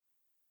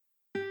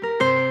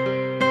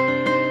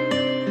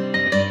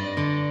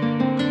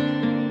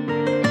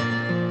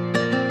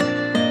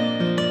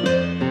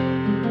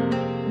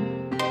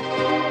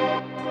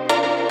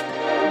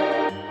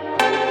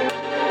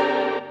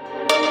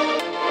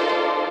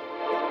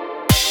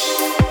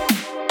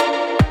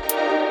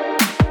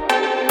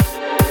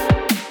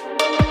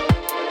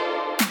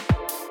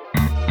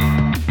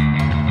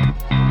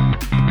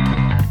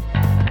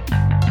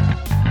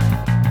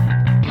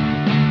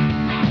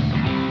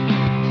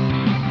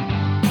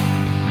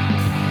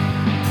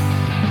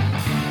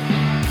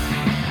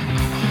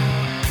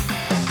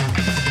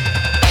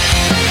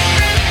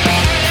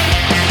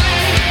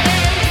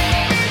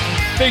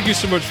Thank you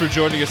so much for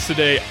joining us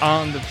today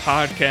on the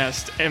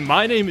podcast. And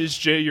my name is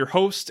Jay, your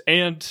host,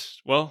 and,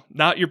 well,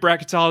 not your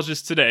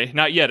bracketologist today.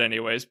 Not yet,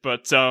 anyways.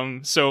 But,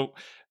 so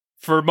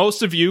for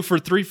most of you, for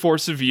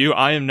 3/4 of you,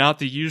 I am not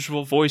the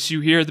usual voice you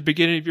hear at the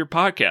beginning of your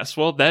podcast.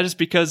 Well, that is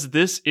because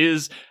this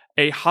is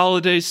a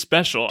holiday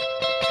special.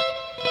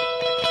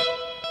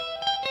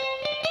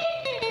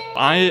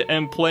 I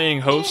am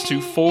playing host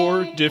to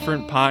 4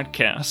 different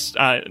podcasts.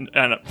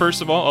 And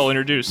first of all, I'll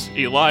introduce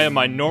Eli,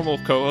 my normal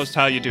co-host.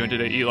 How you doing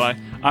today, Eli?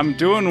 I'm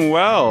doing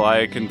well.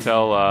 I can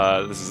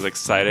tell this is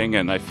exciting,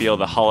 and I feel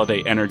the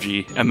holiday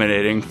energy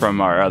emanating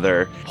from our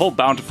other whole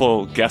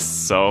bountiful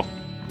guests. So,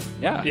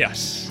 yeah.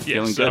 Yes.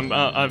 Feeling good.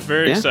 I'm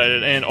very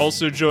excited. And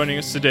also joining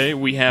us today,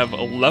 we have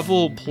a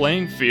level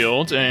playing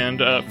field.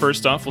 And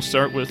first off, we'll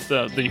start with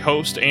the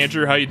host,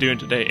 Andrew. How you doing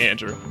today,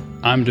 Andrew?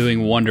 I'm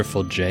doing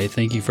wonderful, Jay.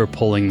 Thank you for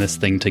pulling this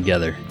thing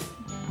together.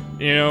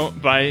 You know,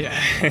 by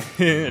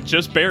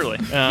just barely.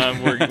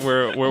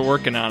 We're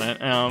working on it.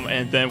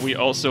 And then we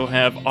also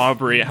have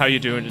Aubrey. How you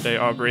doing today,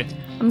 Aubrey?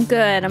 I'm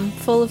good. I'm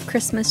full of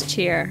Christmas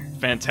cheer.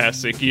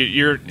 Fantastic.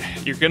 You're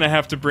gonna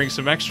have to bring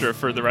some extra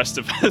for the rest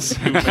of us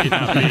who may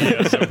not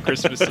be so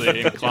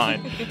Christmassly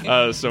inclined.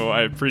 So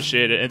I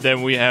appreciate it. And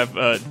then we have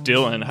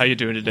Dylan. How you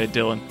doing today,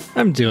 Dylan?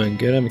 I'm doing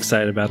good. I'm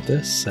excited about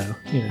this. So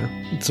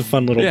it's a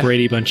fun little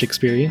Brady Bunch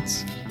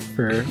experience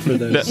for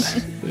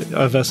those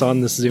of us on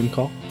this Zoom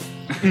call.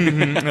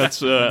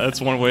 That's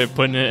one way of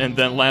putting it. And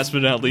then last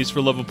but not least,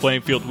 for level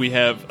playing field, we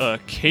have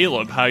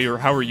Caleb. How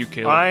are you,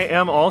 Caleb? I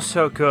am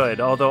also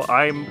good, although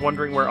I'm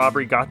wondering where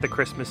Aubrey got the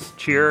Christmas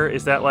cheer.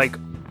 Is that like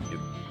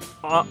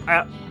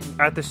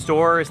at the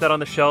store? Is that on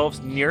the shelves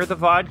near the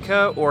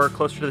vodka or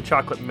closer to the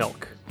chocolate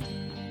milk?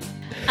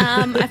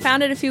 I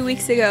found it a few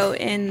weeks ago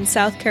in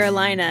South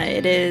Carolina.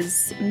 It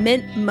is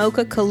mint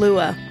mocha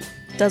Kahlua.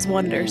 Does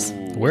wonders.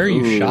 Where are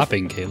you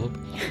shopping, Caleb?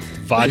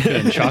 Vodka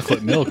and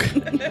chocolate milk.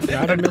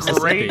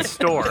 Great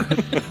store.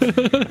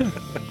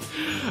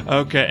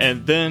 Okay,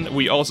 and then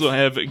we also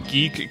have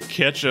Geek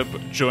Ketchup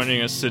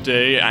joining us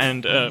today,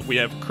 and we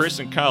have Chris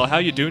and Kyle. How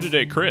you doing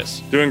today, Chris?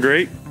 Doing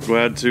great.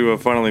 Glad to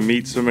finally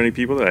meet so many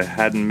people that I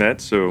hadn't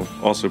met, so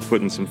also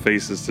putting some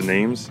faces to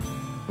names.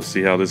 We'll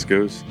see how this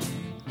goes.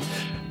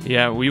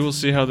 Yeah, we will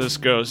see how this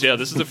goes. Yeah,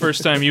 this is the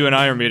first time you and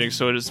I are meeting,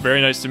 so it is very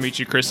nice to meet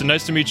you, Chris, and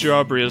nice to meet you,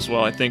 Aubrey, as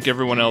well. I think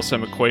everyone else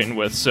I'm acquainted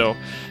with, so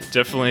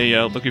definitely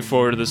looking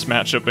forward to this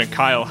matchup. And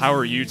Kyle, how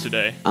are you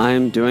today?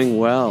 I'm doing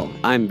well.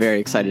 I'm very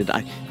excited.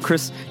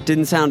 Chris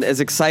didn't sound as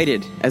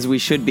excited as we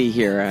should be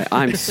here.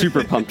 I'm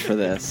super pumped for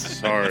this.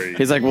 Sorry.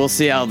 He's like, we'll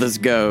see how this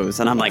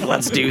goes. And I'm like,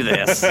 let's do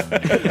this.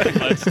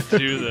 Let's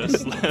do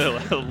this.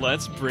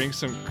 Let's bring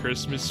some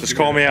Christmas Just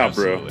call me out,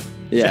 bro.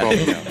 Yeah.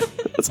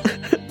 Just call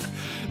me out.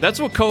 That's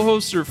what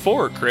co-hosts are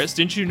for, Chris.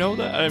 Didn't you know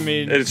that? I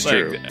mean, it's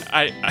true.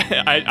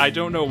 I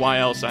don't know why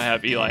else I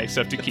have Eli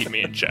except to keep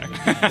me in check.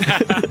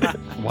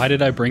 Why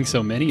did I bring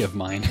so many of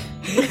mine?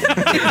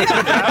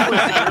 That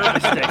was your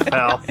mistake,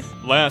 pal.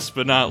 Last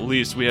but not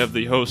least, we have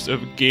the host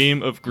of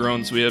Game of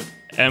Groans. We have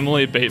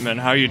Emily Bateman.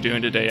 How are you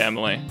doing today,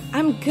 Emily?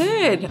 I'm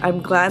good. I'm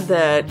glad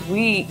that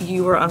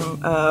you were on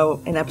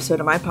an episode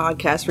of my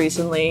podcast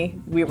recently.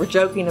 We were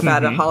joking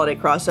about a holiday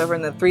crossover,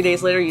 and then 3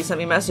 days later you sent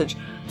me a message,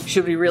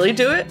 should we really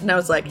do it? And I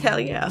was like, hell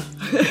yeah.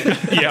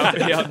 yeah,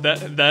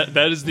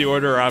 that is the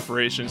order of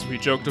operations. We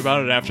joked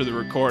about it after the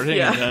recording,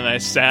 and then I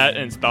sat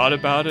and thought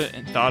about it,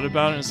 and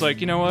it's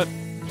like, you know what?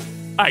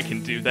 I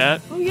can do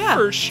that. Oh, yeah.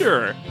 For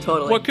sure.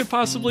 Totally. What could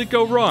possibly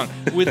go wrong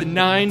with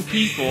 9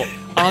 people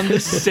on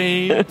the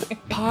same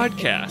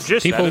podcast?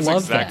 People that is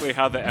love exactly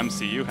how the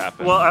MCU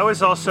happened. Well, I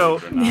was also,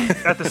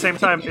 at the same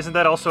time, isn't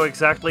that also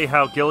exactly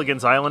how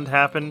Gilligan's Island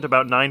happened?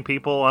 About 9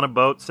 people on a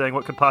boat saying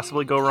what could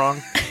possibly go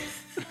wrong?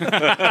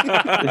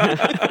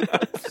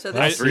 So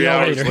that's 3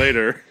 hours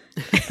later.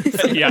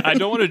 Yeah, I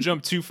don't want to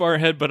jump too far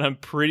ahead, but I'm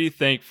pretty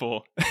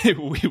thankful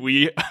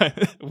we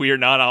are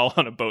not all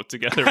on a boat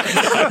together right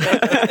now.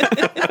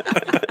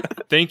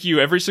 Thank you,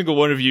 every single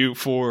one of you,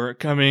 for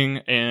coming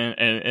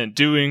and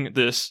doing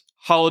this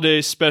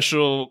holiday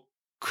special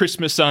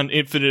Christmas on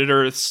Infinite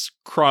Earths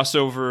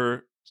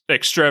crossover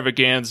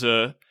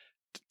extravaganza,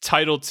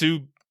 titled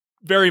to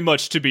very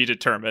much to be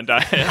determined,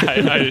 I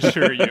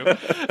assure you.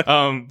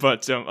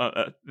 But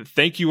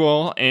thank you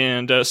all,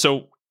 and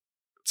so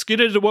let's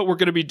get into what we're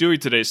going to be doing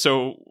today.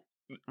 So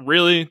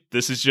really,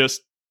 this is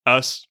just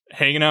us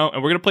hanging out,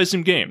 and we're going to play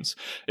some games.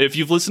 If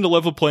you've listened to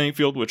Level Playing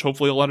Field, which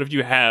hopefully a lot of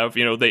you have,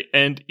 they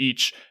end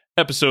each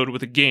episode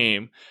with a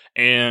game.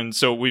 And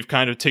so we've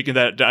kind of taken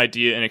that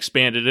idea and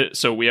expanded it.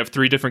 So we have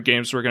 3 different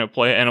games we're going to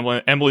play,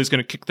 and Emily's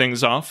going to kick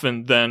things off,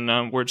 and then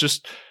it's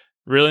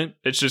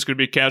just going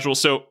to be casual.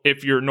 So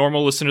if you're a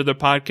normal listener to the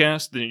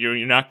podcast, then you're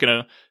not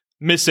going to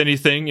miss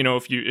anything,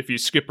 if you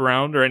skip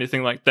around or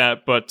anything like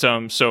that. But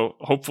so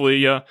hopefully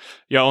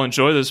y'all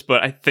enjoy this.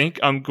 But I think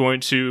I'm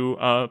going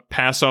to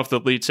pass off the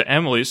lead to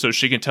Emily so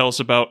she can tell us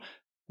about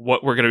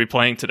what we're going to be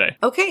playing today.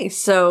 Okay,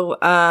 so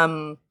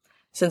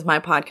since my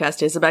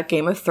podcast is about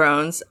Game of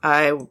Thrones,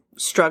 I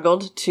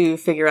struggled to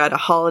figure out a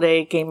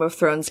holiday Game of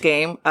Thrones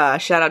game.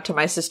 Shout out to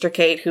my sister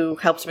Kate, who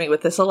helps me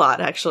with this a lot,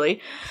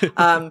 actually.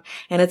 And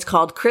it's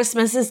called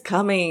Christmas is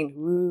Coming.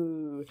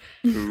 Woo.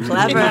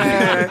 Clever.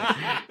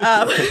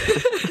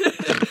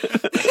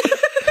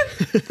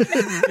 You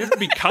have to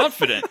be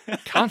confident.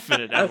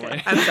 Confident, Emily.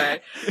 Okay, I'm sorry.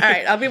 All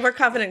right, I'll be more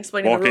confident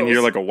explaining Walk the in rules.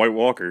 here like a White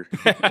Walker.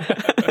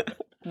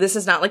 This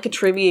is not like a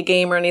trivia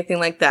game or anything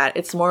like that.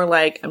 It's more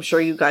like, I'm sure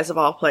you guys have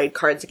all played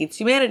Cards Against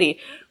Humanity,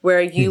 where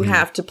you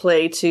have to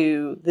play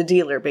to the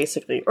dealer,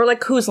 basically. Or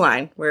like Whose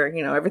Line, where,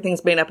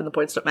 everything's made up and the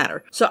points don't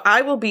matter. So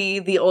I will be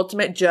the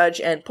ultimate judge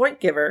and point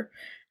giver.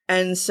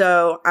 And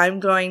so I'm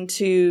going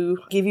to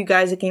give you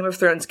guys a Game of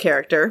Thrones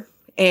character,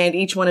 and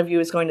each one of you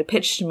is going to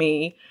pitch to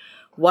me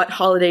what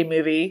holiday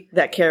movie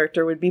that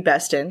character would be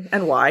best in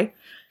and why.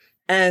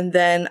 And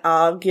then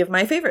I'll give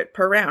my favorite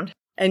per round.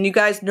 And you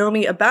guys know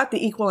me about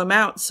the equal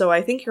amount, so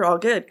I think you're all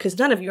good, because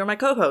none of you are my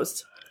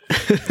co-hosts.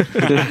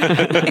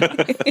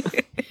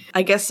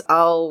 I guess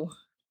I'll,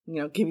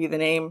 give you the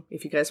name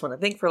if you guys want to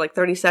think for like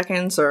 30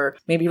 seconds, or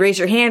maybe raise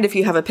your hand if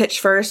you have a pitch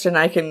first, and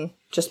I can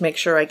just make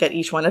sure I get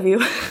each one of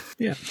you.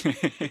 Yeah.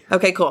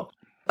 Okay, cool.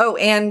 Oh,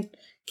 and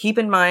keep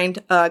in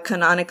mind,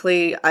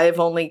 canonically, I've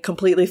only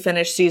completely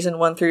finished season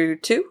 1 through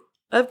 2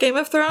 of Game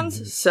of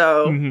Thrones,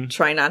 so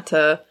try not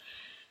to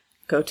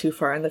go too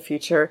far in the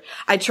future.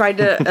 I tried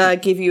to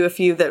give you a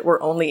few that were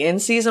only in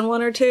season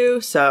 1 or 2,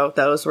 so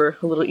those were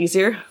a little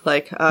easier.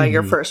 Like,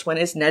 your first one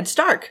is Ned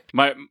Stark.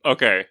 My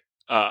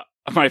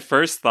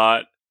first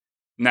thought,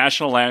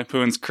 National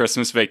Lampoon's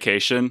Christmas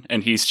Vacation,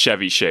 and he's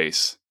Chevy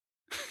Chase.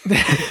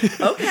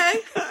 Okay.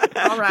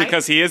 All right.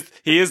 Because he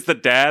is the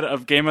dad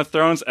of Game of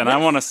Thrones, and I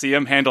want to see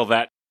him handle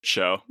that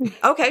show.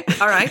 Okay.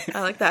 All right.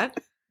 I like that.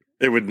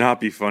 It would not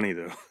be funny,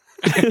 though.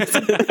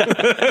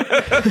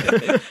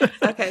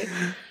 Okay.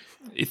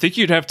 I think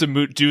you'd have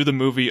to do the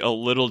movie a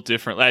little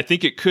differently. I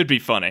think it could be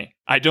funny.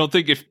 I don't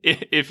think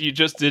if you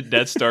just did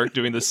Ned Stark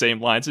doing the same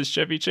lines as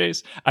Chevy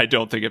Chase, I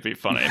don't think it'd be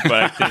funny.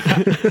 But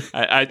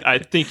I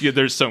think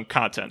there's some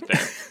content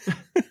there.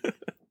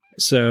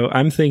 So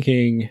I'm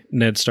thinking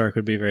Ned Stark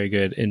would be very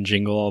good in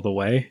Jingle All the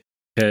Way,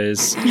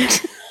 because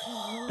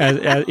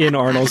as in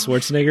Arnold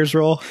Schwarzenegger's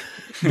role,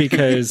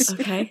 because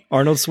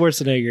Arnold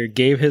Schwarzenegger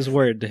gave his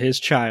word to his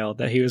child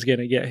that he was going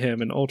to get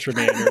him an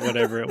Ultraman or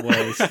whatever it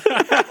was.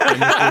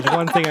 And there's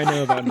one thing I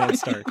know about Ned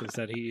Stark is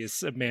that he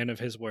is a man of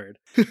his word.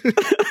 So.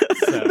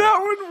 That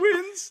one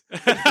wins.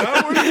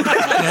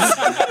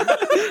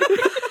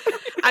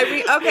 I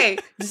mean, okay.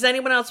 Does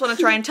anyone else want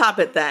to try and top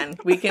it? Then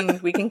we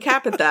can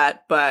cap at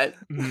that. But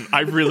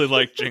I really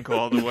like Jingle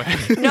All the Way.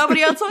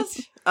 Nobody else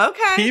wants.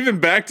 Okay. He even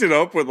backed it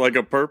up with like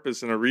a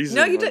purpose and a reason.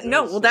 No, you didn't.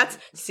 No, well, that's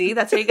how you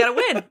gotta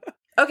win.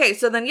 Okay,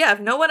 so then if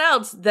no one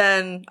else,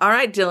 then all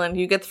right, Dylan,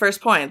 you get the first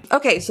point.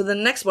 Okay, so the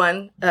next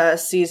one,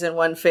 season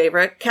 1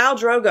 favorite, Khal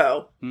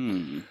Drogo.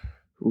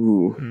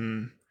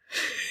 Ooh.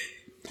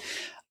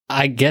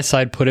 I guess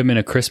I'd put him in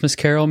A Christmas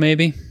Carol,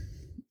 maybe,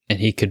 and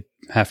he could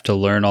have to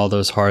learn all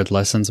those hard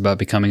lessons about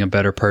becoming a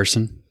better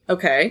person.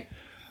 Okay,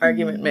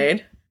 argument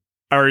made.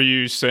 Are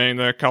you saying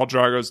that Khal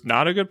Drogo's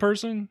not a good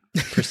person?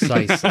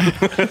 Precisely.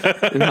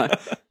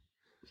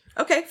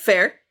 Okay,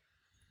 fair.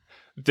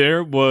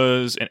 There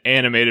was an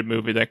animated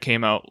movie that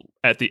came out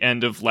at the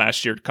end of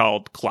last year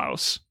called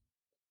Klaus.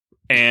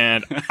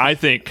 And I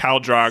think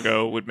Khal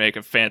Drogo would make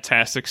a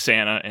fantastic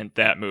Santa in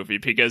that movie,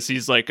 because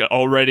he's like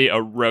already a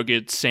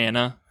rugged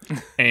Santa.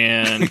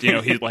 And,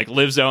 he like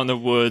lives out in the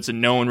woods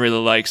and no one really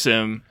likes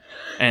him.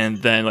 And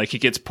then like he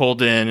gets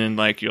pulled in and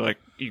like you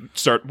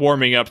start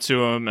warming up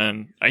to him.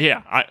 And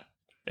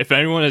if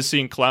anyone has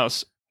seen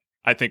Klaus,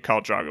 I think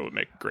Khal Drogo would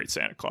make a great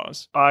Santa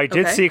Claus. I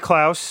did see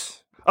Klaus.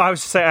 I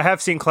was to say I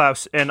have seen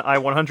Klaus, and I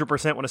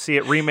 100% want to see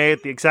it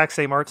remade, the exact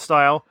same art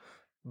style,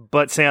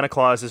 but Santa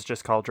Claus is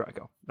just Khal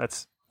Drogo.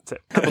 That's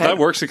it. Well, that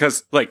works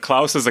because like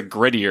Klaus is a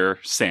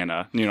grittier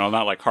Santa,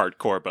 not like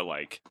hardcore, but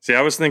like. See,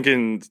 I was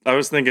thinking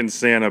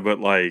Santa, but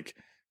like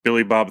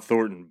Billy Bob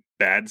Thornton,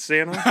 bad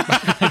Santa.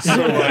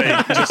 So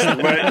like, just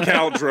let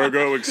Khal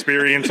Drogo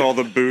experience all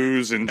the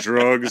booze and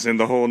drugs and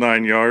the whole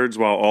 9 yards,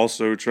 while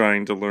also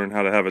trying to learn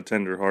how to have a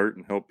tender heart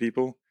and help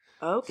people.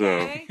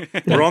 Okay.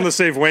 So we're on the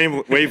same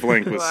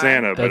wavelength with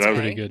Santa, but I was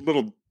pretty good. a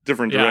little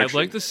different Yeah, direction. I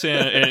like the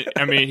Santa.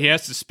 I mean, he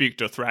has to speak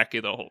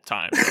Dothraki the whole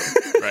time,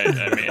 right?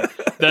 I mean,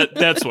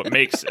 that's what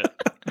makes it.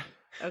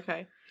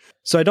 Okay.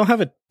 So I don't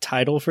have a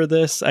title for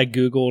this. I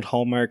Googled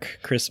Hallmark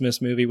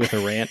Christmas movie with a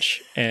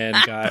ranch and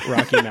got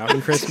Rocky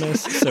Mountain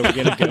Christmas. So we're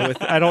going to go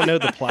with... I don't know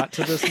the plot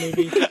to this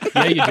movie.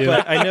 Yeah, you do.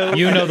 But I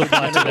know the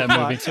plot to that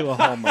movie. To a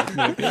Hallmark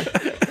movie.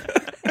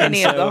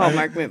 Any of the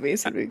Hallmark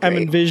movies would be great. I'm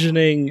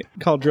envisioning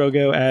Khal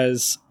Drogo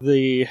as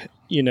the,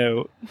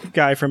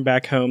 guy from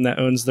back home that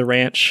owns the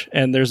ranch,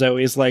 and there's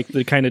always like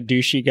the kind of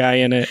douchey guy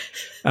in it.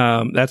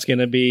 That's going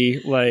to be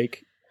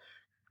like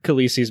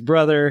Khaleesi's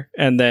brother,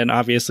 and then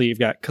obviously you've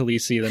got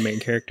Khaleesi, the main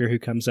character, who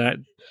comes out.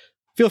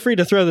 feel free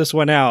to throw this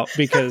one out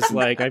because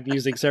like I'm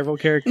using several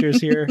characters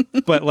here,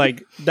 but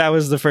like that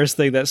was the first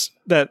thing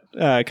that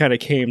kind of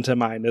came to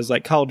mind is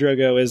like Khal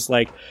Drogo is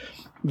like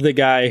the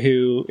guy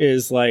who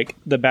is like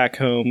the back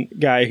home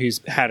guy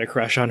who's had a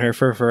crush on her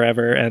for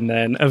forever and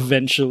then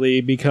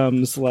eventually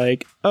becomes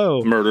like,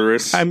 oh,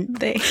 murderous.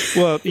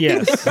 Well,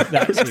 yes,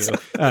 that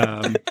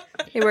too.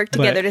 They work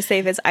together to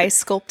save his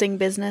ice sculpting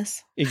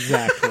business.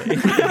 Exactly.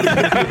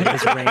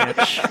 His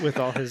ranch with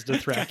all his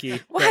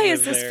Dothraki. Why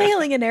is this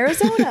failing in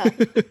Arizona?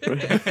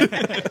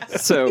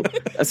 So,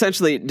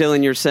 essentially,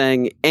 Dylan, you're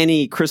saying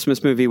any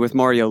Christmas movie with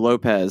Mario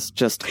Lopez,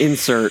 just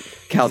insert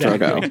Khal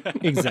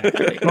Drogo.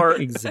 Exactly. Or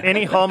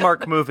any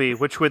Hallmark movie,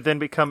 which would then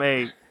become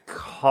a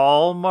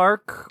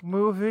Hallmark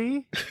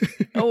movie.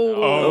 That's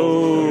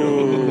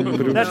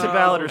a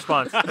valid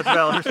response.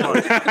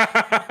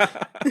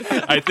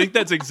 I think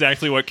that's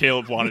exactly what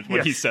Caleb wanted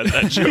when he said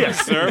that joke. I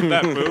served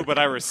that boo, but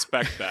I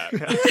respect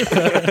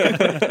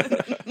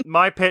that.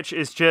 My pitch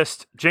is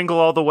just Jingle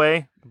All the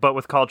Way, but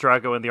with Khal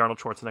Drogo in the Arnold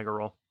Schwarzenegger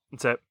role.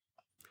 That's it.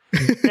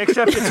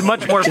 Except it's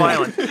much more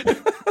violent.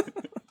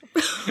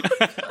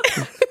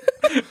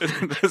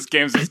 This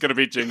game's just going to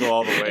be Jingle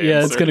All the Way.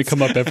 Yeah, it's going to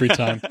come up every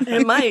time.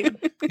 It might.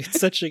 It's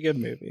such a good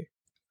movie.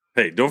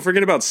 Hey, don't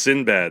forget about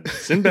Sinbad.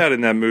 Sinbad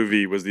in that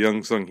movie was the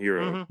unsung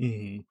hero.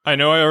 I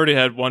know I already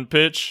had one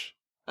pitch,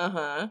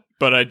 Uh-huh.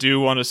 but I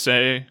do want to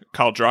say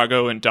Khal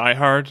Drogo in Die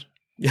Hard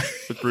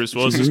with Bruce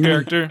Willis's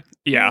character.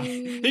 Yeah.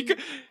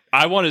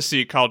 I want to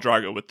see Khal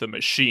Drogo with the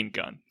machine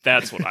gun.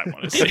 That's what I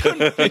want to see.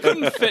 He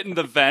couldn't fit in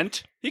the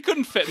vent.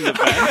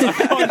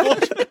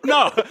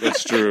 No.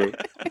 That's true.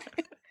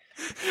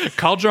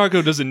 Khal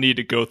Drogo doesn't need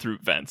to go through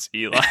vents,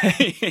 Eli.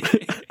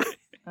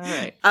 All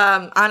right.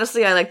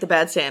 Honestly, I like the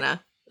Bad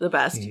Santa the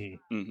best.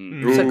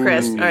 Mm-hmm. So,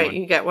 Chris, all right,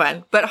 you get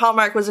one. But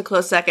Hallmark was a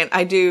close second.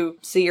 I do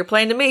see you're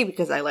playing to me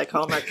because I like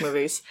Hallmark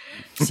movies.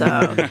 So,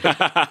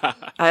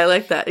 I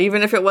like that.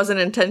 Even if it wasn't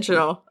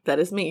intentional, that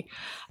is me.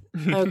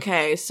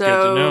 Okay, so...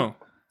 Good to know.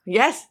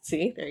 Yes,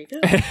 see, there you go.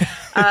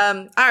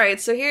 All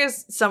right, so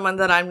here's someone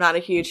that I'm not a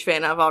huge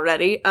fan of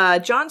already.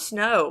 Jon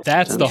Snow.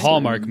 That's the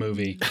Hallmark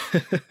movie.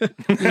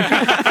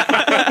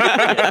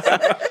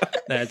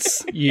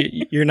 That's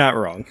you're not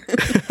wrong.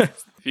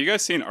 Have you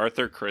guys seen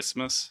Arthur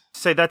Christmas?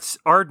 Say that's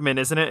Aardman,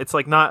 isn't it? It's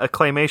like not a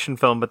claymation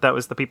film, but that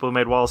was the people who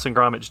made Wallace and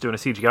Gromit doing a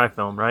CGI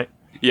film, right?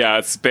 Yeah,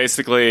 it's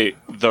basically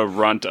the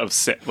runt of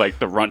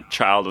the runt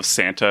child of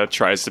Santa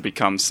tries to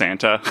become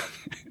Santa.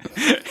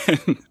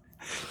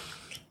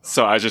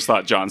 So I just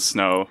thought Jon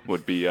Snow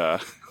would be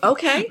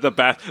okay.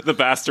 the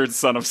bastard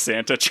son of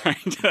Santa trying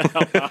to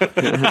help out.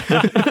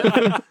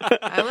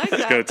 I like that.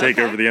 He's got to take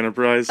over the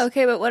Enterprise.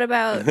 Okay, but what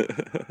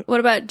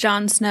about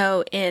Jon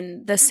Snow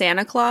in the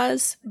Santa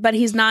Claus? But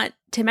he's not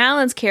Tim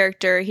Allen's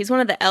character. He's one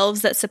of the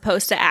elves that's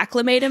supposed to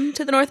acclimate him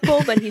to the North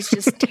Pole, but he's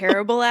just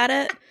terrible at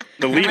it.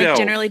 The lead elf.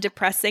 Generally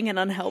depressing and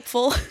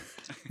unhelpful.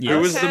 Who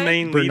was the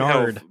main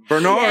Bernard. lead elf?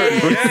 Bernard.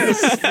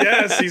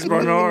 Yes, he's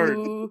Bernard.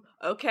 Ooh,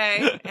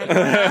 okay. And what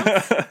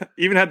else?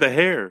 Even had the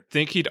hair. I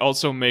think he'd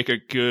also make a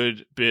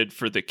good bid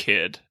for the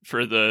kid,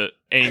 for the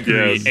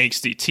angry,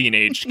 angsty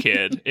teenage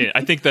kid.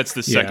 I think that's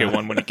the second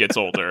one when he gets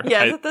older.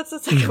 Yeah, that's the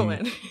second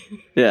one.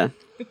 Yeah.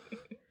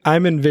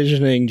 I'm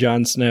envisioning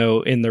Jon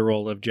Snow in the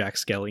role of Jack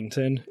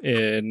Skellington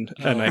in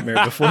A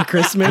Nightmare Before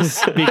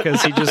Christmas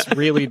because he just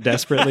really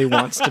desperately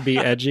wants to be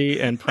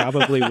edgy and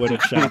probably would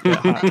have shopped at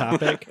Hot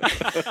Topic.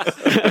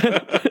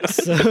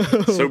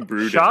 So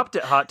brooding. Shopped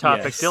at Hot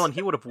Topic. Yes. Dylan,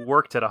 he would have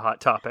worked at a Hot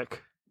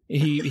Topic.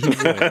 He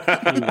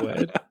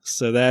would.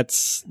 So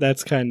that's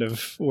kind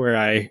of where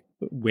I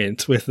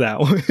went with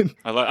that one.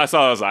 I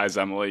saw those eyes,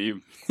 Emily.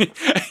 You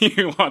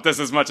you want this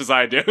as much as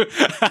I do.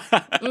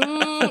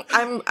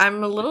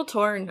 I'm a little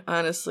torn,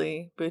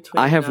 honestly,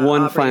 between. I have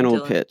one Aubrey final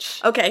and Dylan.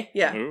 pitch. Okay,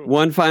 yeah. Ooh.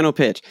 One final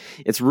pitch.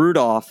 It's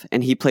Rudolph,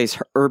 and he plays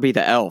Herbie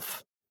the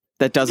elf.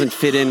 That doesn't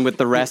fit in with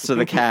the rest of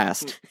the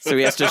cast, so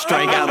he has to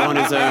strike out on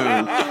his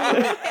own.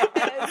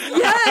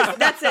 Yes,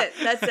 that's it.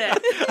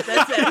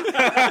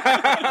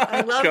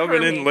 I love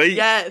Coming Herbie. in late.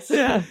 Yes.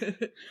 Yeah.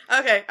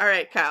 Okay, all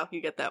right, Kyle, you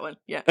get that one.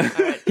 Yeah. All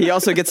right. He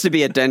also gets to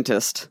be a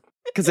dentist,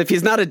 because if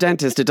he's not a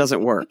dentist, it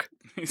doesn't work.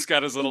 He's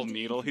got his little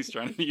needle he's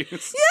trying to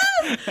use.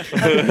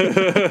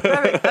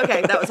 Perfect.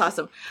 Okay, that was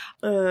awesome.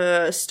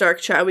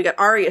 Stark child. We got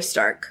Arya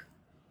Stark.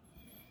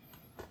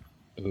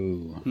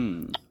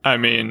 Ooh. I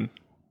mean,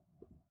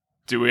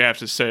 do we have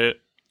to say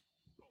it?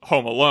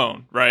 Home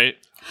Alone, right?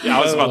 Yeah,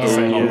 I was about to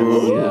say.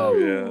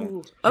 Yeah.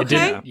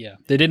 Okay.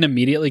 They didn't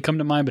immediately come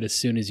to mind, but as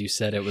soon as you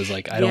said it, was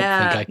like, I don't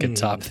think I could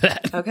top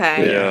that.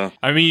 Okay. Yeah.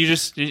 I mean,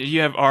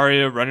 you have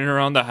Arya running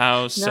around the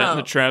house, setting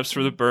the traps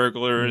for the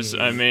burglars.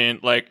 I mean,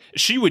 like,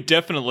 she would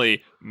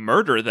definitely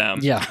murder them.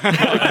 Yeah.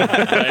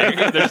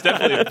 Like, there's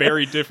definitely a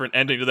very different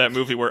ending to that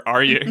movie where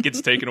Arya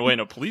gets taken away in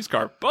a police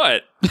car,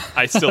 but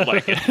I still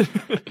like it.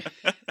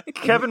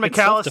 Kevin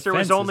McAllister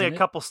was only a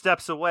couple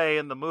steps away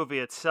in the movie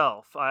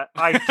itself.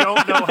 I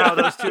don't know how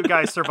those two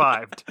guys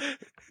survived.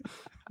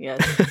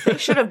 Yes. They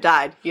should have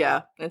died.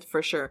 Yeah, that's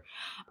for sure.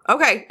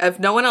 Okay, if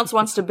no one else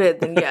wants to bid,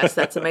 then yes,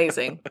 that's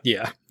amazing.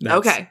 Yeah.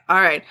 Okay, all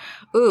right.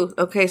 Ooh,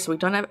 okay, so we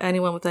don't have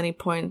anyone with any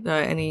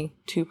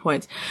 2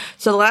 points.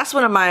 So the last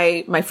one on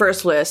my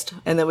first list,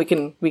 and then we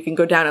can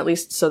go down at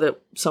least so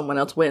that someone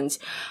else wins,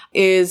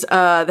 is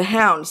the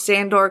Hound,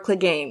 Sandor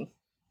Clegane.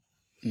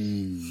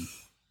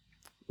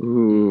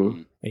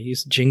 Ooh. I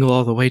used Jingle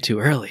All the Way too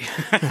early.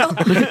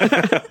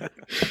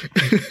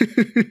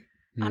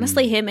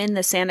 Honestly, him in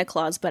the Santa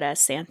Claus, but as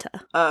Santa.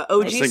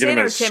 OG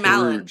Santa or Tim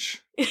Allen?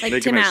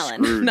 Like Tim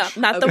Allen.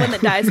 Not the one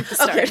that dies at the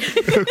start.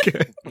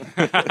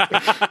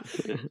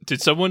 Okay.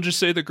 Did someone just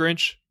say the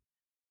Grinch?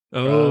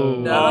 Oh.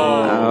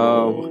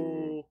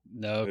 No.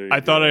 No. I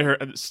thought I heard.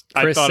 Chris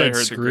said I heard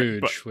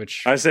Scrooge, the Grinch,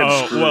 which I said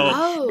Scrooge.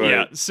 well,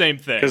 yeah, same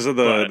thing. Because of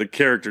the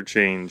character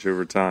change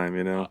over time,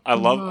 you know. I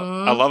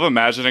love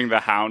imagining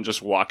the Hound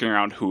just walking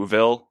around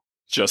Whoville,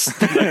 just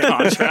the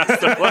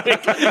contrast of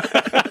like.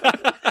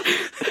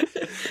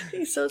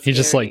 He's so scary. he's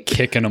just like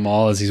kicking them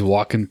all as he's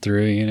walking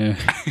through, you know.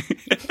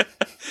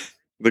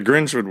 The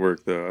Grinch would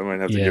work though. I might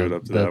have to give it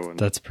up to that one.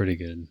 That's pretty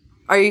good.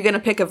 Are you going to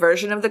pick a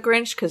version of the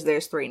Grinch? Because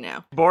there's 3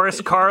 now. Boris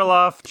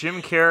Karloff,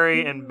 Jim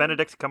Carrey, and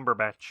Benedict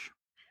Cumberbatch.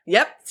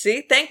 Yep.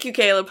 See? Thank you,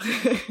 Caleb.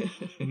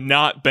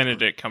 Not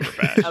Benedict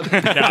Cumberbatch. Okay.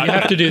 You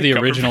have to do the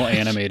original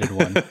animated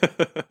one.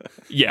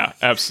 Yeah,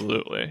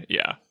 absolutely.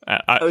 Yeah.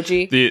 OG?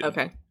 The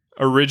Okay.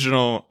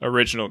 original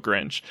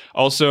Grinch.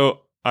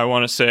 Also, I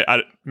want to say,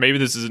 maybe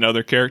this is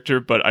another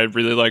character, but I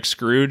really like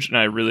Scrooge, and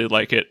I really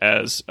like it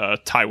as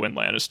Tywin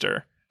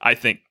Lannister. I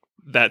think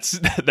that's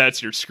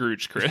your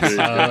Scrooge, Chris.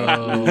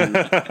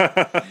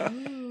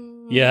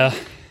 Yeah.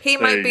 He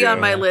might be on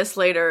my list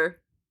later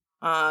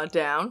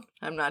down.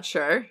 I'm not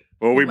sure.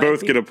 Well, we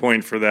both get a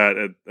point for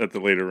that at the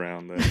later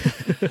round. Then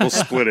we'll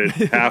split it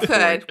half.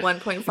 Good,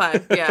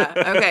 1.5. Yeah.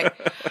 Okay.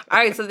 All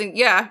right. So then,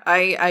 yeah,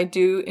 I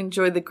do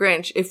enjoy the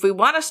Grinch. If we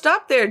want to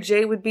stop there,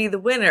 Jay would be the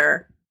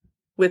winner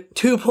with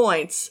 2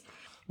 points.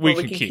 We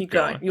can keep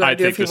going. You want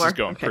to do a few more? This is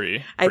going okay.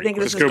 pretty I think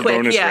this quick. is quick.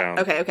 Bonus Yeah. round.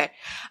 Okay.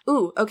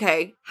 Ooh.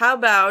 Okay. How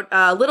about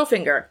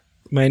Littlefinger?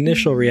 My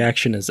initial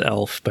reaction is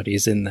Elf, but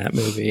he's in that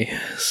movie.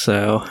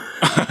 So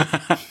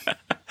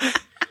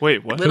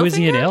Wait, what? Who is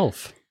he an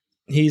elf?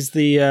 he's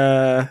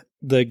the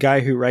guy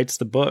who writes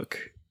the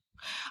book.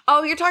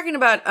 Oh, you're talking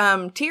about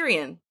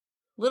Tyrion.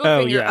 Littlefinger.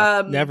 Oh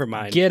yeah. Never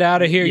mind. Get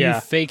out of here, Yeah.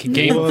 you fake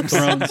Game of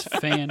Thrones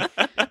fan.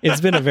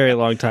 It's been a very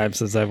long time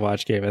since I've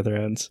watched Game of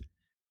Thrones.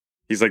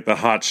 He's like the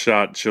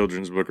hotshot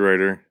children's book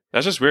writer.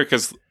 That's just weird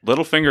because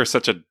Littlefinger is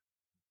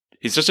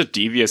he's such a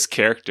devious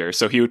character,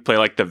 so he would play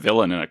like the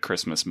villain in a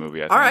Christmas movie.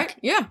 I think. All right.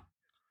 Yeah.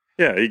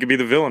 Yeah, he could be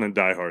the villain in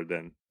Die Hard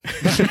then.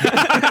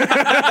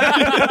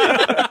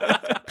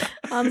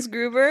 Hans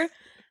Gruber.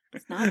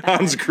 It's not bad.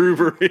 Hans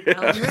Gruber. Yeah.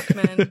 Alan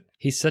Rickman.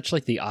 He's such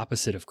like the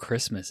opposite of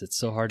Christmas. It's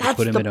so hard to That's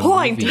put him the in a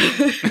point.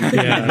 movie.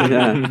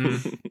 Yeah.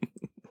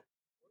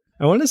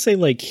 I want to say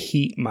like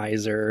Heat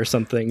Miser or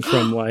something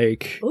from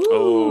like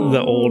Ooh.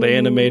 the old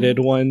animated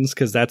ones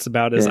because that's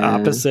about as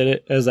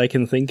opposite as I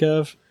can think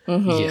of.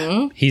 Mm-hmm.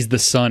 Yeah. He's the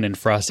sun in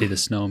Frosty the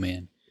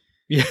Snowman.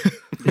 Yeah.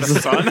 The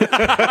son.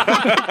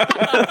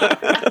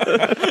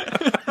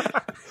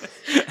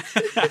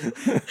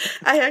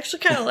 I actually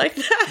kind of like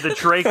that. The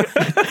Drake.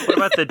 What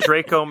about the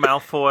Draco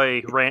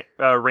Malfoy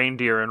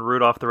reindeer and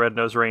Rudolph the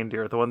Red-Nosed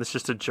Reindeer? The one that's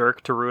just a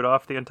jerk to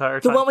Rudolph the entire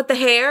The time. one with the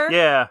hair?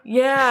 Yeah.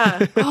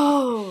 Yeah.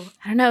 Oh.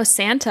 I don't know,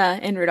 Santa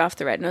in Rudolph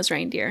the Red-Nosed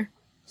Reindeer.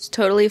 It's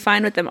totally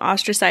fine with them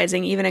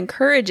ostracizing, even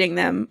encouraging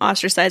them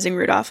ostracizing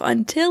Rudolph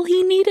until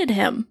he needed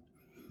him.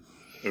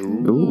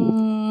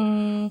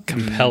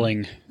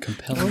 Compelling.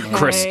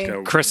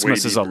 Okay.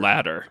 Christmas is a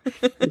ladder.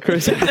 I'm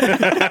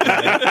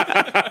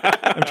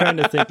trying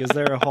to think, is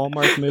there a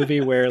Hallmark movie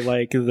where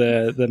like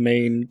the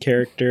main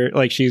character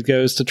like she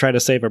goes to try to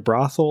save a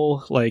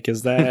brothel? Like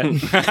is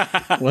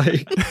that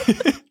like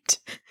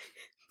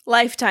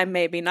Lifetime,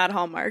 maybe, not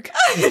Hallmark.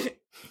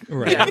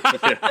 right?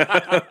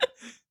 Yeah.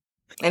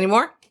 Any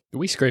more?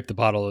 We scraped the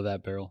bottom of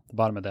that barrel.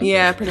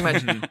 Yeah, pretty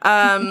much.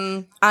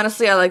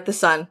 Honestly, I like the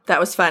sun.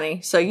 That was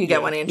funny. So you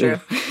get one, Andrew.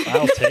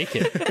 I'll take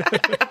it.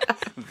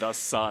 The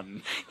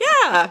sun.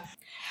 Yeah.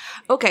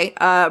 Okay.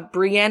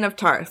 Brienne of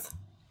Tarth.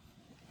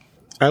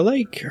 I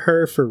like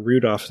her for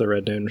Rudolph the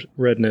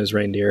Red-Nosed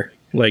Reindeer,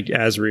 like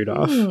as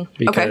Rudolph,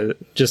 because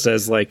just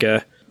as like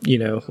a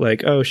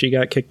like oh she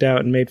got kicked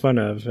out and made fun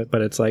of,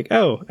 but it's like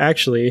oh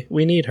actually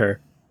we need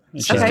her.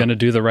 And she's gonna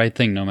do the right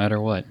thing no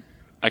matter what.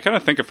 I kind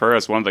of think of her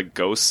as one of the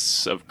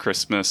ghosts of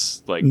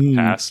Christmas, like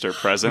past or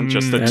present,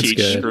 just to That's teach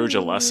good. Scrooge a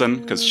lesson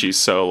because she's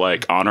so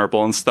like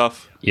honorable and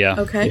stuff. Yeah.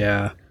 Okay.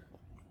 Yeah.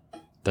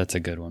 That's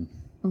a good one.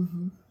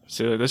 Mm-hmm.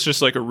 So that's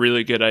just like a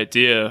really good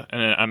idea,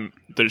 and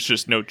there's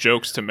just no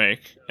jokes to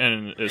make,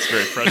 and it's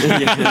very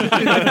frustrating.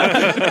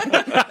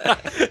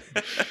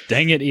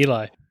 Dang it,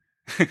 Eli.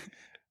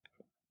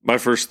 My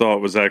first thought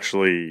was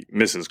actually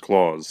Mrs.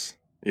 Claus.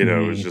 You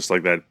know, it was just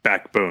like that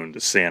backbone to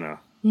Santa.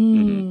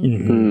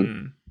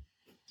 Mm-hmm.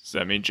 Does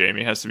that mean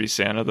Jamie has to be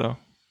Santa, though?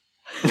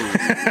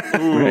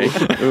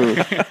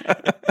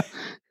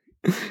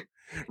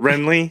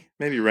 Renly?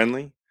 Maybe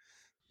Renly?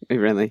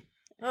 Really?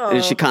 And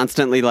is she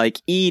constantly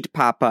like, eat,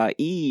 Papa,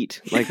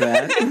 eat, like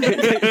that?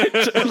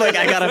 Like,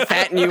 I gotta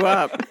fatten you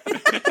up.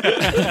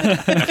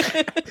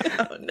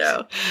 Oh,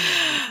 no.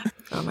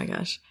 Oh, my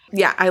gosh.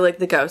 Yeah, I like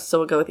the ghost, so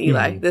we'll go with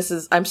Eli.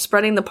 I'm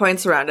spreading the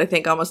points around. I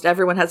think almost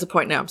everyone has a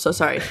point now. I'm so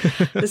sorry.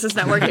 This is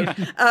not working.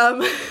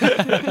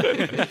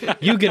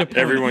 You get a point.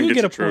 Everyone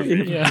gets a trophy.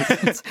 Point. Yeah.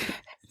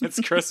 It's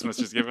Christmas,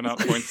 just giving out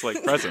points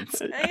like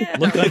presents.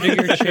 Look under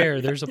your chair.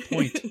 There's a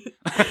point.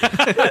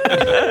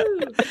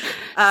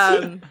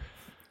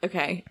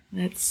 Okay,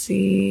 let's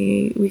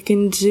see. We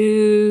can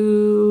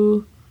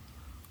do...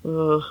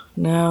 Oh,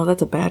 no,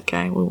 that's a bad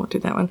guy. We won't do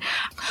that one.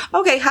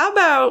 Okay, how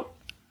about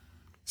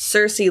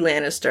Cersei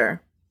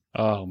Lannister?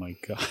 Oh my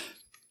god.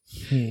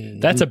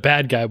 That's a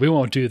bad guy. We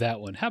won't do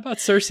that one. How about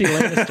Cersei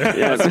Lannister?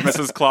 Yes,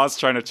 Mrs. Claus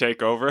trying to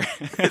take over.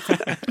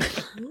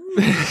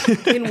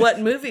 In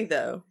what movie,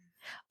 though?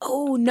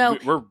 Oh, no.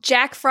 We're-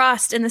 Jack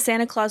Frost in the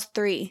Santa Claus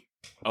 3.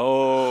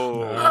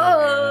 Oh.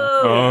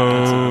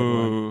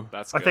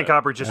 That's I good. think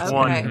Aubrey just Okay.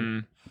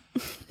 won.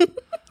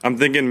 I'm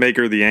thinking make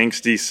her the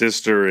angsty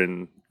sister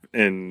in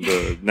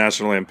the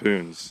National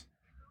Lampoons.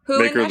 Who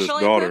Make in her the National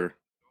daughter. Lampoon?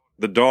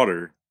 The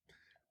daughter.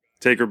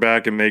 Take her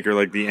back and make her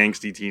like the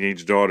angsty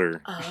teenage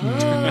daughter Oh.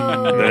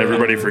 that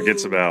everybody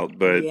forgets about,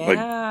 but like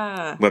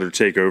Yeah. let her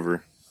take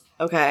over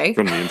Okay.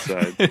 from the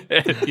inside.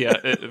 Yeah,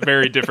 a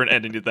very different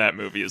ending to that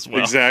movie as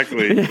well.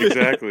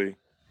 Exactly.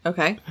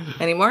 Okay.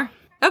 Any more?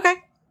 Okay.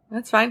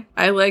 That's fine.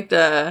 I liked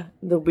the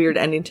weird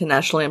ending to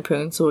National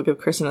Lampoon, so we'll give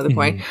Chris another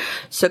point.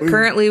 So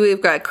currently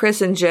we've got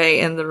Chris and Jay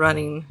in the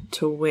running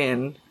to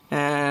win.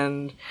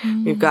 And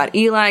we've got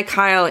Eli,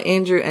 Kyle,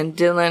 Andrew, and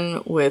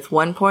Dylan with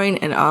 1 point,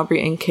 and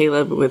Aubrey and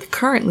Caleb with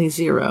currently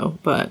 0,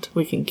 but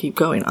we can keep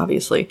going,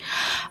 obviously.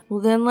 Well,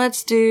 then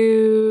let's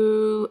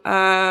do,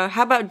 how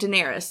about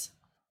Daenerys?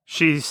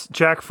 She's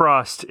Jack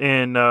Frost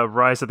in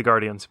Rise of the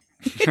Guardians.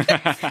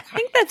 I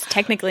think that's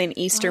technically an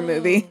Easter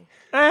movie.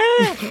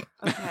 Okay.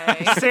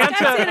 Got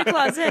Santa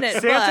Claus in it,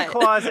 Santa but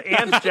Claus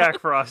and Jack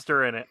Frost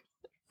are in it.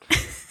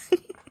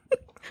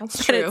 That's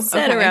but true. it's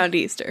set Okay. around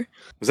Easter.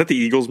 Was that the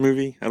Eagles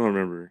movie? I don't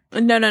remember.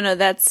 No.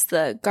 That's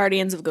the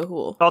Guardians of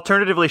Ga'Hoole.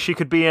 Alternatively, she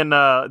could be in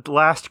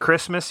Last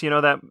Christmas. You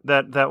know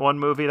that one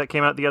movie that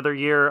came out the other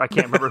year. I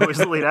can't remember who was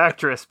the lead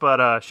actress,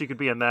 but she could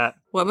be in that.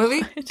 What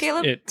movie,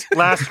 Caleb?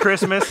 Last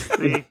Christmas.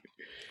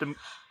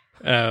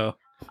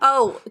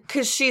 Oh,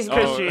 because she's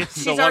the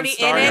she's one already in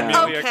starring it.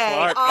 Emilia Okay,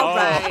 Clarke. all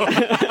right.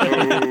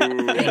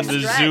 And the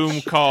Stretch.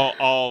 Zoom call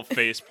all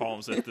face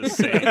palms at the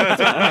same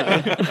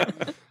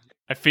time.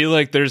 I feel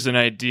like there's an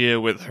idea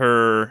with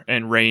her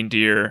and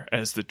reindeer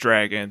as the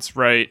dragons,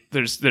 right?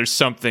 There's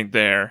something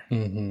there.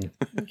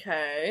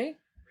 Okay.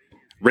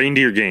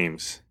 Reindeer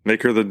Games.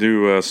 Make her the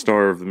new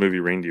star of the movie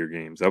Reindeer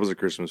Games. That was a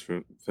Christmas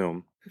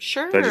film.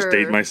 Sure. Did I just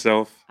date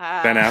myself?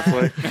 Ben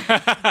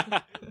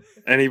Affleck?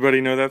 Anybody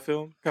know that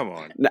film? Come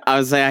on. I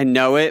was like, I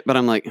know it, but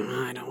I'm like,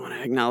 I don't want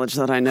to acknowledge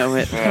that I know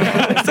it. Ben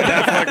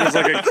Affleck was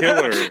like a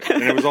killer,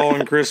 and it was all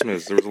in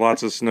Christmas. There was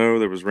lots of snow.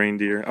 There was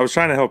reindeer. I was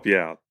trying to help you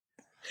out.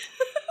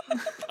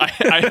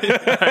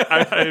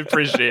 I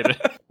appreciate it.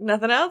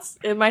 Nothing else?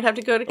 It might have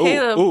to go to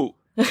Caleb.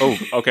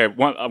 Okay.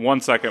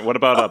 One second. What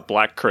about a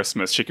Black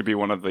Christmas? She could be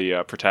one of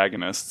the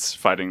protagonists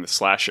fighting the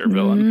slasher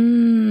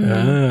villain.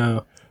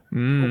 Oh.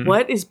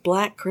 What is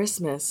Black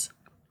Christmas?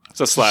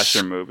 It's a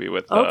slasher movie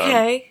with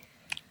Okay.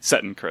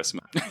 set in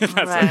Christmas.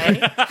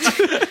 Right.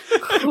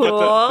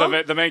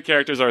 Cool. The main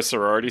characters are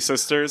sorority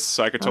sisters,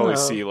 so I could totally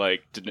see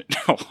like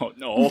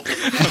no.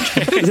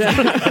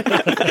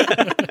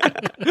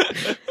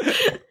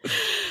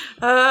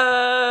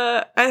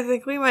 I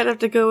think we might have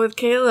to go with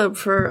Caleb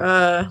for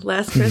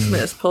Last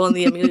Christmas, pulling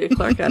the Emilia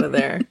Clarke out of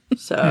there.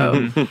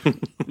 So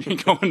You're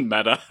going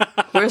meta.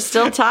 we're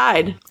still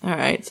tied. All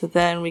right, so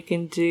then we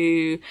can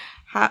do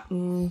hot.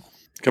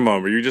 Come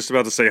on, were you just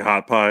about to say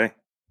hot pie?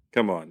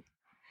 Come on.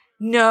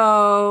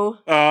 No,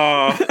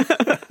 Oh,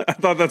 I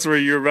thought that's where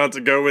you were about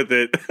to go with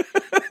it.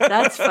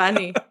 that's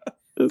funny.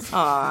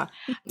 Aw.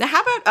 Now,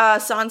 how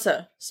about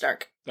Sansa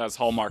Stark? That's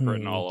Hallmark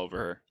written all over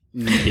her.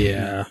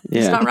 Yeah.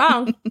 It's not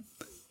wrong.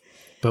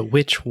 But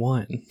which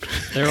one?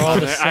 They're all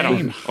the same. I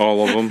don't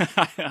All of them.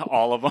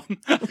 all of them.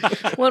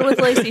 One with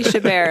Lacey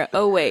Chabert.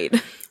 Oh,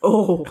 wait.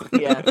 Oh,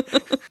 yeah.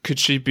 Could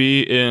she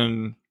be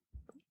in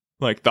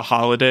like The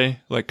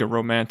Holiday, like a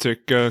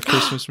romantic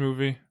Christmas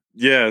movie?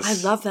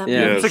 Yes. I love that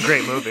Yeah. movie. It's a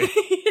great movie.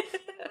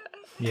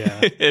 Yeah.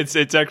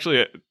 It's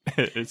actually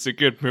it's a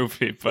good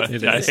movie, but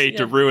It I is. hate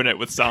to ruin it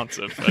with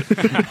Sansa.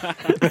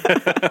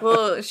 But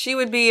Well,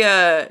 she'd be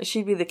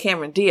the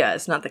Cameron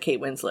Diaz, not the Kate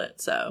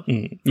Winslet. So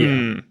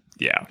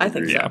yeah, I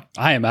think so.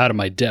 I am out of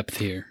my depth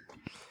here.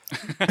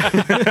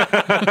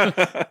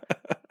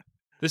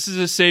 This is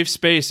a safe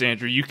space,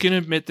 Andrew. You can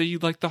admit that you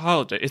like The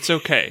Holiday. It's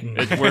okay.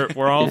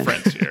 We're all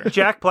friends here.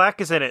 Jack Black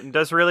is in it and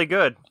does really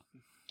good.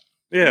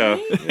 Yeah.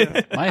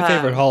 My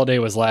favorite holiday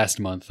was last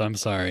month. I'm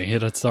sorry.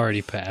 It's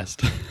already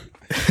passed.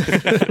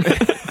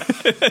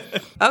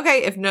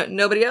 Okay, if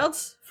nobody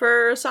else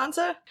for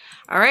Sansa?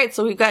 All right,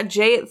 so we've got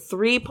Jay at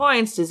 3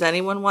 points. Does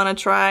anyone want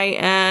to try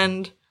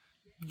and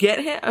get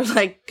him? I was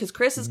like, because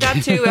Chris has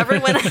got two.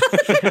 Everyone else.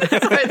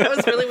 Sorry, that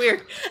was really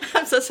weird.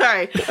 I'm so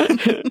sorry.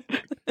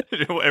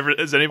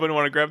 Does anyone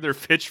want to grab their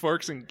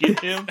pitchforks and get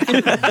him?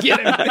 Get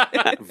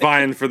him.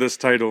 Vying for this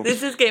title.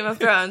 This is Game of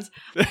Thrones.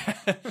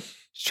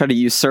 Just try to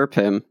usurp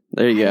him.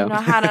 There you go. I don't know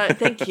how to.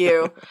 Thank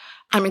you.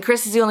 I mean,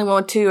 Chris is the only one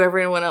with two.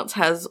 Everyone else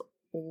has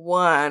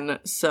one.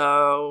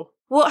 So,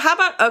 well, how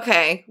about,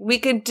 okay, we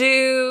could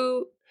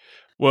do.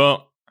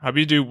 Well, how about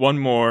you do one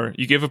more?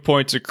 You give a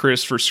point to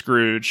Chris for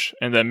Scrooge,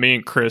 and then me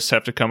and Chris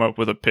have to come up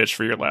with a pitch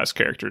for your last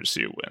character to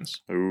see who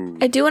wins. Ooh.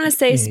 I do want to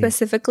say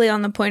specifically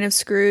on the point of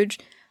Scrooge,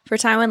 for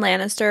Tywin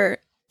Lannister,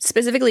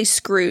 specifically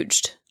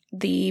Scrooged,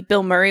 the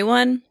Bill Murray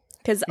one,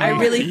 because I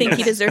really think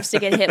he deserves to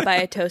get hit by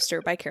a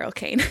toaster by Carol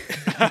Kane.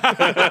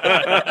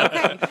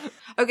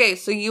 Okay,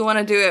 so you want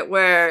to do it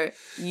where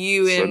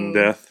you Sudden and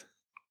death.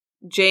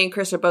 Jay and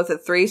Chris are both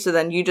at 3, so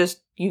then you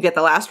get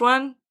the last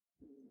one?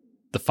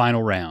 The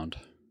final round.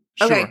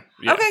 Okay. Sure,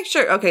 yeah. Okay,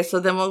 sure. Okay, so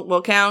then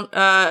we'll count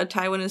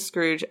Tywin as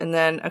Scrooge, and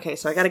then okay,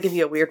 so I got to give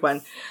you a weird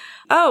one.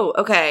 Oh,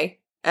 okay.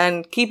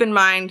 And keep in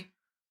mind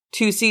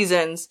 2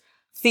 seasons.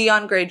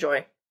 Theon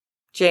Greyjoy.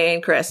 Jay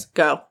and Chris,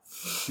 go.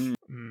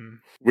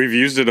 We've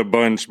used it a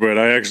bunch, but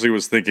I actually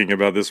was thinking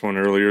about this one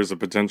earlier as a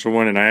potential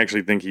one, and I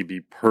actually think he'd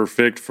be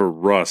perfect for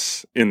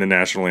Russ in the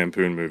National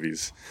Lampoon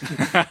movies.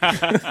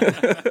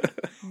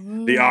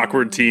 The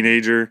awkward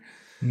teenager.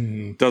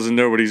 Doesn't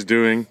know what he's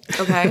doing.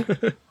 Okay.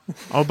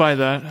 I'll buy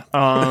that.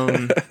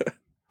 I'm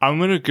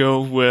going to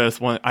go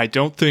with one. I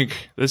don't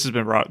think this has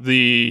been brought.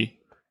 The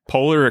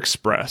Polar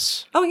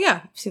Express. Oh,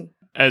 yeah. I've seen.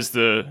 As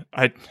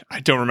I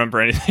don't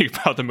remember anything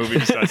about the movie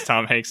besides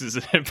Tom Hanks is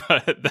in it,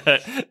 but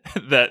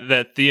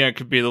that Theon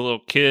could be the little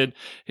kid.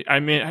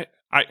 I mean,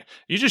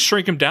 you just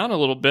shrink him down a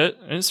little bit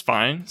and it's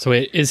fine. So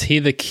wait, is he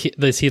the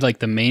kid? Is he like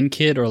the main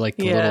kid or like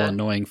the little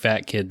annoying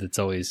fat kid that's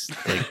always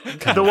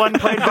like the one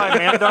played by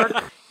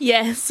Mandark?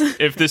 Yes.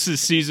 If this is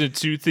season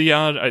 2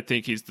 Theon, I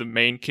think he's the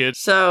main kid.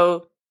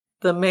 So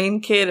the main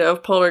kid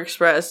of Polar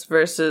Express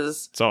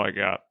versus That's all I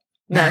got.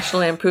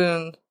 National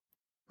Lampoon.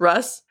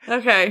 Russ?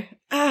 Okay.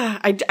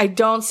 I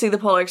don't see the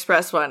Polar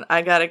Express one.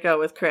 I gotta go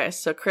with Chris.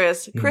 So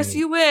Chris,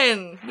 you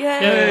win.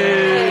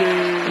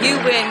 Yay! You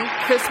win.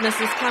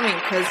 Christmas is coming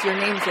because your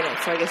name's in it.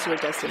 So I guess you were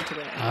destined to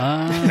win.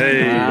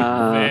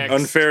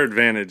 Unfair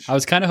advantage. I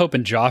was kind of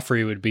hoping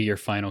Joffrey would be your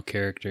final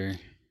character.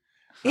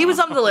 He was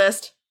on the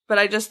list, but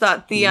I just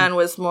thought Theon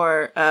was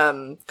more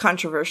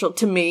controversial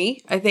to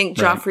me. I think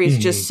Joffrey's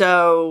just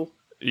so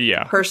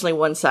personally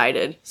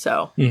one-sided.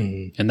 So,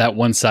 and that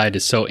one side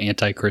is so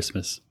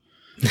anti-Christmas.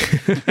 I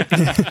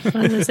was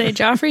going to say,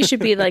 Joffrey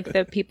should be like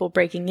the people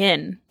breaking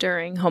in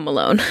during Home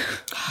Alone.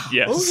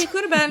 Yes. Oh, he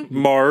could have been.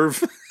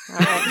 Marv. All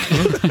right.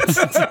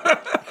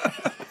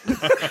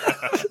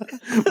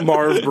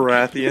 Marv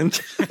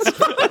Baratheon.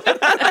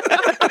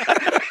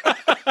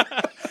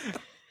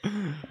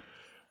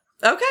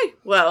 Okay,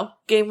 well,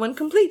 game 1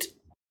 complete.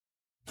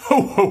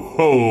 Ho, ho,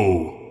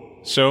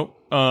 ho. So,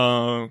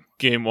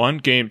 game 1,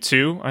 game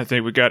 2, I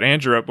think we got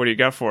Andrew up. What do you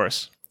got for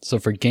us? So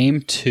for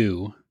game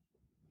 2,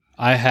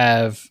 I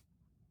have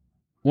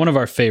one of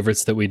our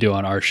favorites that we do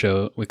on our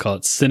show. We call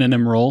it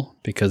Synonym Roll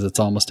because it's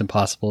almost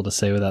impossible to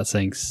say without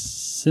saying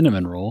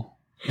cinnamon roll.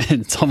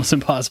 And it's almost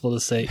impossible to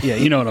say. Yeah,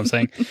 you know what I'm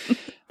saying.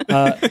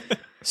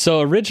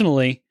 So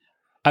originally,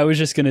 I was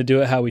just going to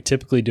do it how we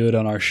typically do it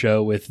on our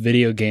show with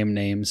video game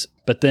names.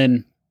 But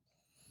then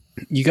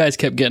you guys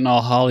kept getting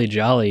all holly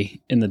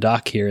jolly in the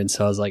dock here. And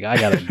so I was like, I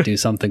got to do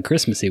something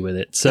Christmassy with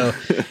it. So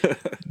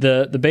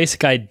the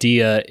basic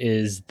idea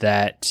is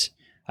that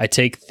I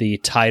take the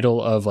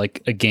title of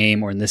like a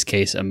game, or in this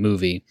case, a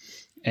movie,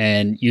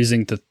 and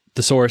using the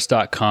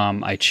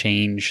thesaurus.com, I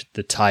change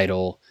the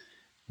title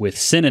with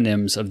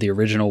synonyms of the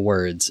original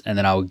words, and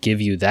then I will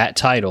give you that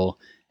title,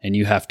 and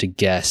you have to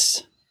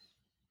guess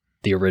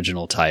the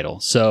original title.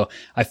 So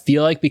I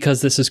feel like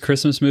because this is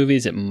Christmas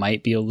movies, it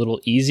might be a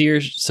little easier.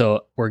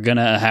 So we're going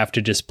to have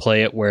to just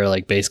play it where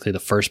like basically the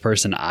first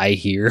person I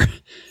hear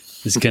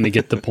is going to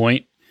get the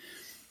point.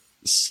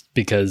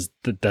 Because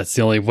that's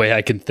the only way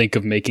I can think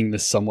of making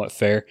this somewhat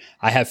fair.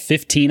 I have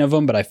 15 of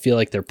them, but I feel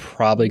like they're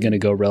probably going to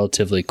go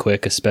relatively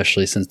quick,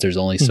 especially since there's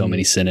only so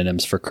many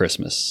synonyms for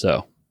Christmas.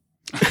 So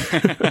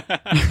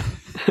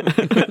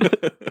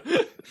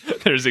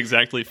there's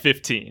exactly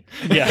 15.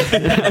 Yeah.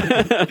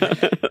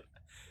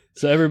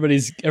 So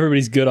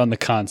everybody's good on the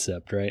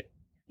concept, right?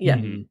 Yeah.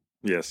 Mm-hmm.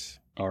 Yes.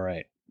 All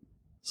right.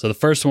 So the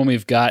first one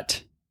we've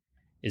got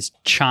is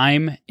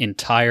Chime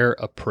Entire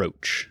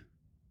Approach.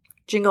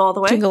 Jingle all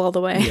the way? Jingle all the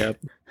way.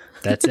 Yep.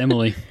 That's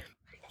Emily.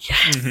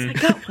 Yes, I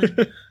got one.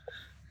 That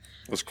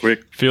was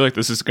quick. I feel like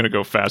this is going to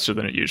go faster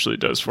than it usually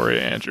does for you,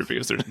 Andrew,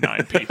 because there's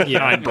 9 people,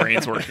 9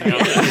 brains working on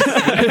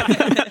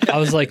this. I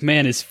was like,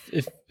 man, is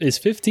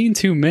 15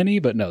 too many?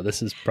 But no,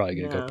 this is probably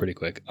going to go pretty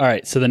quick. All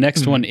right, so the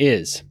next one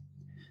is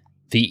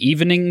The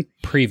Evening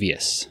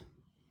Previous.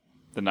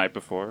 The Night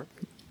Before.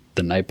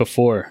 The Night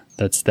Before.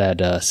 That's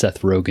that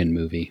Seth Rogen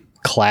movie.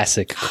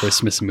 Classic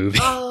Christmas movie.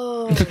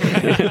 Oh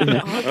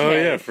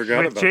yeah,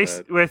 forgot with about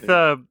that.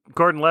 With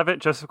Gordon-Levitt,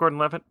 Joseph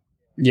Gordon-Levitt.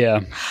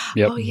 Yeah.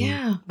 Yep. Oh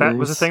yeah. That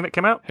was a thing that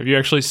came out. Have you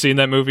actually seen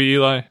that movie,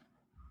 Eli?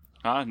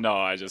 No,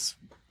 I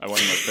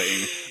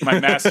wasn't my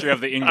mastery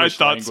of the English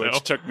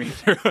language took me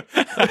through.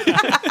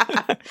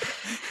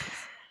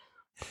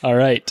 All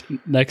right.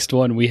 Next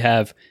one, we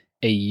have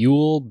a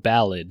Yule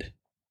Ballad.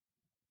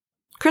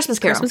 Christmas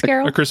Carol. Christmas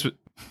Carol. A Christmas.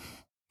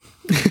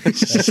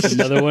 That's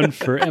another one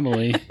for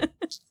Emily.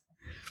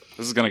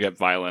 This is going to get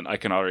violent. I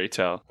can already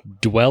tell.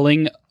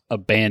 Dwelling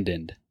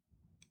Abandoned.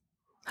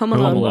 Home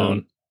Alone. Home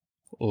Alone.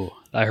 Oh,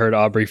 I heard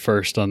Aubrey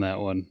first on that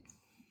one.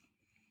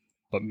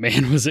 But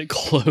man, was it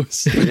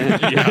close. Yeah,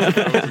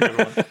 that was a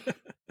good one.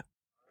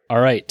 All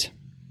right.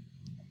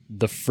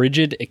 The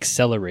Frigid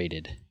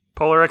Accelerated.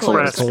 Polar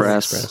Express. Polar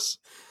Express.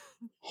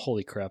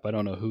 Holy crap, I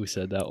don't know who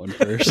said that one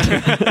first.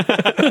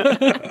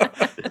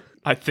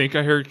 I think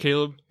I heard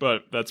Caleb,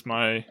 but that's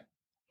my...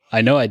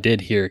 I know I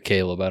did hear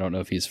Caleb. I don't know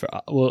if he's for...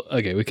 Well,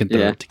 okay, we can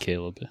throw it to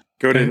Caleb.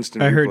 Go to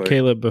instant. I heard replay.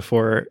 Caleb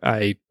before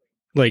I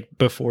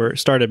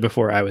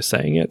was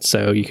saying it,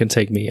 so you can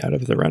take me out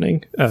of the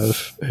running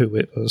of who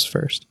it was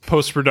first.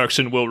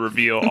 Post-production will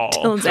reveal all.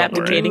 Dylan's Don't worry.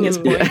 abdicating his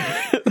point.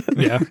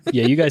 Yeah.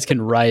 Yeah, you guys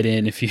can write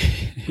in if you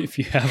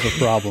have a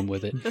problem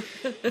with it.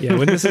 Yeah,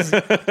 when this is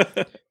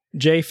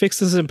Jay, fix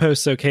this in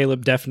post so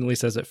Caleb definitely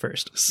says it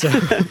first. So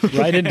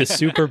Write into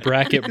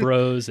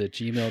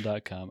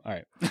superbracketbros@gmail.com. All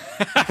right.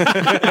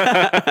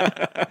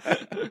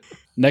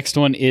 Next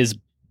one is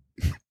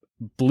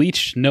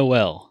Bleach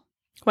Noel.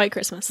 White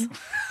Christmas. no.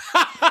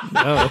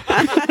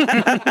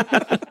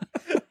 I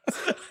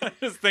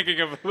was thinking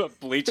of a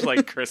Bleach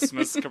like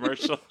Christmas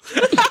commercial.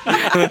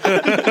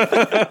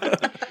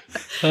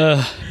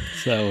 So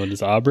that one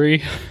is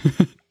Aubrey.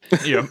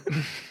 Yep.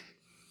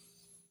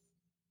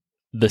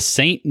 The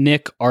Saint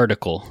Nick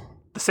Article.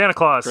 The Santa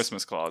Claus.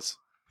 Christmas Claus.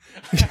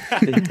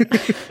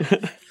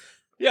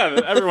 Yeah,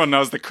 everyone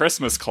knows the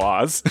Christmas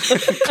Claus.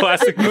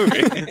 Classic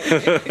movie.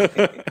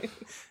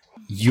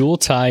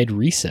 Yuletide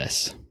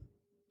Recess.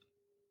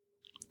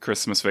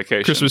 Christmas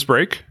Vacation. Christmas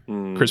break?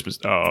 Mm. Christmas.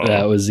 Oh.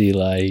 That was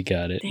Eli. He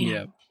got it. Damn.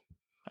 Yeah.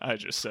 I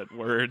just said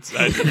words.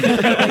 I didn't know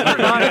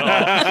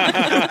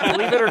at all.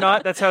 Believe it or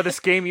not, that's how this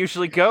game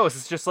usually goes.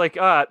 It's just like,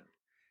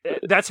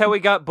 that's how we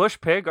got Bush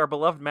Pig, our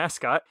beloved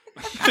mascot.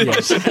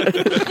 Yes.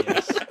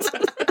 Yes.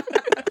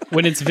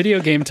 When it's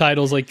video game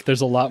titles, like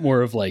there's a lot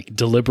more of like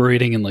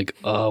deliberating and like,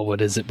 oh,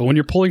 what is it? But when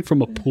you're pulling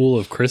from a pool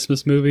of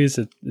Christmas movies,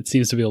 it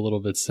seems to be a little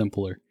bit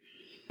simpler.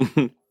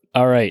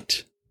 All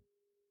right.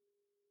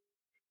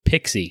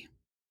 Pixie.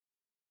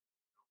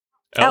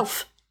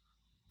 Elf.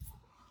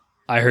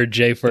 I heard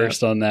Jay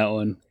first on that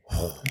one.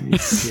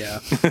 Yeah.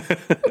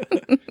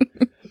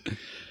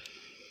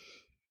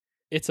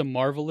 It's a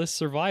Marvelous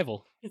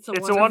Survival. It's a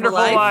Wonderful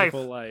Life.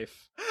 Wonderful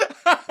Life.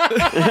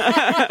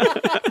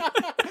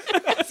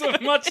 That's a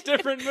much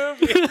different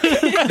movie.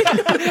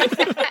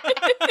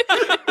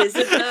 Is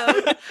it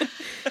though?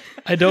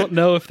 I don't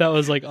know if that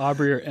was like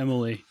Aubrey or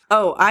Emily.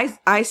 Oh,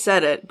 I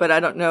said it, but I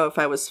don't know if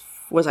I was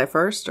I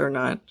first or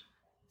not.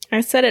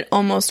 I said it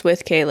almost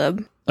with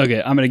Caleb.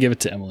 Okay, I'm going to give it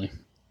to Emily.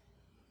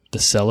 The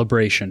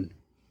Celebration.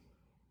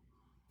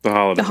 The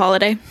Holiday. The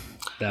Holiday.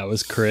 That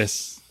was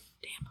Chris.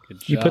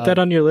 Good You put job. that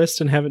on your list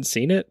and haven't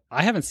seen it?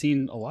 I haven't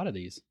seen a lot of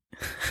these.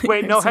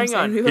 Wait, no, hang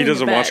on. He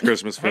doesn't watch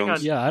Christmas Hang films.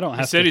 on. Yeah, I don't He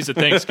have said to. he's a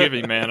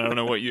Thanksgiving man. I don't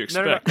know what you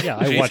No, no, no. expect. Yeah,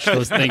 I watch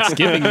those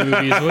Thanksgiving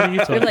movies. What are you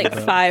talking We're like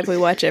about? 5 we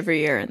watch every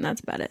year, and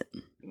that's about it.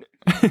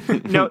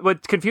 No,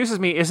 what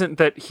confuses me isn't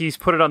that he's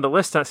put it on the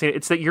list, not seen it.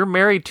 It's that you're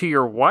married to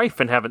your wife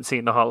and haven't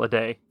seen The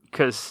Holiday,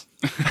 because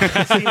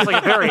it seems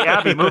like a very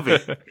Abby movie.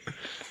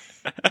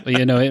 Well,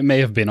 you know, it may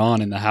have been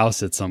on in the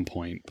house at some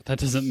point, but that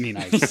doesn't mean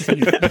I've seen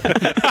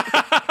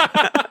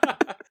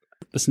it.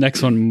 This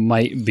next one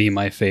might be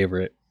my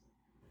favorite.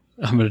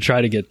 I'm going to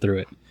try to get through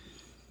it.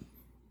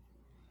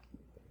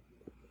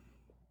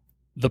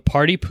 The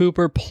Party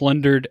Pooper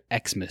Plundered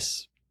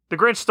Xmas. The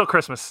Grinch Stole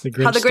Christmas. How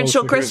the Grinch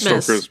Stole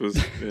Christmas. Christmas.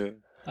 Yeah.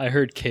 I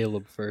heard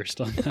Caleb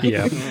first on that.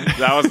 Yeah.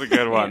 That was a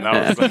good one.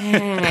 That was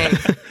Dang.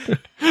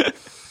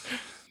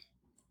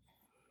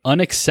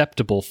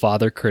 Unacceptable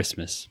Father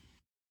Christmas.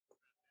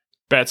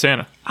 Bad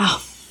Santa.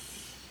 Oh,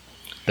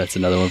 That's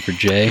another one for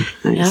Jay.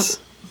 yep.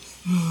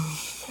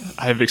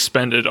 I have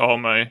expended all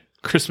my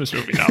Christmas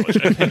movie knowledge.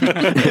 I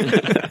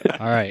think.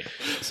 All right.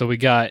 So we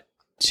got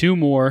 2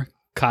 more.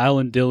 Kyle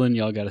and Dylan,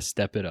 y'all got to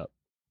step it up.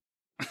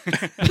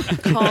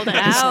 Called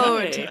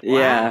out.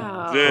 Yeah.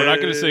 Wow. We're not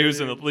going to say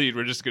who's in the lead.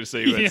 We're just going to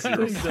say who has 0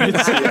 points.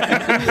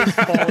 Who's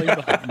falling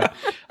behind.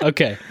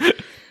 Okay.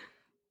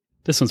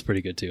 This one's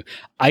pretty good too.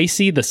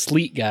 Icy the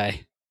Sleet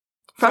Guy.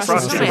 Frosty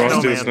Frosty the the Snowman.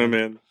 Frosty the Snowman.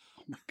 Snowman.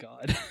 Oh my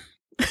god.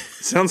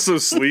 Sounds so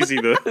sleazy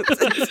though.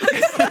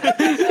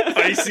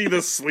 Icy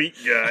the sleet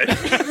guy.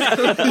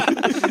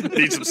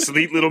 Need some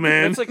sleet, little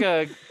man. It's like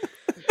a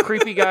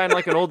creepy guy in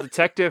like an old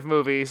detective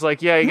movie. He's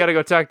like, yeah, you got to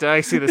go talk to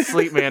Icy the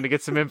Sleep Man to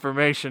get some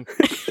information.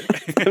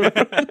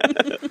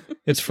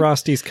 It's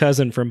Frosty's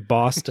cousin from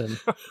Boston.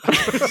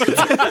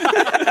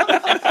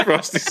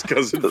 Frosty's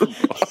cousin from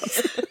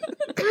Boston.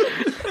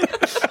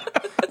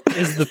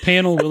 Is the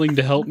panel willing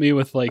to help me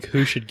with like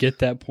who should get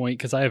that point?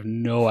 Because I have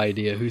no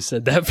idea who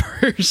said that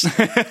first.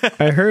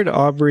 I heard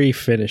Aubrey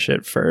finish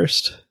it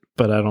first,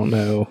 but I don't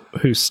know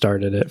who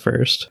started it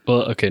first.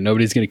 Well, okay,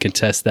 nobody's going to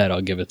contest that.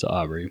 I'll give it to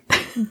Aubrey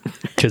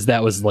because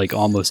that was like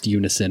almost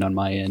unison on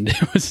my end.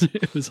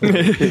 It was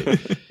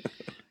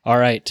all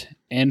right.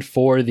 And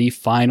for the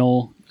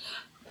final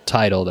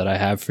title that I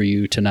have for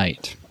you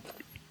tonight,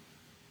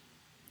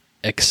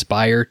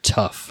 Expire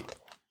Tough.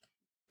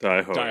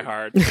 Die Hard. Die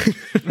Hard.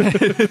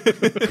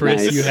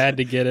 Chris, Nice. you had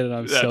to get it, and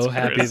I'm so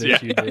happy Chris,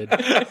 that you did.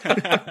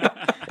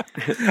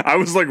 I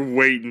was like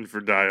waiting for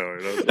Die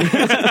Hard. I was like,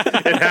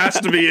 it has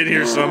to be in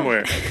here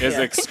somewhere. Is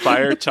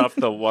Expire Tough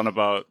the one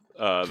about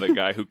the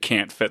guy who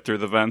can't fit through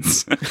the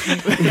vents? That's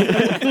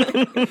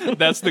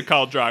the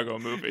Khal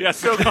Drago movie. Yes.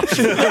 So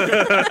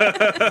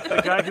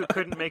the guy who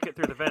couldn't make it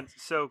through the vents.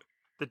 So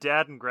the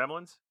dad in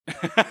Gremlins.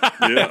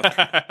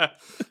 Yeah.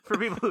 For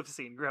people who've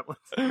seen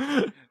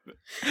Gremlins.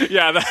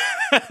 Yeah.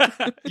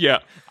 Yeah,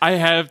 I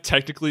have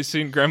technically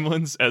seen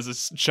Gremlins as a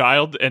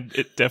child, and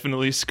it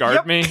definitely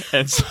scarred me,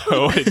 and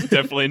so it's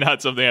definitely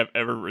not something I've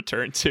ever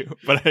returned to.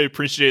 But I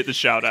appreciate the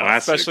shout out.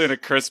 Classic. Especially in a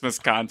Christmas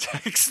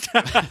context.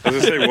 I was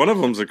gonna say one of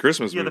them's a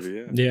Christmas Yeah,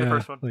 movie. Yeah, The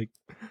first one. like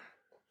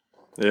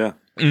Yeah.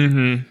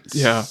 Mm-hmm.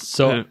 Yeah.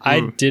 So I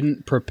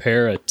didn't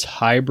prepare a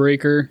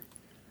tiebreaker,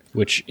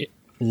 which,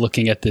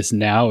 looking at this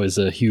now, is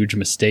a huge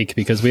mistake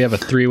because we have a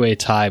 3-way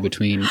tie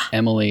between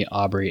Emily,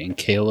 Aubrey, and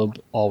Caleb,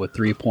 all with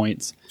 3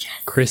 points.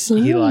 Chris,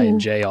 Eli,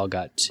 and Jay all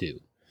got 2.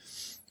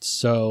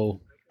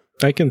 So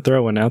I can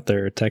throw one out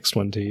there or text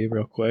one to you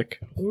real quick.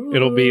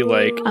 It'll be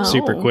like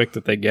super quick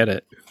that they get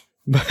it.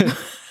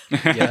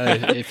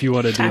 yeah, if you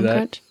want to do Time that.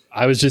 crunch.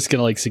 I was just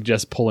gonna like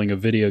suggest pulling a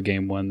video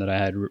game one that I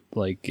had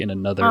like in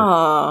another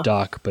Aw.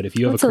 doc, but if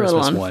you have That's a a little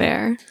Christmas one,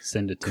 unfair.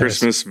 send it to us.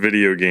 Christmas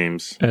video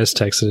games. I just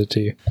texted it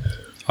to you.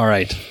 All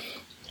right.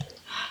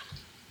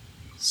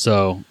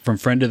 So, from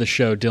friend of the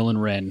show, Dylan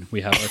Wren,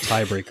 we have our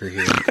tiebreaker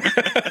here.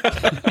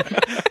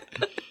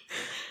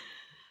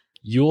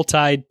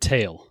 Yuletide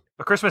Tale.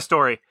 A Christmas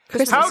Story.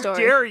 Christmas How Story.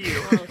 dare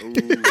you?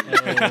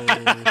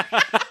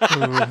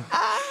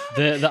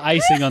 The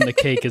icing on the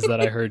cake is that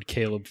I heard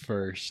Caleb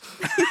first.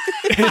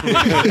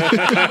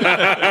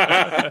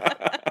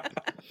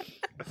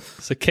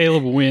 So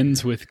Caleb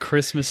wins with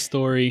Christmas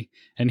Story,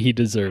 and he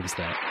deserves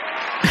that.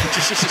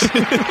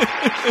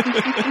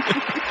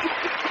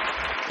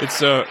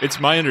 It's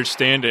my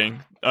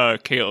understanding,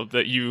 Caleb,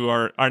 that you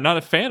are not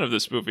a fan of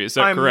this movie. Is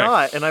that I'm correct?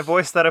 not, and I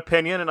voiced that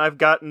opinion, and I've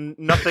gotten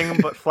nothing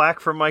but flack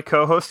from my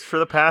co-hosts for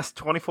the past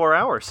 24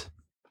 hours.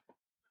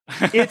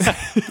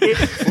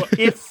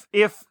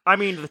 If I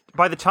mean,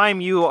 by the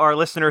time our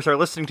listeners are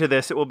listening to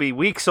this, it will be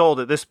weeks old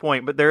at this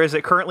point. But there is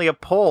currently a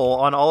poll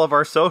on all of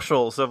our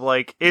socials of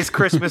like, is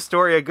Christmas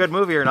Story a good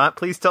movie or not?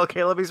 Please tell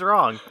Caleb he's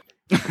wrong.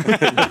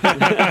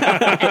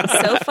 And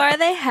so far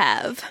they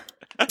have.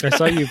 I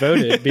saw you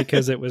voted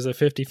because it was a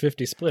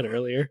 50-50 split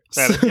earlier.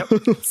 Yep.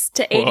 It's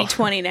to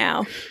 80-20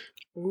 now.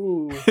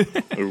 Ooh.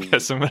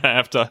 Guess I'm gonna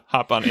have to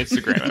hop on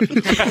Instagram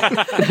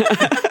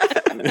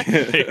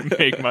and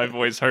make my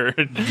voice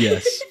heard.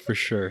 Yes, for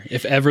sure.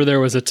 If ever there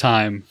was a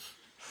time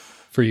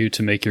for you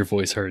to make your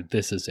voice heard,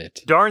 this is it.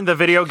 Darn the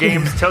video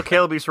games. Tell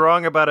Caleb he's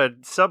wrong about a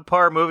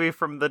subpar movie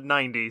from the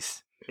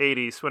 90s,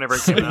 80s, whenever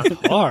it came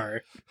out.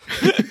 Are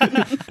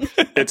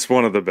It's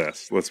one of the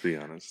best, let's be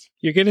honest.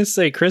 you're gonna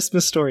say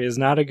Christmas Story is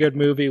not a good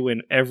movie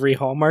when every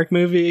Hallmark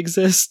movie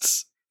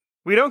exists?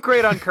 We don't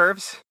grade on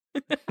curves.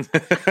 No,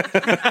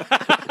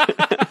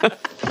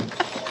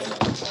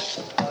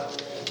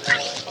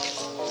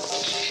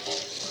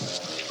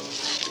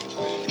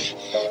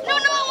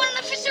 I want an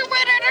official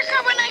red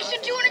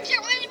carbonation 200 jet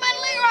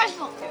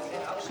rifle.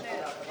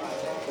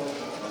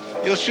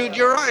 You'll shoot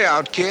your eye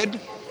out, kid.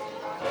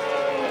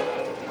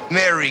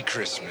 Merry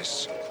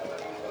Christmas.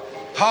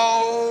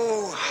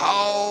 Ho,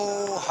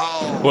 ho,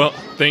 ho. Well,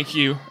 thank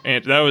you,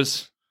 and that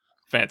was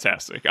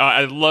fantastic.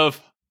 I love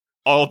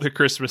all the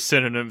Christmas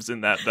synonyms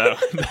in that, though.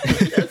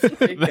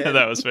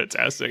 That was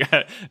fantastic.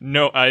 I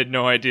had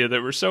no idea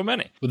there were so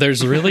many.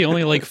 There's really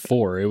only like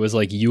 4. It was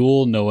like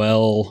Yule,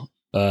 Noel,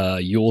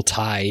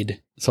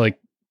 Yuletide. So like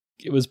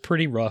it was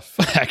pretty rough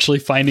actually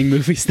finding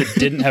movies that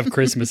didn't have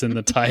Christmas in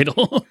the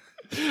title.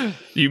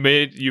 You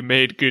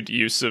made good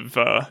use of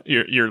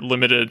your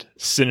limited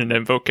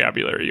synonym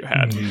vocabulary you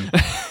had.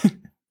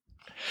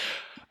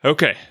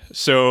 Okay,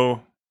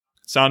 so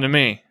it's on to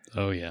me.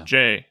 Oh yeah.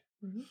 Jay,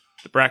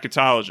 the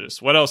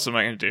bracketologist. What else am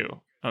I going to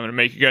do? I'm going to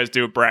make you guys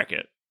do a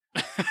bracket.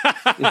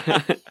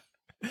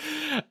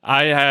 I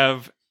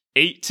have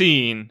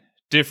 18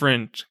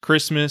 different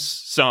Christmas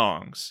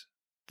songs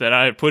that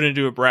I have put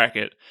into a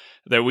bracket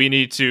that we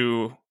need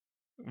to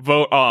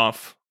vote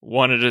off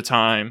one at a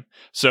time.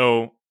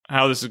 So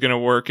how this is going to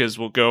work is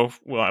we'll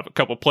have a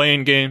couple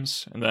playing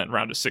games, and then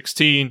round of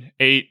 16,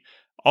 8,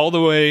 all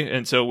the way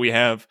until we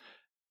have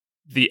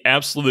the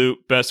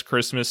absolute best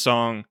Christmas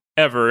song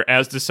ever,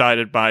 as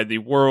decided by the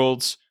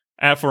world's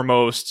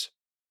foremost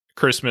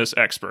Christmas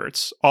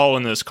experts, all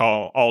in this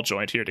call, all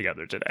joined here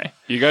together today.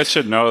 You guys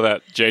should know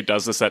that Jay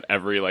does this at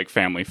every like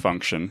family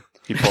function.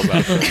 He pulls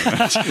out.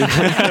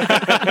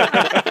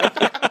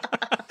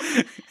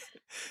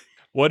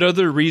 What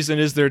other reason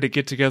is there to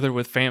get together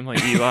with family,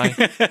 Eli?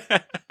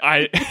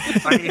 I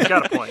mean, he's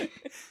got a point.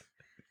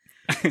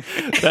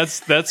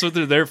 That's what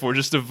they're there for,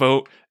 just to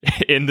vote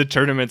in the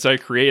tournaments I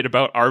create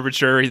about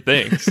arbitrary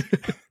things.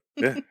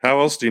 Yeah. How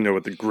else do you know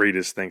what the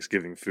greatest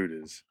Thanksgiving food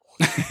is?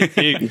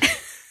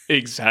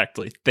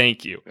 Exactly.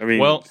 Thank you. I mean,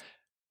 well,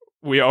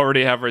 we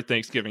already have our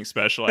Thanksgiving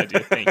special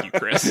idea. Thank you,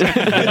 Chris.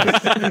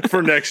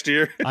 For next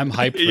year. I'm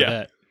hyped for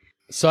that.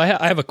 So I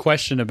have a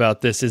question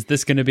about this. Is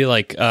this going to be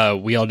like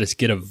we all just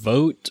get a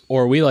vote,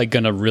 or are we like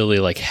going to really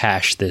like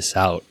hash this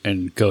out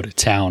and go to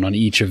town on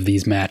each of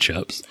these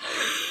matchups?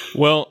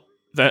 Well,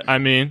 that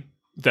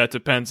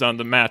depends on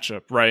the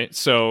matchup, right?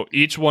 So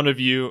each one of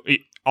you,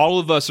 all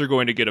of us are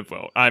going to get a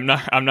vote. I'm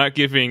not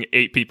giving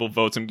 8 people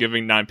votes. I'm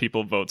giving 9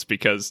 people votes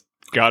because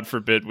God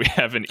forbid we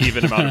have an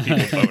even amount of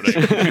people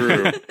voting.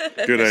 True.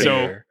 Good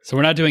idea. So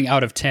we're not doing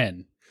out of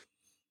 10.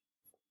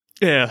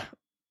 Yeah.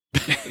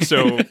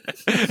 So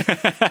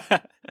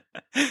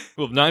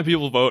we'll have 9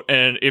 people vote,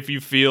 and if you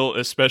feel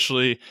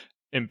especially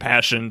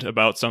impassioned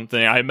about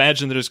something, I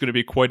imagine there's going to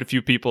be quite a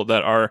few people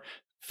that are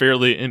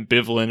fairly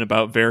ambivalent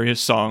about various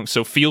songs,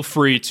 so feel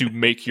free to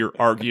make your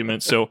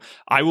argument. So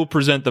I will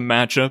present the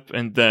matchup,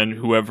 and then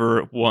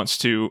whoever wants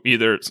to,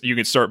 either you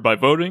can start by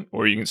voting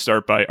or you can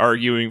start by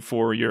arguing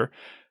for your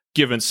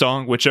given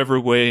song. Whichever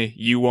way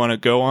you want to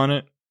go on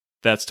it,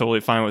 that's totally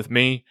fine with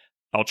me.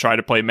 I'll try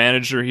to play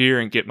manager here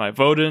and get my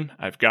vote in.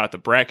 I've got the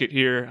bracket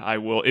here. I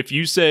will, if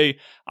you say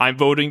I'm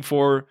voting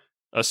for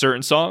a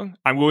certain song,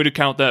 I'm going to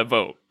count that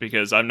vote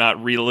because I'm not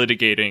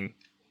relitigating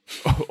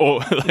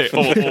old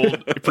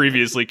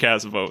previously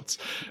cast votes,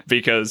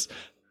 because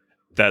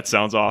that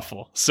sounds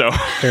awful. So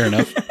fair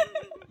enough.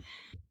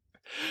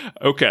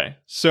 Okay,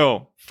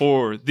 so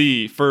for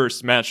the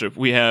first matchup,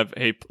 we have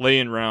a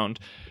play-in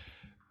round.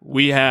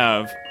 We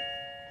have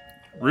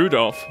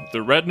Rudolph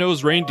the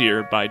Red-Nosed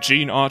Reindeer by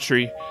Gene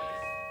Autry.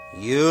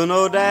 You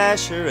know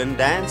Dasher and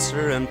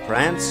Dancer and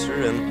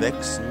Prancer and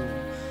Vixen,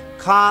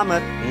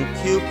 Comet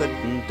and Cupid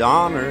and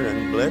Donner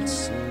and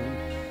Blitzen.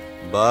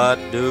 But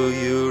do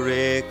you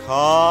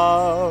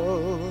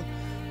recall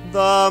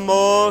the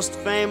most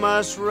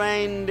famous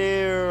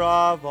reindeer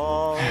of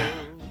all?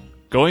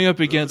 Going up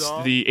against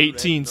the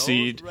 18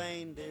 seed,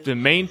 the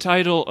main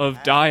title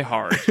of Die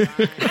Hard.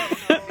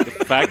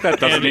 The fact that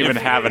doesn't even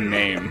have a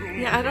name.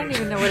 Yeah, I don't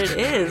even know what it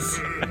is.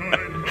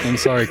 I'm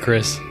sorry,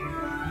 Chris.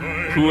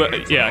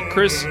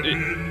 Chris,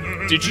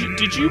 did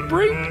you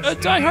bring a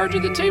Die Hard to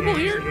the table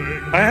here?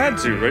 I had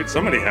to, right?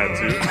 Somebody had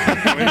to.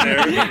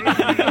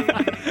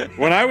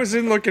 When I was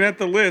in looking at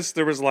the list,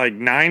 there was like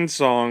 9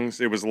 songs.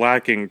 It was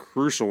lacking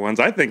crucial ones.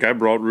 I think I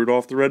brought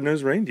Rudolph the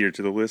Red-Nosed Reindeer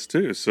to the list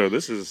too. So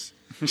this is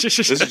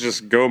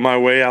just go my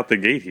way out the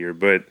gate here.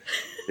 But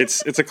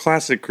it's a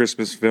classic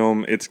Christmas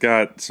film. It's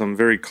got some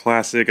very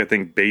classic, I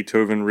think,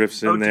 Beethoven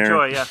riffs in there.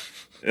 Ode to Joy,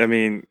 yeah. I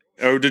mean,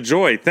 Ode to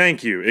Joy.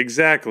 Thank you.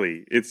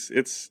 Exactly. It's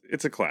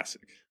a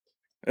classic.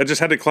 I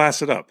just had to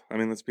class it up. I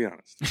mean, let's be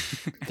honest.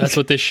 That's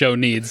what this show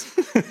needs.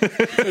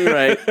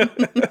 Right.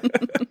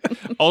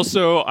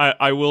 Also,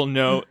 I will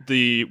note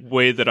the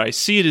way that I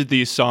seeded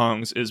these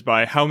songs is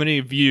by how many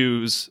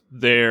views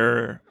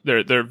their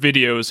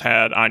videos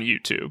had on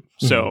YouTube.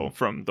 So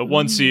from the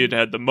 1 seed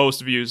had the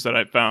most views that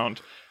I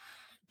found.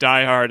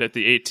 Die Hard at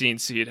the 18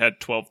 seed had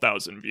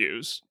 12,000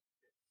 views.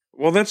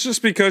 Well, that's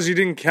just because you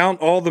didn't count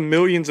all the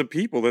millions of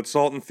people that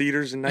saw it in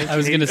theaters in 1984. I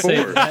was going to say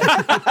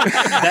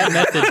that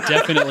method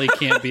definitely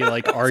can't be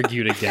like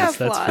argued against.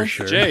 That's for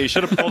sure. Jay, you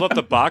should have pulled up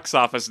the box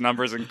office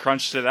numbers and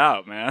crunched it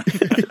out, man.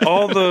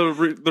 All the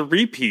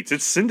repeats.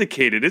 It's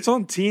syndicated. It's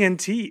on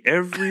TNT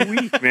every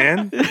week,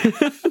 man.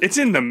 It's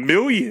in the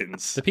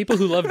millions. The people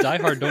who love Die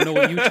Hard don't know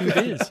what YouTube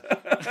is.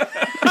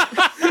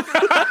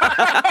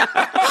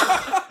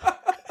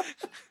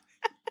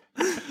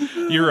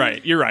 You're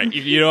right.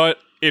 You know what?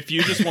 If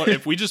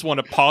we just want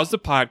to pause the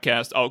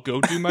podcast, I'll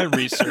go do my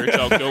research.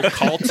 I'll go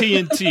call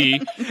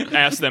TNT,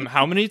 ask them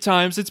how many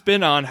times it's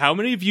been on, how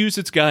many views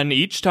it's gotten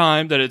each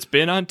time that it's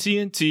been on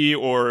TNT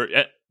or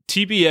at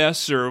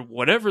TBS or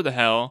whatever the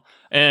hell,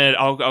 and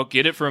I'll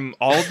get it from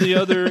all the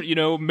other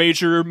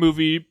major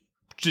movie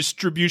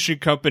distribution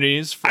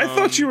companies. I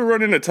thought you were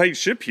running a tight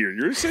ship here.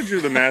 You said you're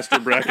the master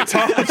bracket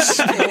tops.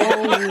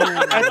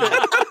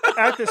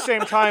 At the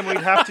same time, we'd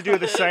have to do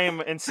the same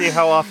and see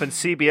how often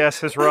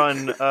CBS has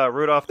run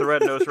Rudolph the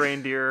Red-Nosed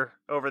Reindeer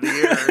over the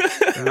years.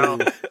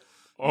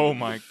 Oh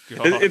my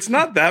god! It's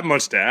not that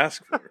much to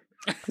ask for.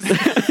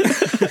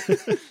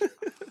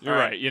 You're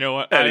right. You know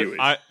what?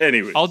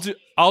 Anyways.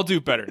 I'll do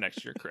better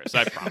next year, Chris.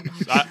 I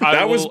promise.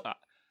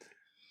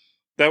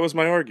 That was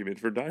my argument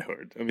for Die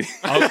Hard. I mean,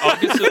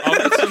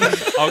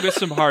 I'll get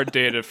some hard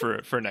data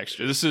for next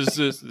year. This is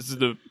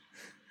the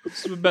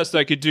best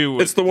I could do.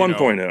 It's the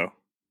 1.0.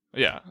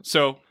 Yeah.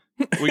 So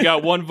we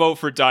got 1 vote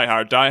for Die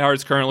Hard. Die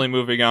Hard's currently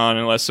moving on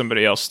unless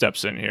somebody else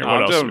steps in here.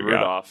 What else do we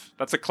Rudolph. Got?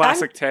 That's a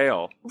classic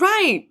tale.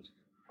 Right.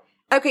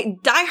 Okay,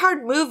 Die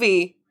Hard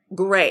movie,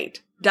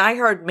 great. Die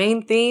Hard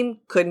main theme,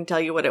 couldn't tell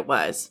you what it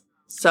was.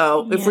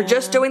 So if we're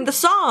just doing the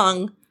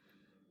song,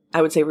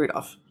 I would say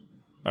Rudolph.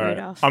 All right.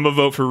 I'm going to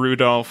vote for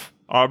Rudolph.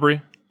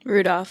 Aubrey?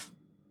 Rudolph.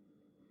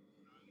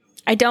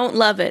 I don't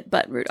love it,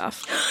 but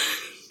Rudolph.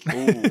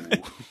 I'm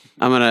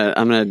gonna.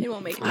 It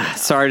won't make it.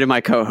 Sorry to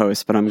my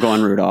co-host, but I'm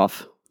going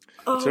Rudolph.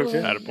 It's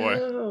okay.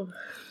 Attaboy.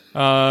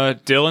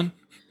 Dylan?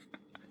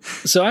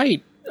 So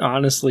I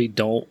honestly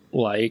don't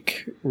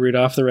like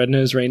Rudolph the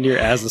Red-Nosed Reindeer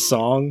as a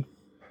song.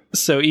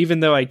 So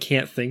even though I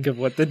can't think of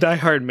what the Die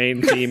Hard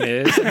main theme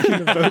is, I'm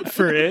going to vote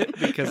for it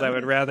because I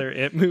would rather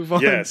it move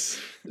on. Yes,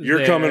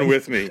 you're coming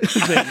with me.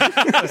 Than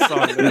a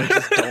song that I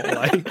just don't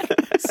like.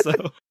 So,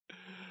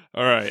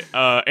 all right,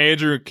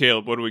 Andrew and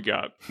Caleb, what do we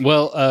got?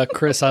 Well,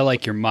 Chris, I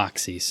like your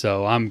moxie,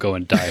 so I'm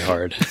going Die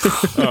Hard.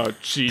 Oh,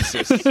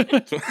 Jesus.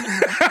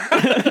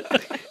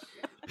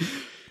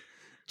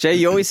 Jay,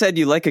 you always said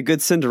you like a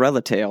good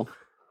Cinderella tale.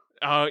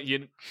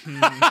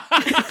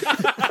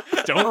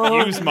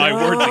 Don't use my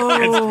words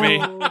against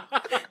me.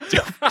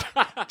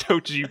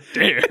 Don't you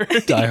dare.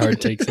 Die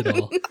Hard takes it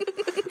all.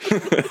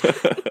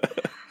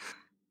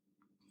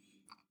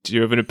 Do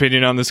you have an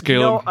opinion on this,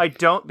 Caleb? No, I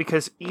don't,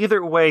 because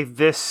either way,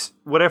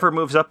 whatever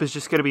moves up is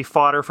just going to be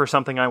fodder for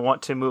something I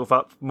want to move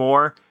up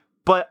more.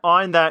 But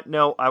on that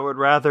note, I would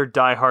rather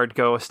Die Hard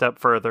go a step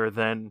further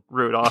than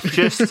Rudolph,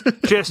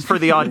 just for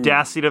the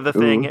audacity of the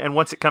thing. And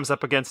once it comes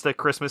up against a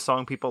Christmas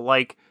song people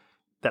like,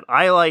 that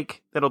I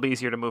like, that'll be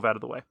easier to move out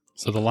of the way.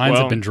 So the lines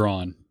have been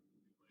drawn.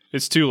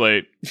 It's too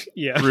late.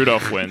 Yeah,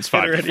 Rudolph wins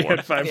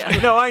 5-4. Yeah.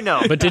 No, I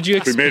know. But did you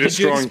expect case.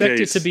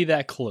 it to be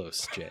that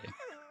close, Jay?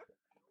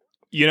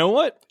 You know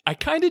what? I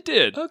kind of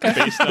did. Okay.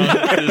 Based on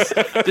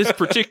this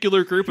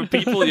particular group of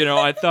people,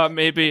 I thought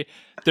maybe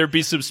there'd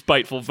be some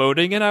spiteful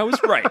voting, and I was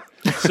right.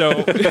 So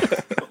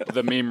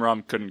the meme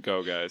rum couldn't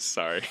go, guys.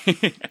 Sorry.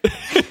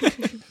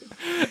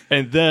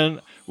 And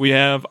then we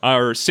have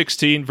our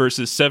 16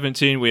 versus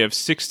 17. We have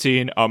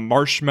 16, A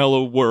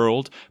Marshmallow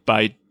World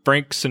by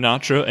Frank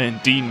Sinatra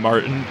and Dean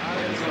Martin.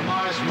 It's a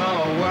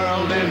marshmallow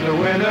world in the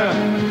winter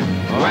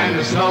when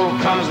the snow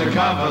comes to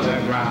cover the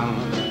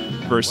ground.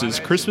 Versus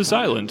Christmas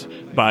Island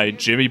by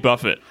Jimmy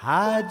Buffett.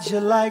 How'd you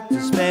like to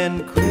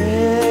spend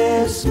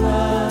Christmas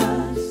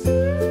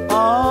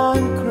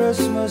on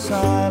Christmas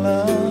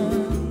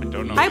Island? I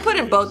don't know. I put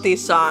in both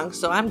these songs,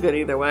 so I'm good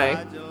either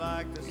way.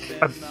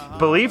 I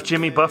believe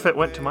Jimmy Buffett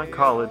went to my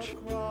college.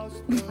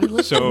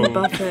 So,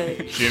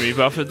 Buffett. Jimmy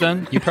Buffett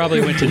then? You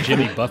probably went to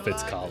Jimmy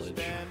Buffett's college.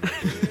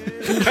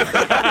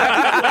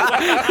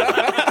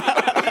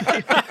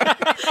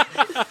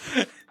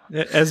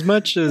 As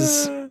much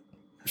as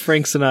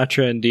Frank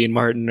Sinatra and Dean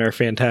Martin are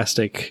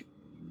fantastic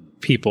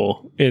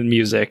people in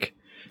music,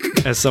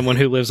 as someone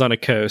who lives on a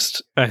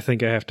coast, I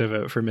think I have to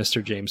vote for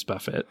Mr. James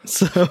Buffett.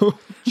 So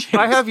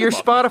I have your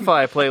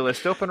Spotify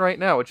playlist open right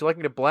now. Would you like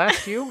me to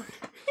blast you?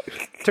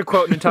 To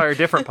quote an entire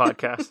different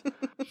podcast.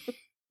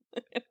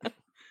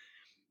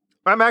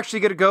 I'm actually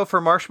going to go for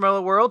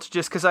Marshmallow World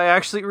just because I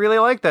actually really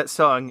like that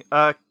song.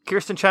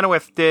 Kirsten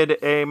Chenoweth did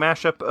a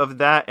mashup of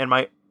that and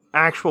one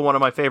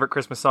of my favorite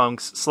Christmas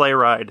songs, Sleigh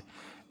Ride,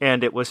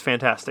 and it was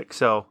fantastic.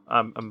 So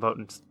I'm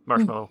voting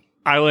Marshmallow.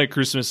 I like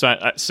Christmas.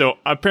 So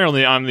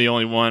apparently I'm the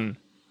only one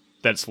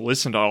that's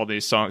listened to all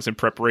these songs in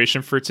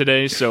preparation for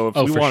today. So if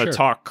we want to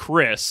talk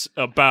Chris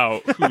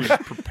about who's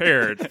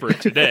prepared for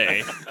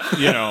today,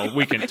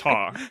 we can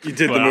talk. You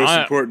did the most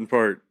important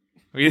part.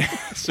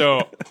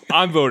 So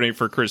I'm voting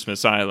for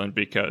Christmas Island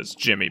because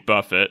Jimmy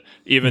Buffett,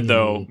 even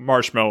though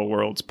Marshmallow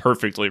World's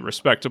perfectly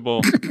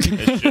respectable,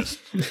 it's just...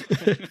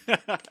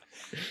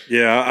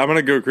 Yeah, I'm going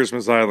to go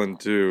Christmas Island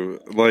too.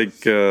 Like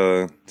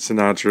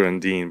Sinatra and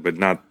Dean, but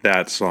not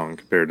that song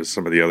compared to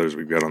some of the others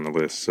we've got on the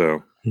list.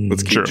 So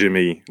let's keep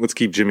Jimmy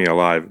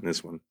alive in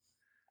this one.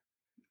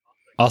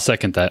 I'll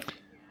second that.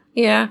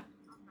 Yeah.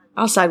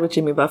 I'll side with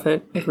Jimmy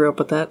Buffett. I grew up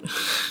with that.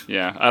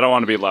 Yeah, I don't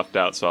want to be left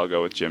out, so I'll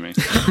go with Jimmy.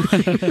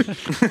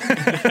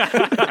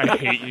 I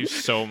hate you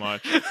so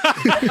much.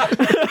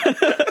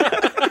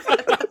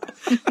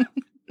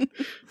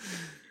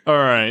 All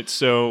right,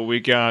 so we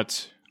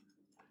got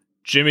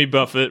Jimmy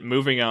Buffett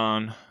moving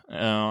on.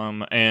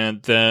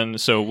 And then,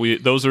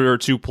 those are our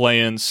two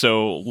play-ins.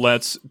 So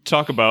let's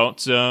talk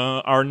about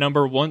our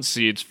number one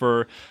seeds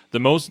for the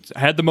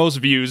most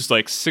views,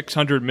 like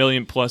 600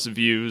 million plus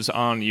views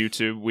on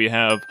YouTube. We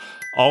have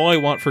All I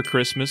Want for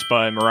Christmas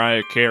by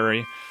Mariah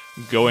Carey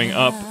going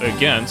up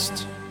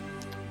against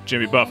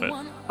Jimmy Buffett.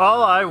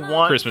 All I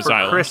Want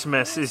for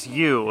Christmas is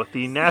You,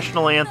 the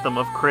national anthem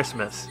of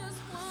Christmas.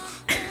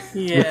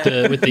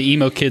 Yeah. With the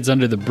emo kids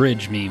under the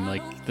bridge meme,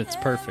 like that's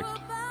perfect.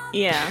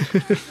 Yeah.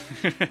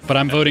 But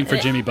I'm voting for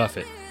Jimmy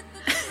Buffett.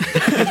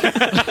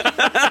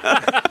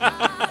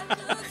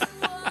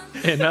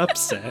 An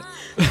upset.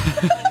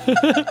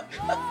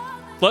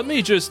 Let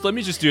me just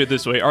do it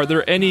this way. Are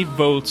there any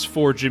votes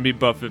for Jimmy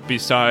Buffett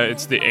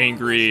besides the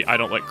angry I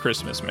don't like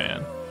Christmas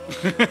man?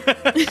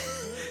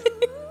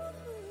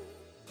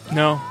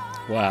 No.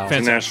 Wow.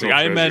 Fantastic.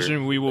 I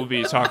imagine we will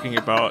be talking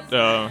about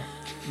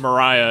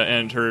Mariah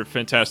and her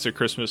fantastic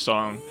Christmas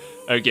song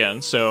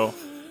again. So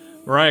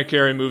Mariah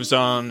Carey moves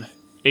on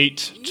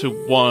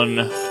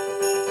 8-1.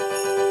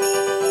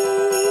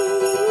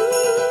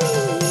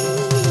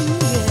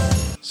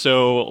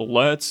 So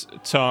let's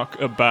talk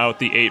about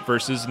the 8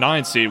 versus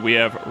 9 seed. We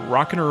have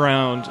Rockin'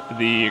 Around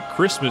the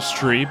Christmas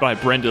Tree by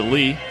Brenda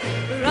Lee.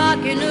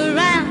 Rocking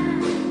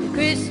around the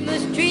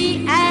Christmas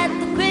tree at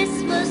the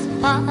Christmas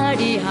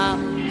party hop.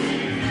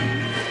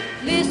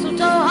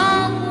 Mistletoe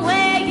hung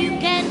where you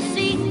can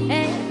see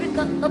every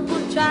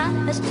couple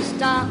tries to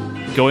stop.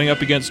 Going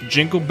up against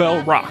Jingle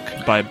Bell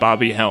Rock by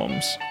Bobby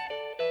Helms.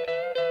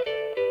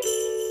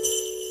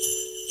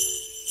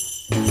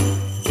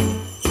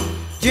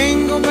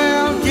 Jingle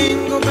bell,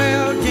 jingle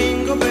bell,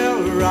 jingle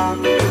bell rock.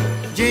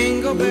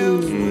 Jingle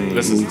bells swing.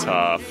 This is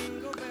tough.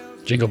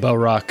 Jingle Bell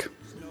Rock.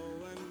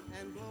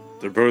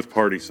 They're both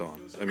party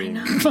songs. I mean,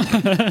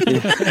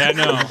 Yeah,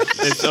 no,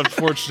 it's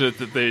unfortunate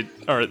that they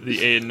are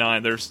the 8 and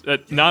 9. There's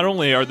not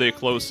only are they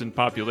close and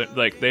popular,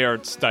 like they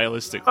are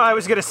stylistic. I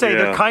was gonna say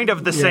Yeah. they're kind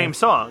of the same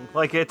song.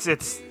 Like it's.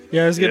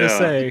 Yeah, I was gonna Yeah.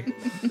 say,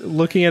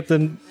 looking at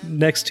them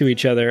next to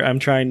each other, I'm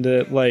trying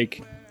to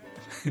like,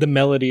 the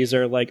melodies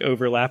are like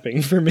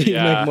overlapping for me.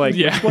 And I'm like,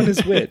 which one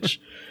is which?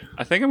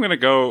 I think I'm going to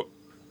go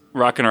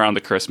Rockin' Around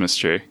the Christmas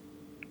Tree.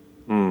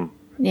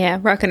 Yeah,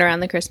 Rocking Around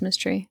the Christmas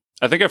Tree.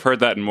 I think I've heard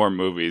that in more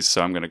movies,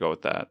 so I'm going to go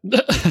with that.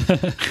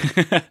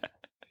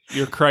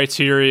 Your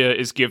criteria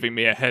is giving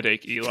me a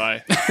headache, Eli.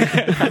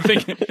 I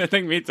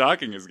think me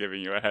talking is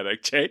giving you a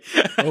headache, Jay.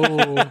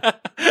 Oh.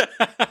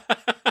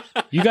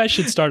 You guys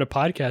should start a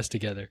podcast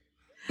together.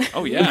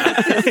 Oh, yeah.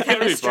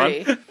 That'd be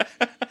fun.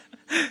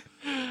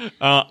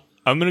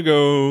 I'm going to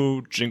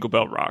go Jingle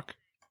Bell Rock.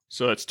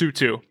 So that's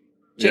 2-2.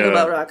 Jingle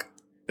Bell Rock.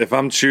 If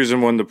I'm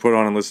choosing one to put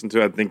on and listen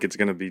to, I think it's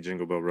going to be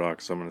Jingle Bell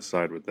Rock, so I'm going to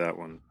side with that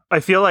one.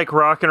 I feel like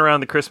Rockin' Around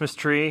the Christmas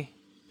Tree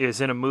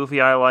is in a movie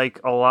I like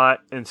a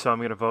lot, and so I'm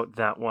going to vote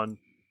that one.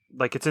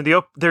 Like it's in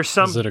the there's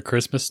some. Is it a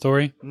Christmas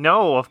Story?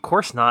 No, of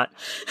course not.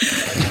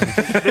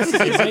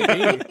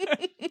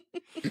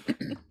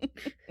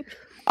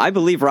 I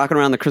believe Rockin'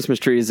 Around the Christmas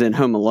Tree is in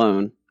Home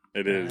Alone.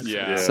 It is.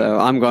 Yeah. So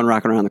I'm going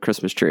Rockin' Around the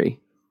Christmas Tree.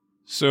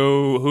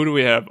 So who do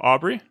we have?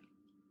 Aubrey?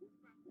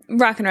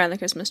 Rocking Around the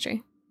Christmas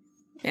Tree.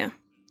 Yeah.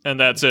 And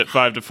that's it.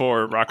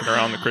 5-4. Rocking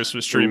Around the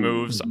Christmas Tree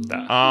moves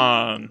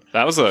on.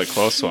 That was a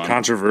close one.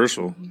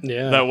 Controversial.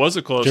 Yeah. That was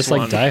a close Just one.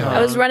 like Die Hard.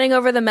 I was running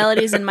over the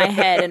melodies in my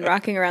head, and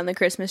Rocking Around the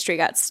Christmas Tree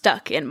got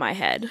stuck in my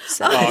head.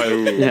 So. Oh,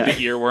 Yeah. the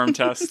earworm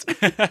test.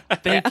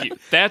 Thank you.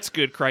 That's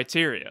good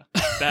criteria.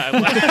 Thank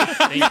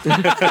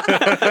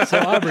you. So,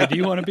 Aubrey, do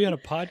you want to be on a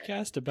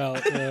podcast about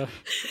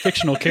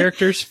fictional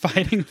characters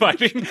fighting?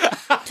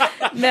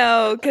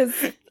 No,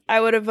 because I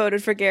would have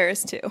voted for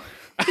Garrus too.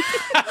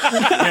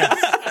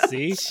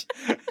 See?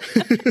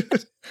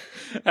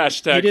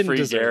 Hashtag didn't free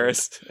deserve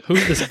Garrus.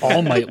 Who's this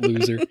All Might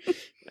loser?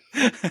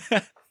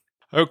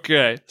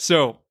 Okay,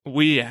 so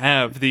we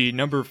have the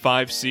number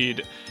 5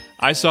 seed,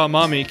 I Saw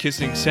Mommy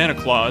Kissing Santa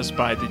Claus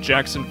by the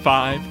Jackson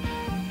 5.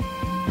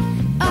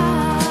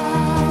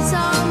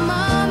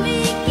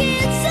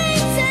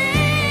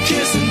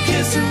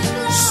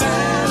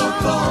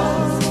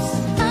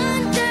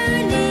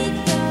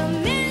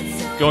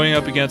 Going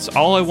up against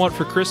All I Want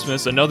for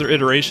Christmas, another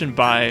iteration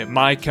by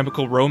My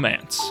Chemical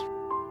Romance.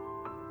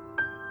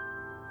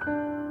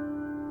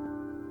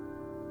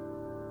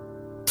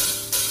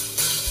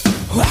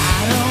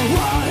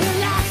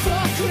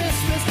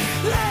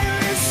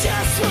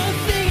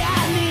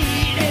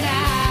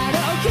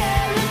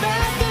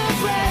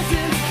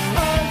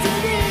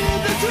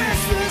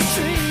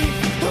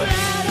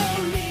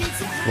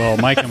 Well,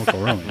 My Chemical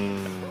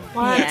Romance.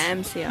 What? Yeah,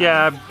 MCR.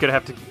 Yeah, I'm gonna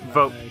have to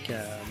vote.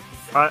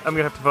 I'm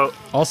gonna have to vote.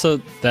 Also,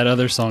 that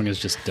other song is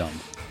just dumb.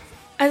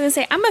 I was gonna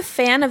say I'm a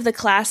fan of the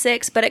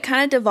classics, but it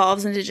kind of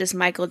devolves into just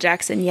Michael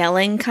Jackson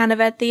yelling kind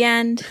of at the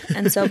end,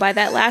 and so by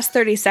that last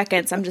 30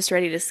 seconds, I'm just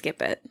ready to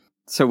skip it.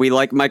 So we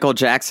like Michael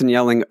Jackson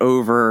yelling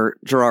over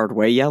Gerard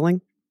Way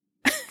yelling?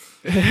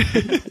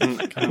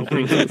 Gerard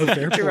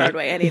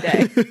Way any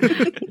day.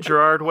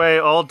 Gerard Way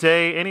all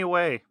day,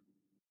 anyway.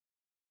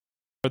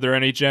 Are there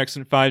any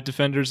Jackson 5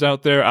 defenders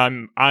out there? I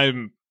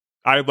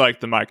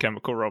like the My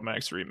Chemical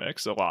Romance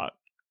remix a lot.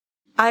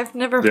 I've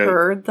never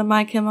heard the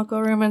My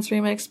Chemical Romance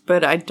remix,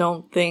 but I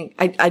don't think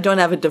I don't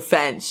have a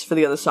defense for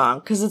the other song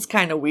because it's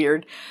kind of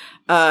weird.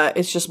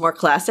 It's just more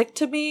classic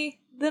to me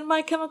than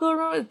My Chemical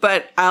Romance,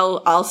 but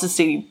I'll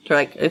secede.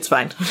 Like it's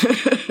fine.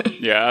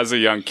 Yeah, as a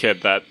young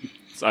kid, that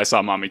I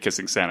Saw Mommy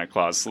Kissing Santa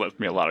Claus left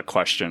me a lot of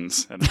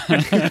questions.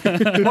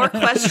 More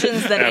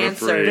questions than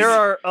answers. There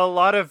are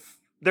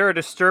a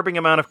disturbing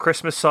amount of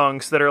Christmas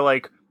songs that are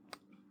like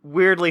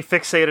weirdly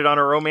fixated on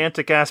a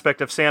romantic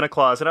aspect of Santa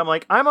Claus, and I'm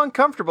like, I'm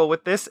uncomfortable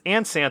with this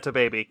and Santa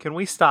Baby. Can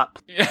we stop?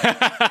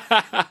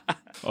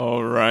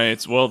 All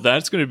right. Well,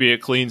 that's going to be a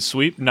clean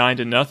sweep,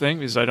 9-0,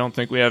 because I don't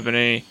think we have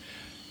any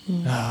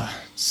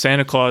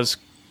Santa Claus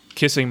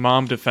kissing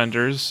mom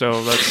defenders,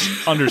 so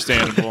that's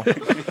understandable.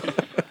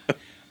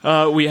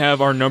 We have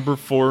our number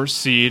 4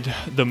 seed,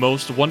 The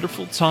Most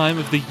Wonderful Time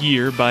of the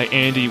Year by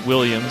Andy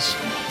Williams.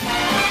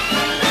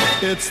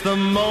 It's the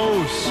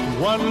most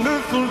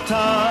wonderful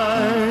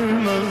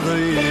time of the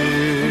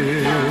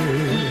year,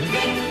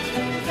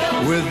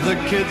 with the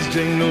kids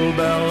jingle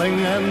belling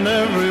and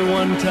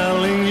everyone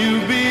telling you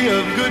be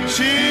of good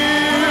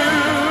cheer.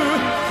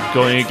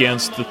 Going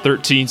against the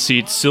 13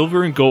 seed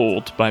Silver and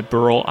Gold by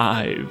Burl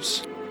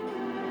Ives.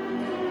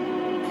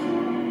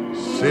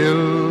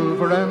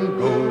 Silver and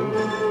gold,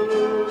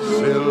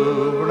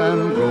 silver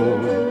and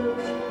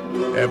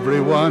gold.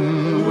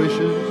 Everyone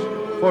wishes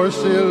for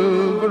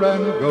silver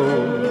and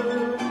gold.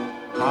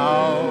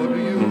 How do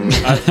you...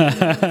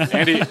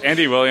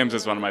 Andy Williams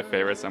is one of my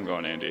favorites. I'm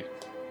going Andy.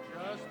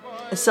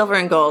 Silver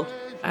and Gold.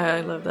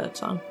 I love that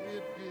song.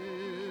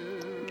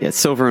 Yeah,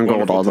 Silver and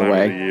Gold Wonderful all the time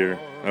way. of the year.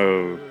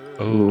 Oh.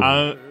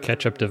 Oh,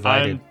 catch up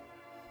divided.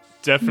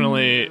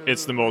 Definitely,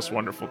 it's the most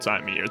wonderful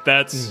time of year.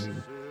 That's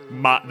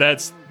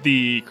that's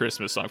the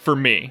Christmas song for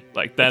me.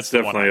 Like that's It's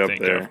the one I definitely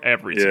think up there. of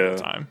every single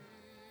time.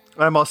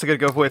 I'm also going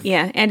to go with...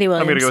 Yeah, Andy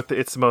Williams. I'm going to go with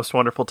It's the Most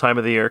Wonderful Time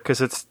of the Year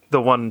because it's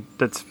the one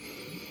that's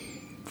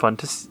fun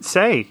to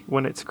say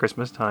when it's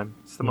Christmas time.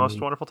 It's the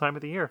most wonderful time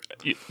of the year.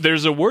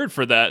 There's a word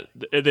for that.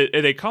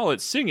 They call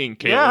it singing,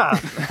 Caleb.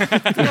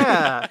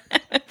 Yeah.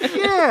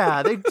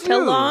 Yeah, they do. To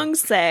long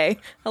say,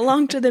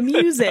 along to the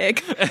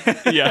music.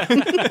 Yeah.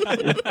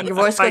 Your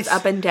voice goes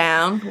up and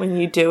down when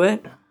you do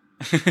it.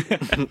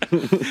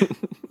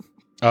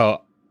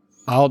 Oh,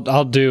 I'll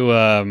do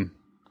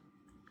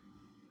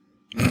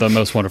the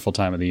most wonderful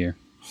time of the year.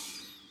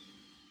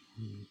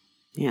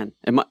 Man,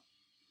 am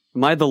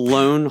I the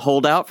lone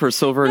holdout for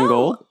Silver and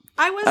Gold?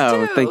 I was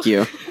Oh, too. thank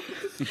you.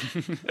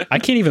 I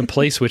can't even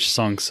place which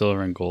song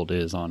Silver and Gold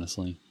is,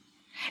 honestly.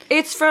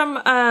 It's from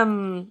A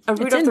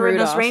Rudolph in the Red-Nosed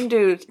Rudolph.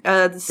 Reindeer.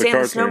 The Santa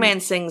cartoon. Snowman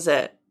sings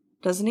it,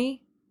 doesn't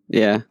he?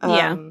 Yeah.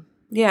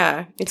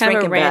 Yeah. It's Kind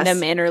of a Rankin random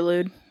Bass.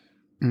 interlude.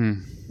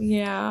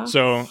 Yeah.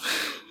 So,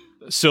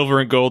 Silver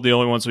and Gold, the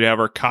only ones we have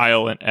are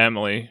Kyle and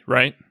Emily,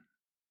 right?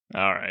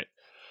 All right.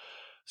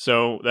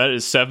 So that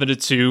is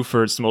 7-2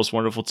 for It's the Most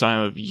Wonderful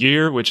Time of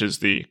Year, which is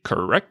the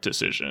correct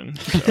decision.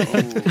 So,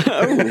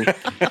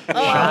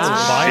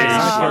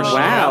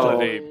 Wow.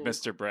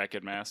 Mr.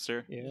 Bracket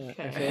Master. Yeah,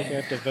 I feel like I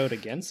have to vote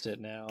against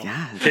it now.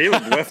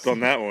 Caleb left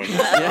on that one.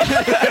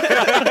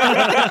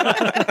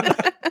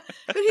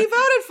 But he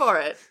voted for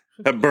it.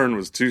 That burn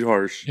was too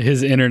harsh.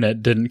 His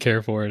internet didn't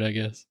care for it, I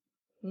guess.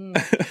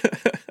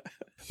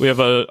 we have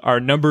our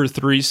number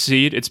 3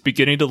 seed. It's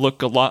beginning to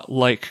look a lot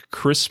like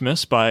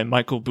Christmas by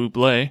Michael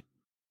Bublé.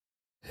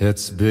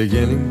 It's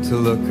beginning to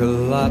look a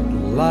lot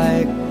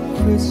like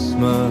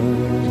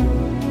Christmas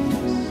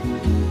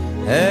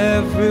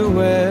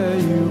everywhere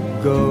you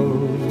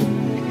go.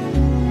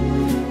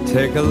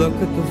 Take a look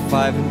at the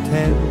 5 and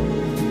 10.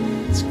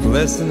 It's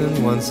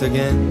glistening once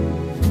again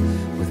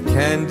with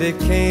candy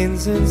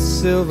canes and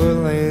silver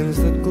lanes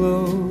that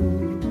glow.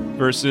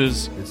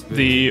 Versus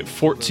the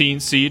 14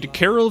 seed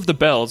Carol of the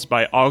Bells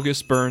by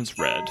August Burns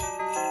Red.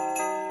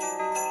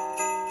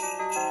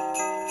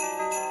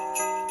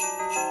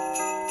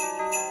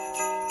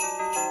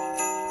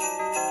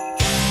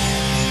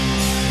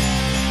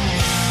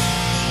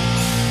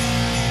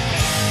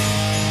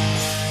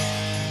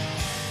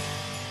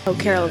 Oh,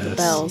 Carol of the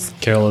Bells.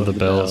 Carol of the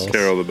Bells.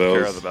 Carol of the Bells.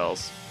 Carol of the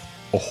Bells.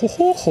 Oh, ho,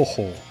 ho, ho,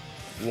 ho.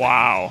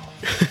 Wow.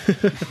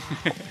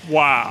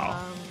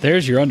 Wow.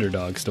 There's your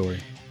underdog story.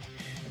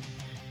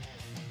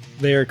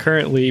 They are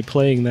currently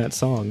playing that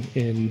song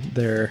in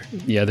their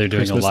Yeah, they're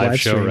doing Christmas a live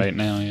stream. show right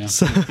now, yeah.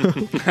 So,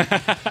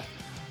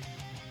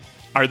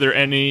 Are there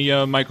any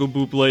Michael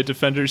Bublé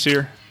defenders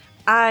here?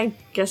 I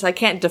guess I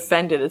can't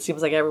defend it. It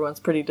seems like everyone's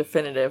pretty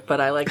definitive,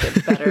 but I like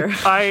it better.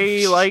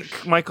 I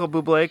like Michael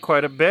Bublé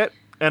quite a bit,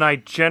 and I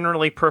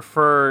generally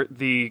prefer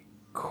the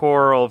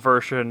choral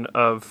version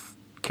of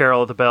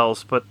Carol of the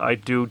Bells, but I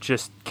do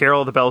just...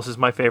 Carol of the Bells is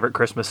my favorite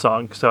Christmas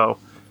song, so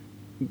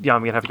yeah,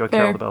 I'm going to have to go with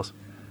Carol of the Bells.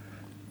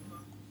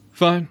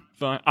 Fine.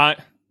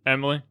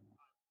 Emily,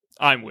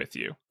 I'm with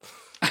you.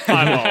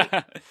 I'm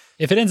all...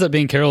 If it ends up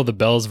being Carol of the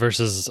Bells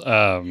versus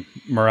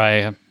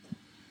Mariah,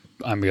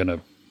 I'm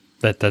gonna...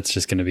 That's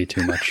just gonna be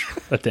too much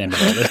at the end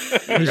of all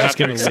this. You're just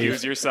going to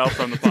excuse yourself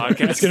from the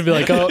podcast. It's gonna be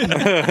like, oh,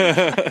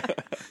 no.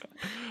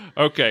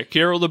 Okay,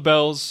 Carol of the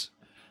Bells.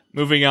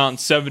 Moving on,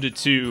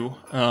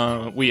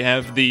 7-2. We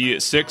have the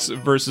 6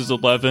 versus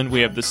 11.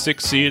 We have the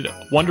 6 seed,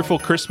 Wonderful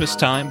Christmas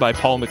Time by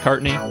Paul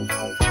McCartney.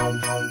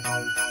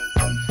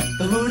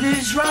 The mood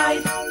is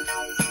right,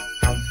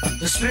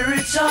 the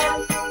spirit's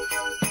up.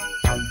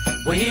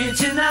 We're here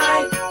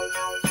tonight,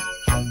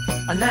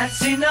 and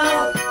that's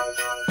enough.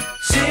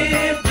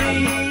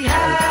 Simply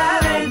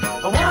having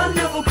a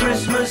wonderful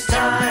Christmas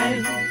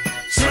time.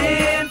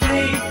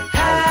 Simply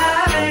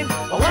having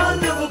a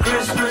wonderful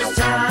Christmas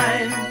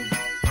time.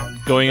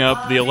 Going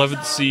up, the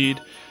 11th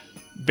seed,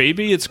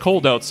 Baby It's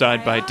Cold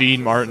Outside by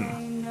Dean Martin.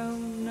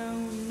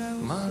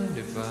 Mind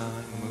if I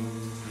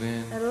move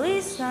in? At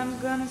least I'm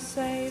gonna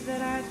say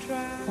that I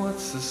tried.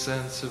 What's the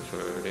sense of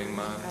hurting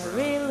my I pride?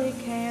 really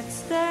can't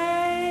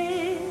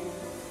stay.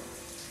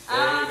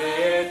 Baby,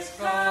 it's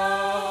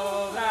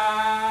cold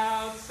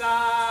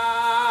outside.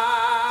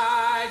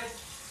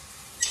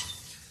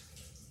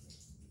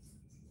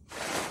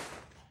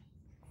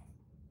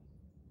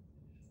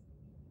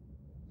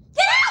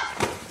 Get out!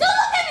 Don't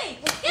look at me!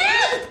 Get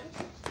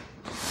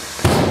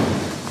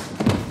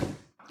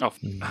Oh,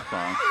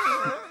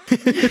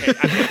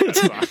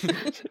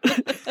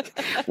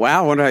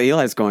 Wow, I wonder how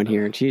Eli's going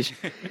here. Jeez.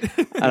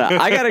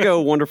 I gotta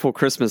go Wonderful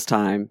Christmas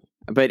Time.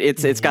 But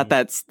it's got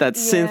that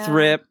synth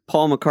rip,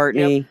 Paul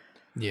McCartney.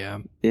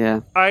 Yep. Yeah.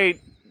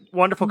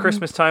 Wonderful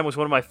Christmas Time was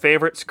one of my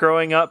favorites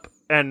growing up,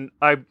 and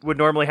I would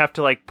normally have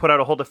to like put out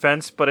a whole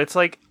defense, but it's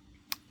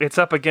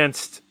up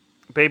against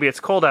Baby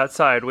It's Cold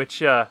Outside,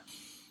 which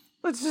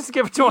let's just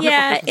give it to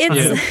Wonderful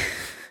Christmas Time.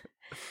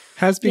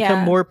 Has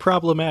become more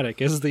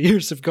problematic as the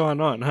years have gone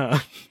on, huh?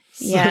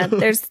 Yeah,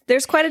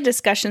 there's quite a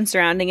discussion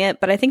surrounding it,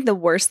 but I think the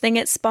worst thing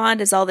it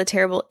spawned is all the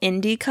terrible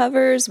indie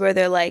covers where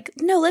they're like,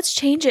 no, let's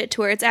change it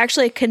to where it's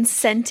actually a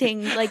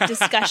consenting like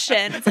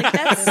discussion. It's like,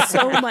 that's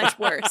so much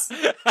worse.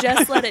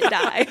 Just let it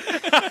die.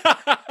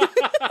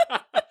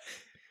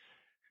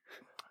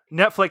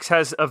 Netflix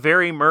has a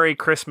Very Murray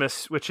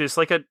Christmas, which is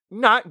like a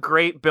not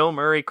great Bill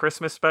Murray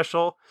Christmas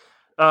special.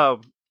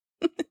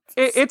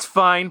 It's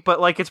fine, but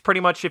like it's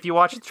pretty much if you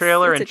watch the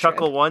trailer and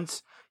chuckle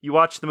once, you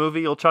watch the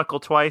movie, you'll chuckle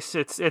twice.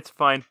 It's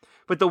fine.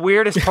 But the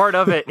weirdest part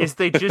of it is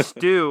they just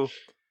do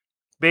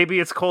Baby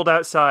It's Cold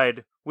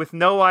Outside with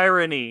no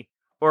irony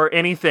or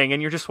anything,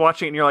 and you're just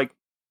watching it and you're like,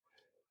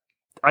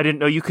 I didn't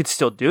know you could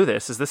still do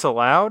this. Is this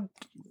allowed?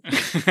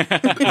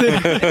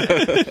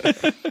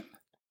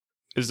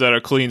 Is that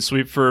a clean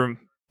sweep for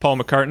Paul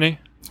McCartney?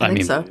 I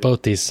mean, so.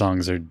 Both these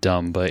songs are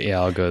dumb, but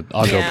yeah, I'll go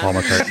Paul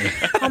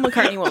McCartney. Paul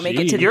McCartney won't make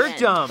it to the You're end,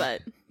 dumb.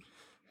 But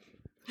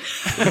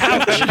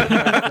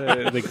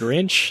the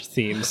Grinch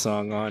theme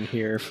song on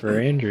here for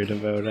Andrew to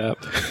vote up.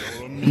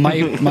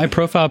 My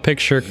profile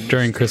picture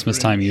during Christmas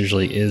time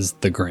usually is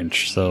the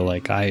Grinch, so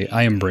like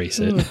I embrace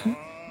it.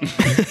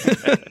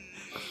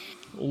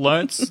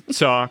 Let's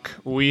talk.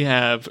 We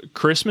have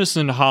Christmas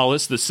in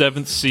Hollis, the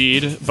 7th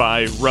Seed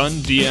by Run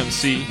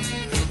DMC.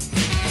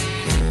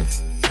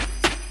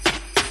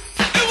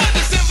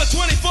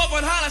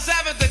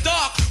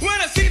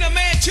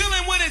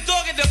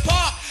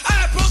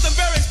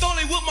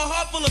 My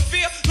heart full of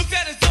fear, looked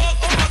at his dog,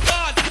 oh my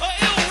God, a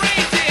ill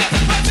reindeer.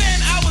 But then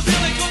I was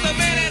dealing with a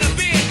man had a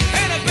beard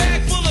and a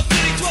bag full of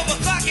goodies, 12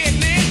 o'clock at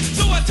night.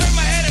 So I turned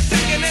my head a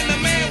second and the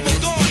man was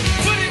gone.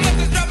 But he must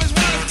have dropped his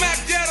wallet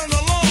back dead on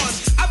the lawn.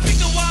 I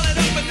picked the wallet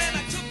up and then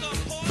I took the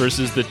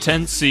versus the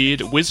 10th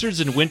Seed, Wizards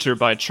in Winter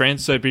by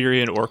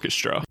Trans-Siberian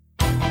Orchestra.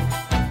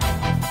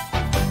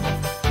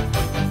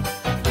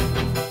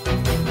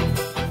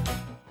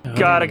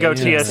 Gotta go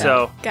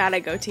TSO. Gotta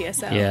go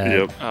TSO.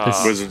 Yeah. Yep.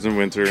 Wizards in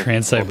Winter.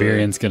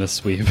 Trans-Siberian's gonna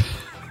sweep.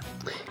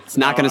 It's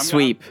not gonna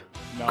sweep.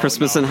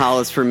 Christmas in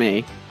Hollis for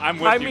me. I'm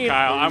with you,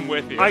 Kyle. I'm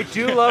with you. I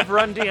do love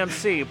Run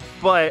DMC,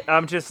 but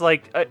I'm just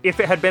like, if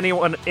it had been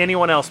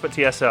anyone else but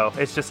TSO,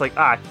 it's just like,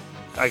 I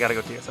gotta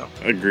go TSO.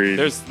 Agreed.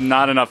 There's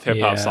not enough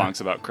hip hop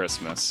songs about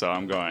Christmas, so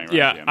I'm going.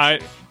 Run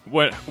DMC.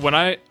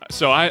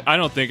 I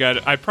don't think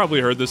I probably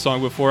heard this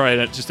song before.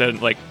 I just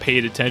hadn't like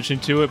paid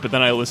attention to it, but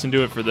then I listened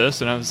to it for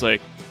this, and I was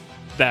like,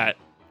 that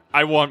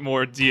I want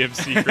more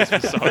DMC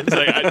Christmas songs.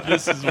 Like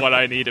this is what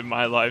I need in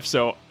my life.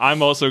 So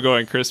I'm also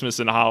going Christmas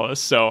in Hollis.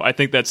 So I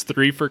think that's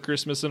 3 for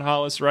Christmas in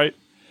Hollis, right?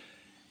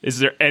 Is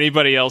there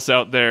anybody else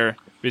out there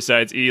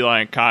besides Eli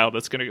and Kyle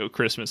that's going to go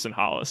Christmas in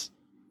Hollis?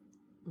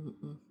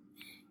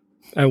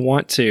 I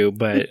want to,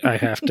 but I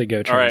have to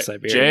go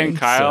Trans-Siberian. All right, Jay and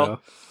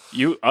Kyle,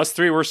 us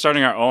three, we're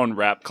starting our own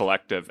rap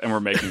collective, and we're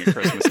making a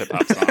Christmas hip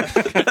hop song.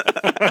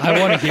 I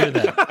want to hear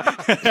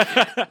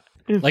that.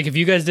 Like, if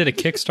you guys did a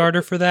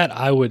Kickstarter for that,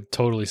 I would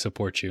totally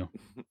support you.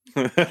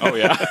 Oh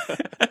yeah,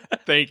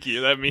 thank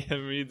you. That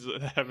means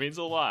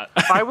a lot.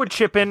 I would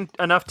chip in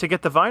enough to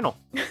get the vinyl.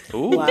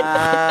 Ooh.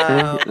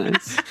 Wow.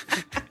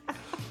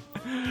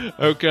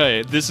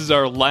 Okay, this is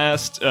our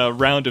last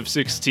round of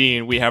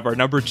 16. We have our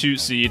number 2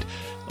 seed,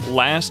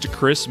 Last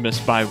Christmas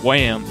by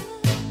Wham.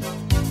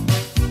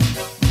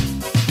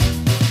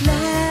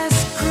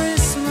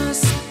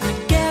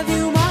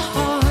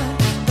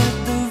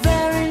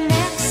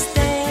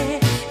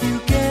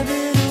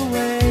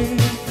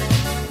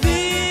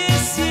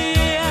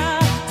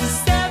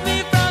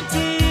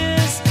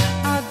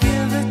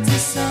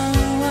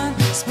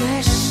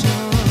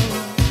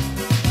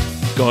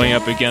 Going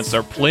up against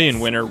our play-in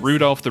winner,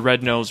 Rudolph the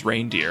Red-Nosed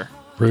Reindeer.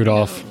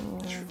 Rudolph.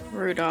 Was it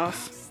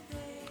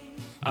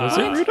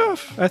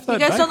Rudolph? I thought you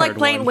guys don't like Die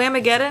playing Hard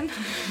Whamageddon?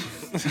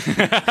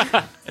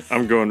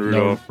 I'm going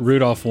Rudolph. No,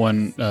 Rudolph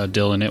won,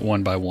 Dylan. It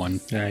won by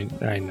 1. I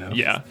know.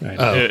 Yeah. I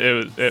know.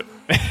 It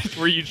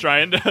were you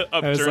trying to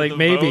upturn I was like, the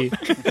maybe. vote?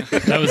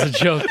 That was a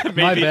joke.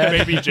 My bad.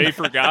 Maybe Jay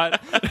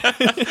forgot.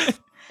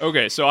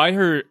 Okay, so I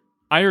heard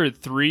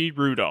 3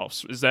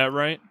 Rudolphs. Is that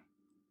right?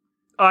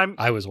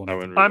 I was one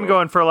of them. I'm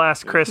going for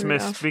Last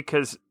Christmas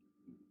because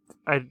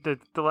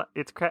it's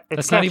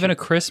That's not even a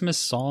Christmas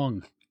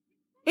song.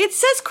 It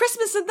says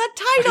Christmas in the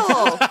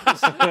title.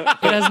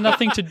 It has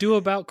nothing to do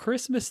about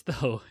Christmas,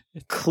 though.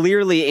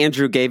 Clearly,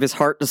 Andrew gave his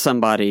heart to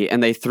somebody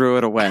and they threw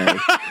it away.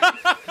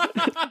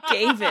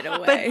 Gave it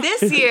away. But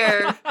this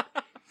year,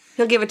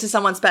 he'll give it to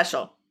someone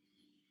special.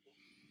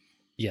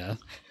 Yeah.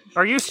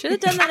 Should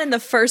have done that in the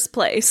first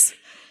place.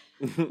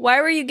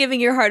 Why were you giving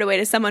your heart away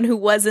to someone who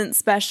wasn't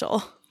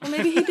special? Well,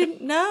 maybe he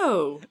didn't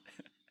know.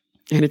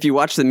 And if you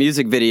watch the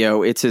music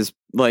video, it's his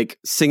like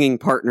singing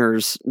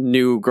partner's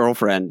new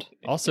girlfriend.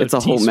 Also, it's a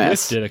whole T.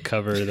 mess. Swift did a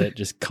cover that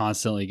just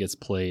constantly gets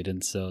played,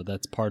 and so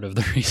that's part of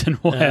the reason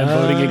why I'm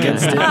voting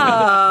against it.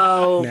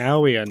 Oh, Now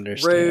we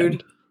understand.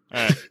 rude.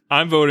 All right.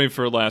 I'm voting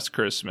for Last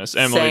Christmas.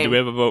 Emily, Same. do we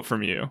have a vote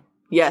from you?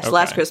 Yes, Okay.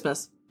 Last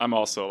Christmas. I'm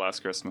also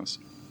Last Christmas.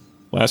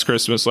 Last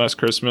Christmas, Last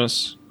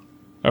Christmas.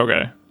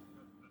 Okay.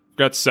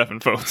 Got 7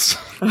 votes.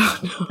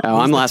 Oh,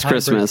 I'm Last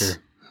Christmas.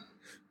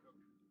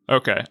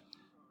 Okay.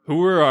 Who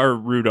were our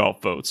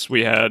Rudolph votes?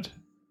 We had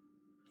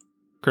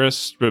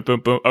Chris. Boom, boom,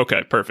 boom.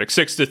 Okay, perfect.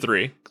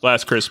 6-3.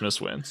 Last Christmas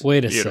wins.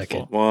 Wait a Beautiful.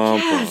 second. Womp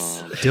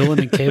Yes. womp.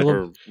 Dylan and Caleb.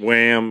 Or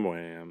wham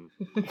wham.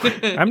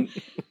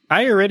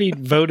 I already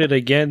voted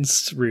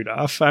against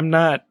Rudolph. I'm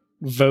not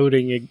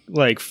voting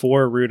like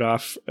for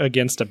Rudolph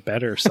against a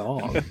better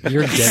song.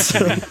 You're dead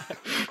to me.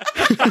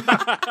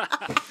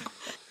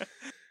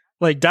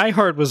 Like Die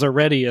Hard was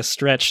already a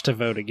stretch to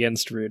vote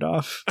against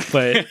Rudolph,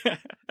 but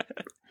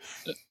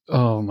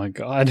Oh my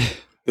god.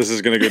 This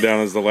is going to go down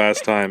as the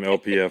last time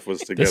LPF was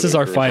together. This is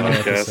our for a final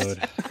podcast.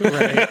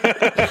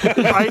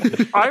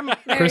 episode. I'm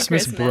Merry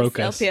Christmas broke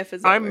us. LPF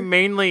is over.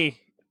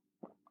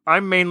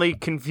 I'm mainly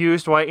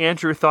confused why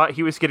Andrew thought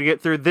he was going to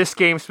get through this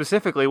game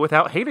specifically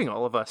without hating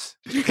all of us.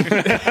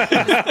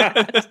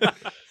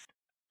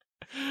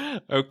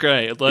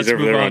 Okay, let's He's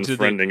over move there on to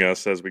the. unfriending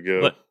us as we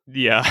go.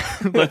 Yeah,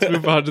 let's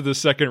move on to the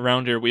second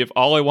round here. We have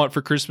All I Want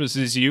for Christmas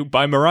Is You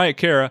by Mariah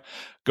Carey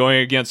going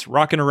against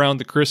Rockin' Around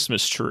the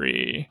Christmas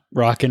Tree.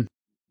 Rockin'.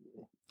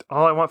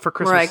 All I Want for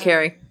Christmas. Mariah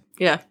Carey.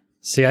 Yeah.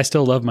 See, I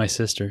still love my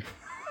sister.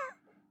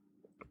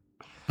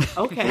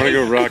 Okay. I'm going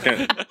to go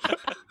rockin'.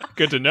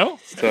 Good to know.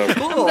 So, I'm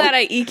glad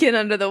I eke in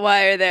under the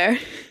wire there.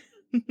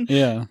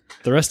 Yeah.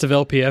 The rest of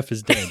LPF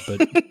is dead,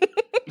 but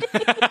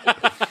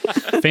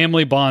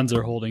family bonds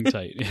are holding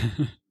tight.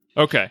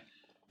 Okay,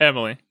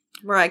 Emily,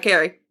 Mariah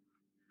Carey.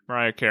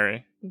 Mariah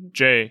Carey,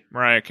 Jay,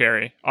 Mariah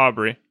Carey,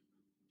 Aubrey,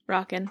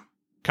 Rockin'.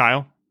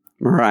 Kyle,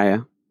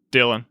 Mariah.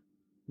 Dylan,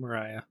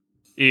 Mariah.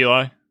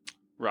 Eli,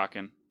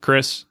 Rockin'.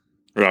 Chris,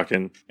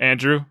 rockin'.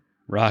 Andrew,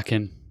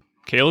 Rockin'.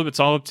 Caleb. It's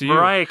all up to you.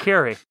 Mariah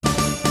Carey. Don't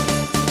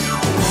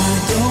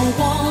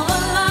want a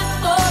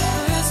lot for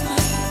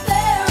Christmas.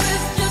 There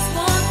is just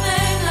one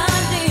thing I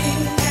need.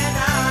 And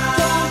I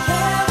don't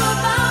care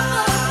about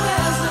the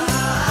presents.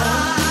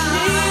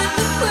 Need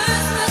the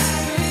Christmas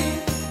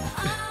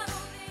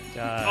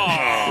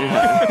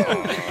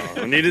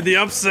tree. We needed the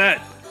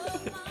upset.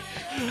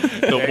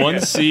 The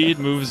 1 seed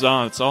moves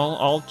on. It's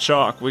all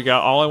chalk. We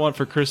got All I Want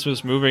for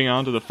Christmas moving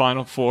on to the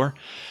final 4.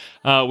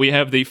 We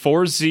have the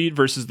 4 seed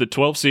versus the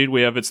 12 seed.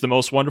 We have It's the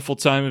Most Wonderful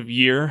Time of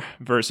Year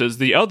versus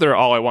the other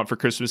All I Want for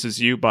Christmas Is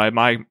You by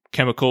My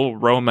Chemical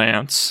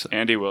Romance.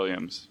 Andy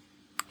Williams.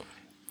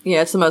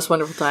 Yeah, it's the most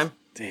wonderful time.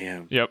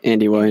 Damn. Yep.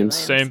 Andy Williams.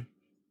 Same.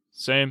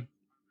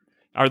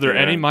 Are there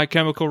any My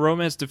Chemical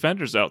Romance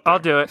defenders out there? I'll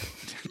do it.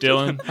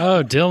 Dylan.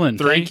 Oh, Dylan,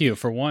 3. thank you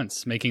for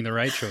once making the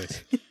right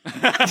choice.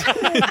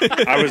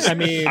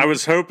 I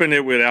was hoping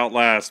it would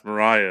outlast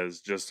Mariah's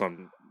just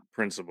on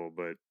principle,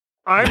 but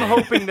I'm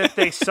hoping that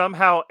they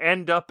somehow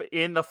end up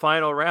in the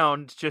final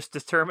round, just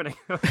determining.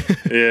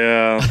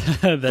 yeah.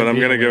 That'd But I'm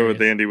be going to go with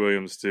hilarious. Andy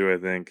Williams too, I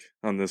think,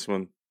 on this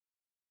one.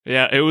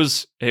 Yeah, it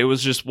was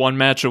just one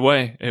match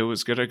away. It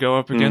was going to go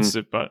up against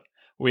it, but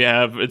we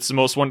have It's the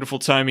Most Wonderful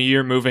Time of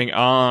Year moving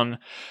on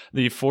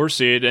the 4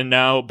 seed. And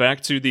now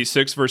back to the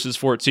 6 versus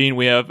 14.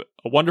 We have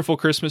A Wonderful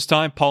Christmas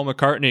Time, Paul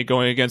McCartney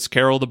going against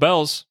Carol of the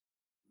Bells.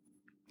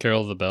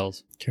 Carol of the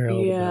Bells.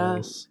 Carol yeah. of the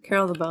Bells.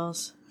 Carol of the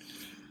Bells.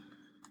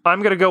 I'm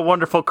going to go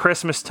Wonderful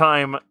Christmas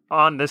Time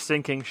on the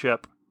sinking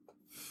ship.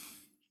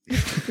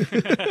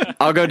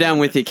 I'll go down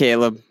with you,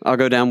 Caleb. I'll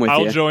go down with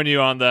I'll you. join you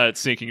on that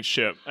sinking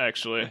ship,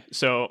 actually.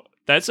 So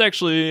that's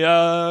actually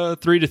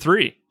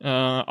 3-3.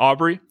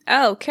 Aubrey?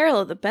 Oh,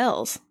 Carol of the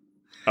Bells.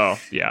 Oh,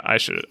 yeah, I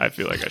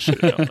feel like I should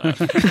have done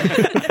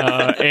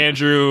that.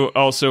 Andrew,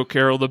 also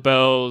Carol the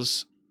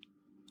Bells.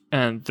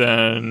 And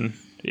then,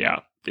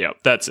 yeah,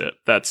 that's it.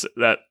 That's it.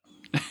 That.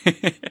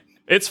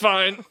 It's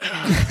fine.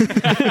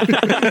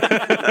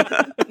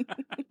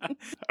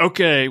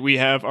 Okay, we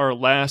have our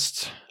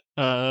last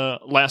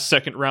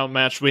second round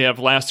match. We have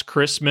Last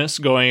Christmas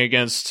going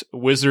against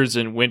Wizards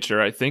in Winter.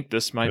 I think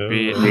this might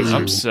be an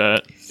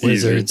upset.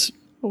 Wizards.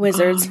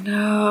 Wizards. Oh,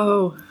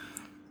 no.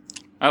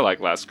 I like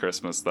Last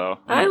Christmas, though.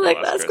 I like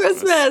Last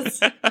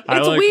Christmas. I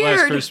It's like weird.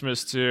 Last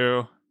Christmas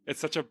too. It's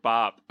such a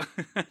bop.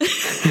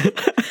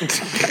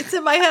 It's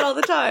in my head all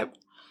the time.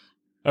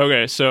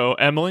 Okay, so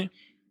Emily,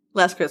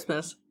 Last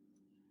Christmas.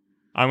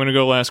 I'm gonna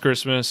go Last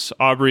Christmas.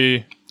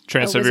 Aubrey,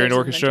 Trans-Siberian Wizards in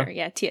Orchestra. Winter.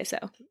 Yeah,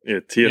 TSO. Yeah,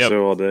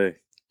 TSO all day.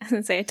 I was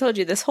gonna say, I told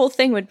you this whole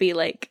thing would be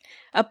like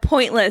a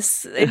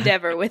pointless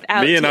endeavor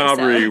without Me and TSO.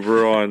 Aubrey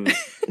were on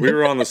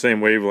the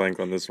same wavelength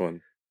on this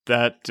one.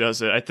 That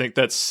does it. I think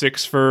that's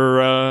 6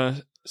 for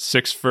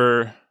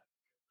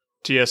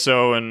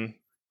TSO and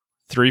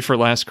 3 for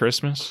Last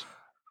Christmas.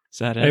 Is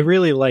that I it?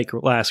 really like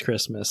Last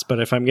Christmas, but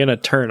if I'm gonna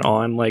turn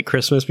on like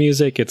Christmas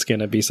music, it's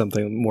gonna be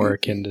something more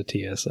akin to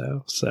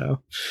TSO.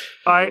 So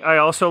I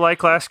also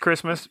like Last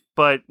Christmas,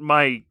 but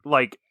my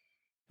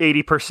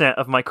 80%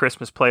 of my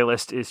Christmas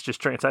playlist is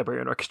just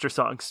Trans-Siberian Orchestra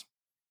songs.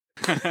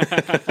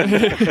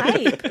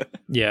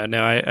 yeah,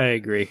 no, I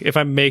agree. If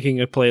I'm making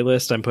a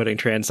playlist, I'm putting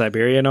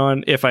Trans-Siberian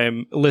on. If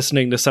I'm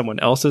listening to someone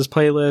else's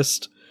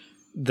playlist,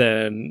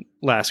 then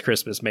Last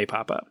Christmas may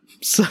pop up.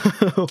 So,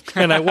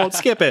 and I won't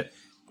skip it.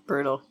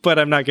 Brutal. But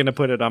I'm not going to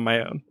put it on my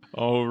own.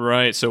 All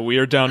right, so we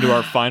are down to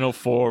our final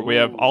four. We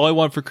have All I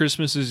Want for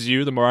Christmas Is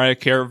You, the Mariah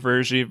Carey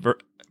version,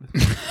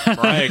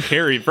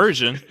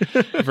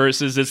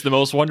 versus It's the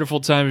Most Wonderful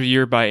Time of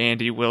Year by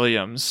Andy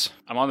Williams.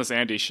 I'm on this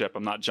Andy ship.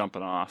 I'm not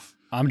jumping off.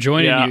 I'm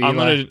joining you,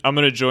 Eli. I'm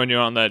gonna join you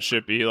on that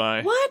ship,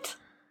 Eli. What?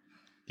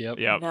 Yep.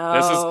 No.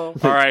 This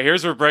is all right.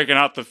 Here's where we're breaking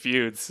out the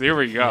feuds. Here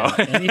we go.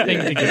 Yeah, anything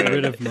to get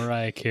rid of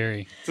Mariah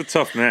Carey. It's a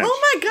tough match.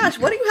 Oh my gosh,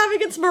 what do you have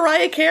against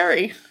Mariah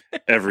Carey?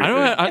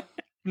 Everything.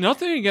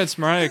 Nothing against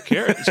Mariah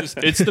Carey. It's just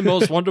it's the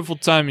most wonderful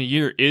time of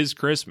year is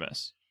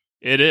Christmas.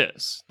 It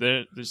is.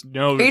 There's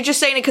no. Are you just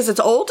saying it because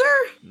it's older?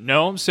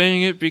 No, I'm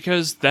saying it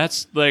because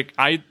that's like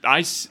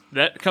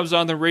that comes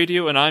on the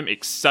radio and I'm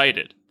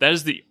excited. That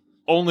is the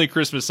only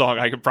Christmas song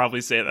I could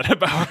probably say that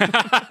about.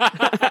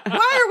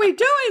 Why are we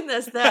doing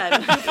this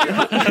then?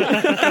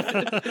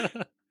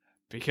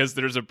 Because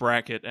there's a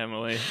bracket,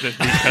 Emily.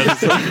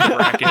 Because there's a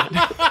bracket.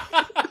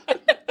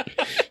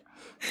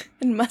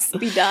 It must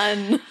be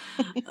done.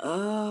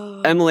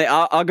 Emily,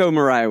 I'll go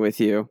Mariah with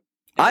you.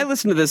 I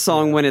listen to this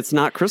song when it's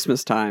not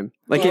Christmas time.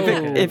 Like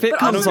if it But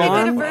comes also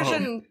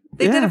on,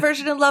 they did a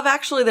version in Love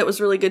Actually that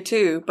was really good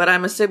too. But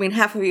I'm assuming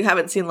half of you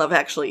haven't seen Love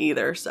Actually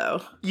either.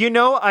 So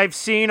I've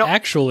seen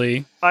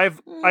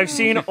I've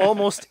seen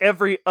almost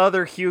every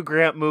other Hugh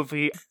Grant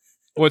movie.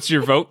 What's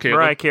your vote, Caleb?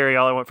 Mariah Carey,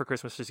 All I Want for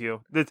Christmas Is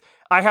You.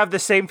 I have the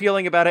same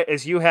feeling about it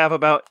as you have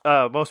about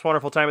Most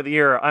Wonderful Time of the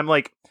Year. I'm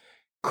like,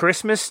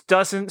 Christmas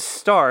doesn't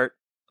start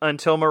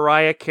until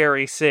Mariah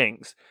Carey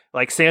sings.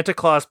 Like Santa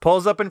Claus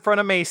pulls up in front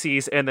of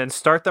Macy's and then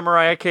start the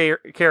Mariah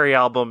Carey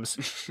albums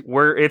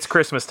where it's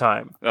Christmas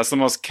time. That's the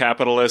most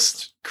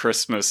capitalist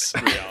Christmas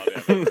reality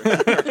ever.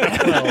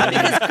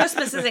 because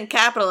Christmas isn't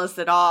capitalist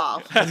at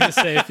all. I was going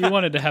to say, if you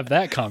wanted to have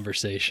that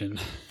conversation.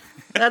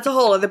 That's a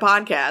whole other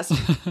podcast.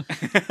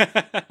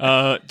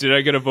 Did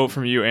I get a vote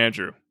from you,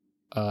 Andrew?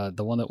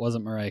 The one that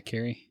wasn't Mariah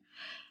Carey?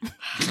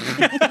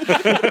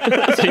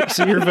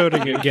 So you're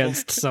voting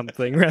against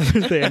something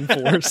rather than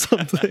for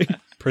something.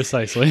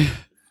 Precisely.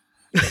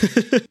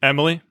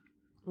 Emily?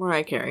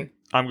 Mariah Carey.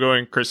 I'm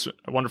going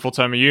A Wonderful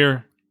Time of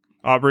Year.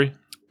 Aubrey?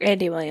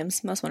 Andy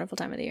Williams, Most Wonderful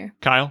Time of the Year.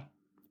 Kyle?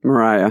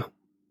 Mariah.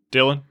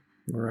 Dylan?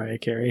 Mariah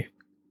Carey.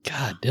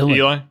 God, Dylan.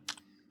 Eli?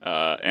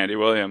 Andy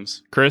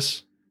Williams.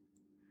 Chris?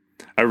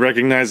 I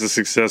recognize the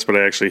success, but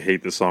I actually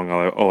hate the song.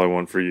 All I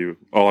Want for You.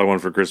 All I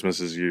Want for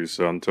Christmas Is You.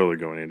 So I'm totally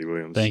going Andy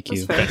Williams. Thank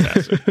you.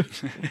 Fantastic.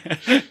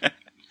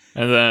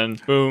 And then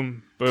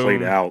boom.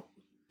 Played out.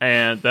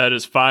 And that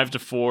is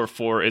 5-4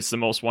 for It's the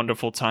Most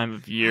Wonderful Time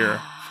of Year.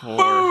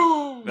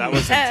 That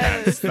was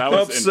intense. That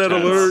was Upset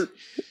intense. alert.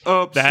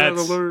 Upset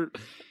alert.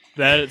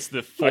 That is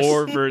the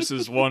 4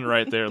 versus 1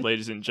 right there,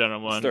 ladies and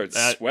gentlemen. Start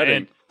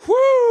sweating.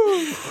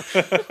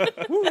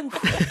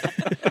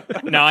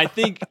 Now I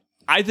think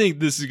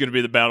this is going to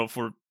be the battle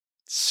for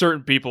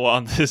certain people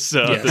on this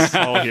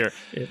call here.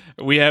 Yeah.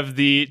 We have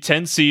the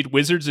 10 seed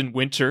Wizards in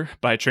Winter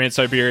by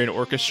Trans-Siberian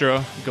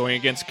Orchestra going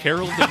against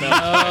Carol DeMello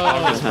by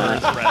August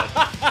Burns Red.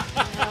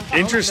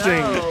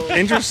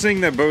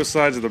 Interesting that both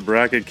sides of the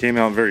bracket came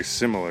out very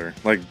similar,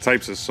 like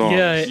types of songs.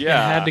 Yeah, it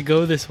had to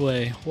go this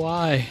way.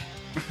 Why?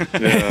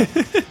 Yeah.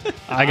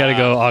 I gotta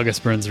go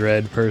August Burns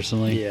Red,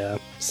 personally. Yeah,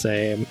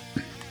 same.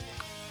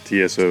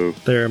 TSO.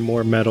 They're a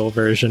more metal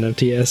version of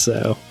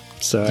TSO,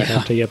 so I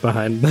have to get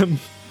behind them.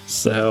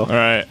 So, all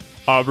right,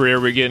 Aubrey, are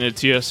we getting a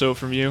TSO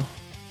from you? I'm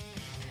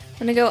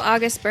gonna go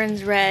August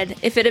Burns Red.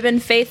 If it had been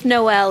Faith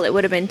Noel, it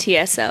would have been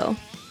TSO.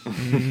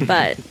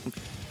 But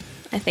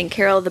I think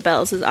Carol of the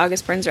Bells is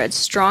August Burns Red's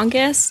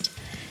strongest,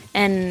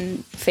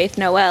 and Faith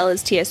Noel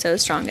is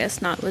TSO's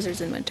strongest, not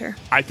Wizards in Winter.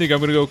 I think I'm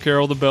gonna go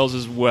Carol of the Bells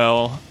as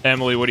well.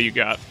 Emily, what do you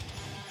got?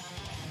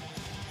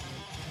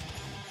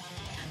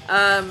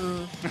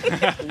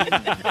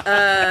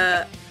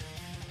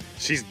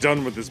 She's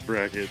done with this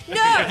bracket. No,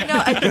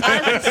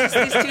 it's just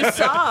these two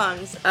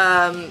songs.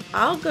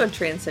 I'll go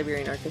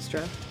Trans-Siberian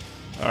Orchestra.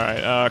 All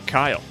right,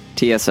 Kyle.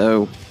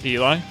 TSO.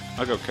 Eli.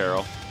 I'll go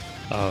Carol.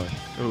 Oh,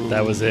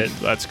 that was it.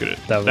 That's gonna.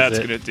 That's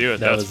gonna do it.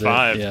 That That's was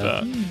 5.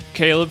 Yeah.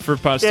 Caleb, for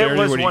posterity, it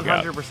was what do you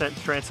got?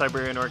 100%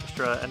 Trans-Siberian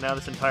Orchestra, and now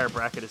this entire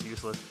bracket is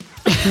useless.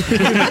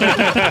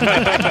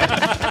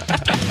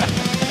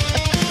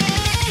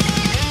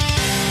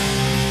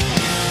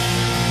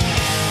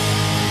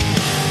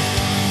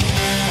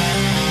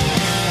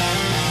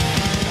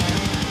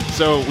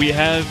 So we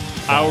have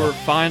our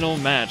final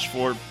match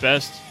for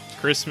Best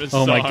Christmas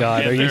Oh song. my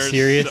God, and are you there's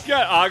serious? You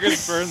got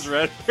August Burns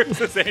Red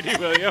versus Andy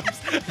Williams.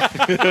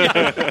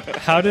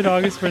 How did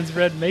August Burns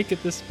Red make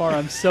it this far?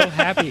 I'm so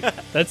happy.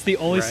 That's the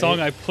only Right. song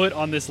I put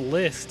on this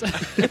list.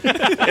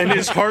 And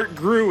his heart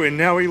grew, and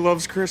now he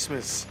loves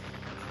Christmas.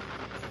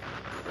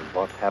 And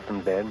what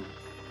happened then?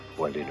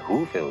 Well, in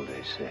Whoville,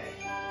 they say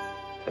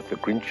that the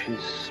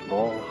Grinch's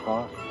small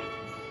heart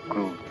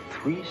grew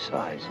 3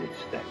 sizes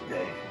that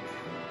day.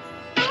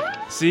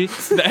 See,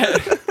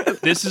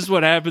 this is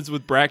what happens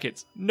with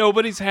brackets.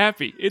 Nobody's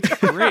happy. It's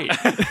great.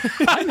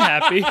 I'm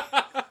happy.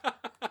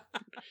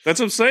 That's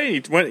what I'm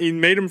saying. He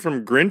made him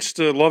from Grinch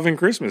to loving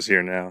Christmas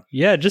here now.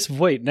 Yeah, just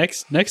wait.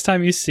 Next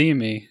time you see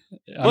me,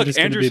 I'm Look, just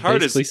going to Andrew's be heart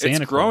basically is Santa it's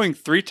Claus. growing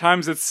 3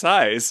 times its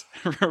size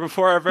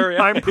before our very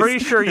eyes. I'm pretty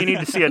sure you need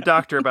to see a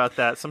doctor about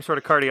that, some sort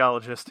of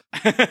cardiologist.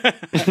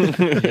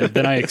 Yeah,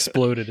 then I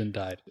exploded and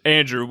died.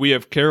 Andrew, we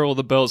have Carol of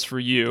the Bells for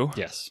you.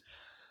 Yes.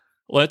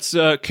 Let's,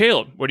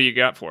 Caleb, what do you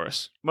got for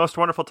us? Most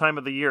wonderful time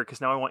of the year, because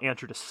now I want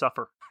Andrew to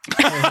suffer.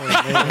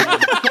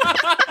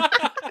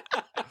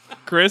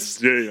 Chris?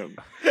 Damn.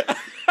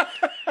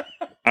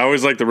 I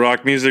always like the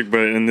rock music,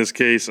 but in this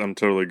case, I'm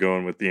totally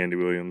going with the Andy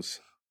Williams.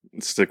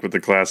 Stick with the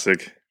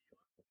classic.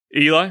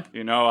 Eli?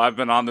 You know, I've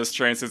been on this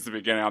train since the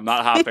beginning. I'm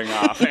not hopping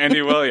off.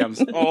 Andy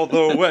Williams, all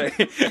the way.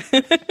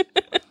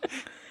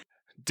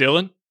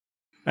 Dylan?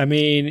 I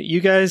mean, you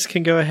guys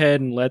can go ahead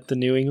and let the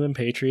New England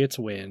Patriots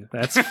win.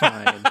 That's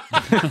fine.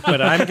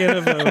 But I'm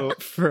going to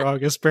vote for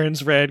August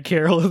Burns Red,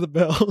 Carol of the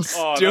Bells.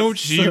 Oh,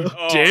 Don't you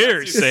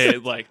dare say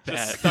it like that.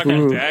 Just stuck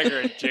a dagger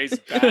in Jay's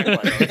back. Why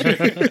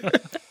don't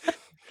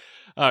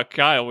you?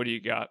 Kyle, what do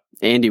you got?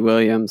 Andy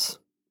Williams.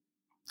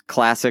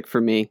 Classic for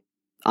me.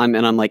 I'm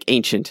like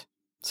ancient.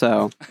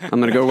 So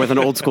I'm going to go with an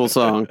old school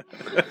song.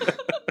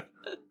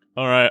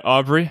 All right,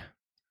 Aubrey?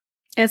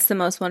 It's the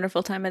most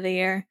wonderful time of the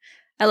year.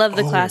 I love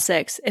the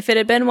classics. If it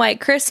had been White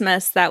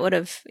Christmas, that would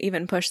have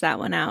even pushed that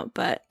one out.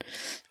 But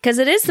because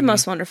it is the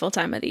most wonderful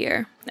time of the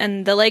year.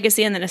 And the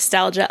legacy and the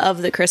nostalgia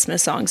of the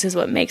Christmas songs is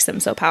what makes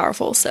them so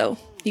powerful. So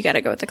you got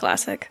to go with the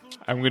classic.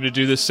 I'm going to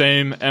do the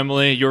same.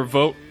 Emily, your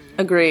vote?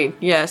 Agreed.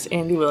 Yes,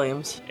 Andy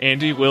Williams.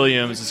 Andy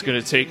Williams is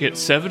going to take it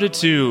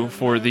 7-2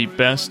 for the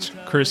best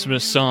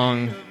Christmas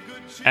song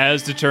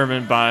as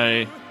determined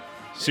by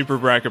Super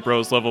Bracket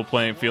Bros, Level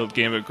Playing Field,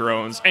 Game of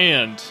Groans,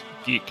 and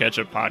Geek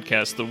Ketchup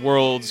Podcast, the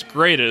world's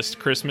greatest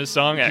Christmas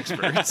song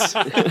experts.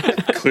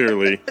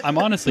 Clearly. I'm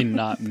honestly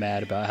not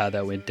mad about how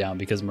that went down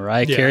because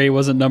Mariah Carey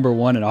wasn't number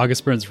 1 and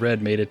August Burns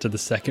Red made it to the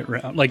second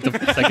round, like the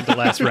second to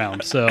last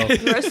round. So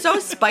You're so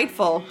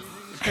spiteful.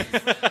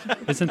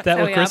 isn't that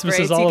what Christmas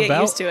is all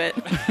about? Used to it.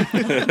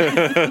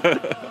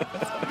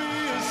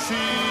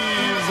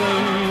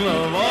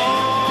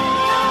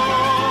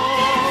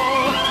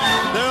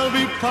 There'll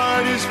be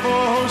parties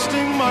for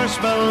hosting,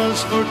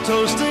 marshmallows for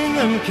toasting,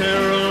 and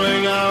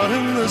caroling out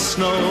in the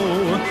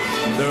snow.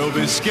 There'll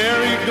be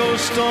scary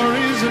ghost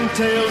stories and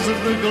tales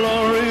of the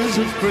glories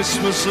of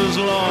Christmases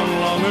long,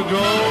 long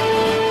ago.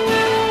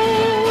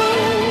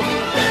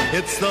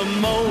 It's the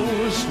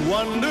most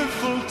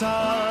wonderful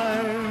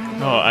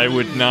time. Oh, I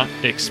would not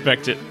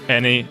expect it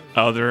any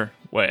other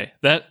way.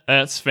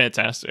 That's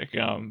fantastic.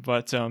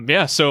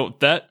 Yeah, so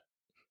that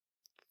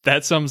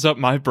sums up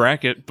my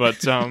bracket.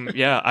 But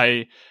yeah,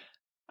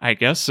 I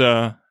guess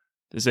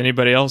does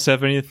anybody else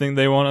have anything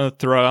they want to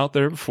throw out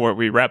there before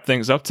we wrap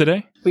things up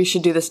today? We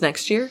should do this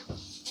next year.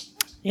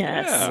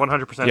 Yes.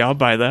 100%. Yeah, I'll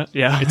buy that.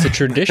 Yeah. It's a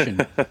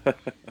tradition.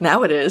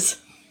 Now it is.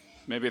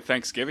 Maybe a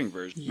Thanksgiving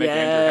version. Make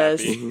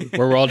Yes. Andrew happy.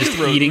 Where we're all just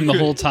eating the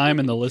whole time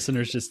and the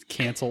listeners just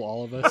cancel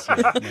all of us.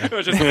 It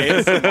was just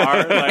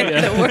ASMR. Like,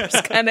 The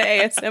worst kind of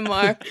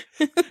ASMR.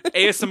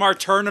 ASMR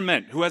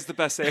tournament. Who has the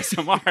best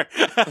ASMR?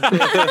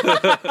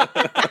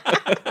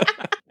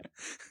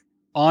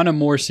 On a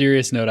more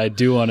serious note, I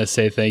do want to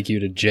say thank you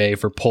to Jay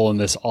for pulling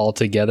this all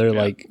together.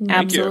 Like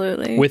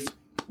Absolutely.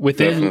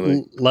 within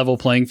Definitely. Level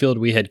Playing Field,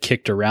 we had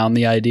kicked around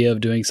the idea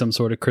of doing some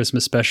sort of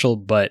Christmas special,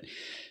 but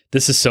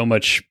this is so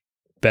much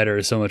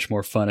better, so much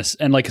more fun,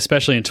 and like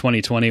especially in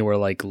 2020 where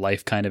like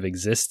life kind of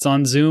exists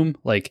on Zoom.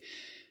 Like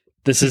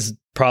this is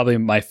probably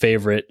my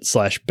favorite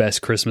 /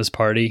 best Christmas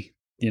party,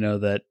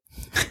 that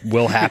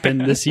will happen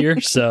this year.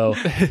 So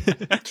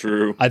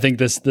True. I think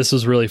this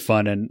was really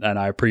fun, and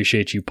I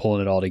appreciate you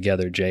pulling it all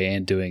together, Jay,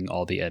 and doing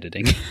all the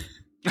editing.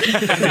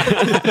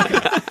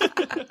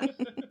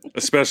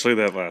 Especially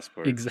that last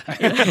part.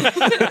 Exactly.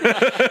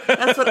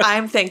 That's what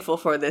I'm thankful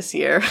for this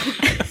year.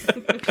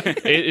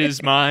 It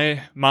is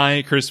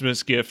my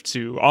Christmas gift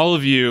to all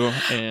of you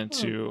and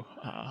to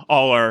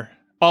all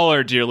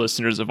our dear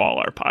listeners of all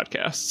our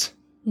podcasts.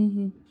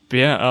 Mm-hmm. But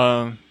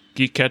yeah,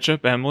 Geek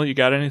Ketchup, Emily, you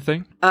got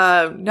anything?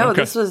 No,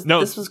 Okay. this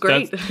was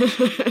great.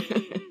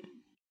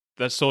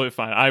 That's totally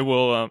fine. I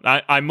will.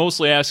 I'm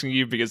mostly asking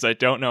you because I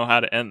don't know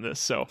how to end this.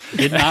 So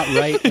did not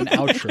write an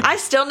outro. I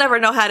still never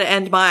know how to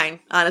end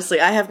mine. Honestly,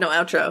 I have no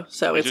outro,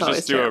 so We it's should always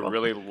just do terrible. a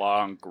really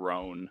long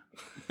groan.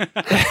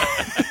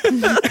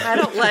 I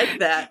don't like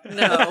that.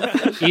 No.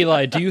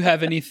 Eli, do you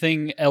have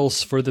anything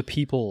else for the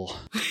people?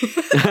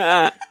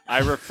 I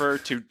refer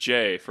to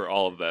Jay for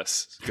all of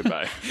this.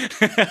 Goodbye.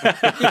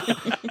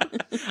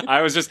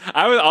 I was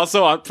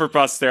also on for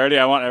posterity.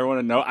 I want everyone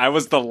to know I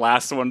was the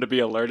last one to be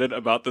alerted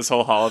about this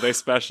whole holiday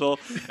special,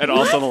 and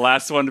also the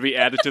last one to be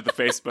added to the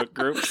Facebook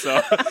group.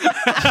 So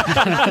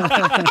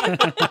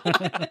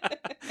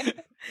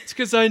it's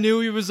because I knew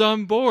he was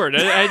on board.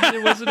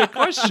 It wasn't a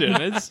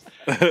question.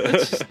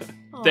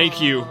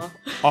 Thank you,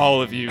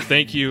 all of you.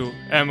 Thank you,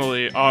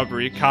 Emily,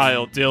 Aubrey,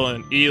 Kyle,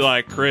 Dylan,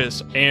 Eli,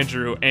 Chris,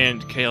 Andrew,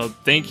 and Caleb.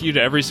 Thank you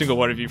to every single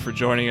one of you for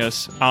joining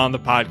us on the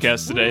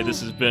podcast today.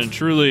 This has been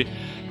truly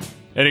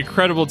an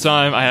incredible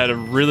time. I had a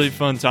really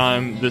fun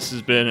time. This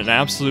has been an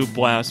absolute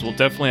blast. We'll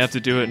definitely have to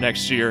do it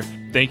next year.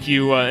 Thank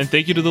you, and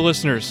thank you to the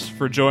listeners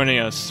for joining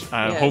us.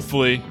 Yes.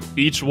 Hopefully,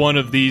 each one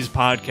of these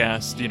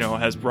podcasts,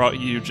 has brought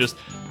you just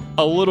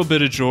a little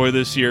bit of joy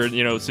this year,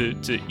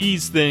 to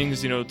ease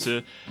things,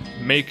 to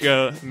make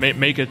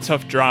a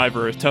tough drive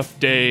or a tough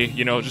day,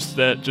 just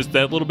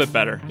that little bit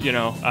better.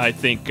 I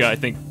think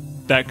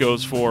that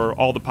goes for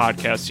all the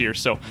podcasts here.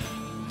 So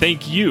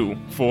thank you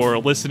for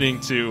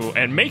listening to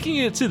and making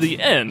it to the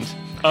end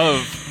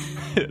of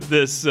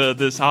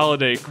this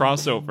holiday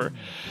crossover.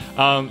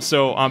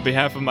 So on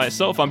behalf of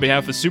myself, on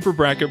behalf of Super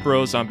Bracket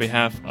Bros, on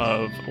behalf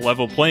of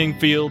Level Playing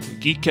Field,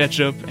 Geek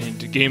Ketchup,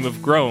 and Game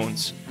of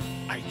Groans,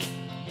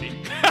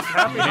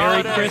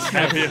 Merry Christmas.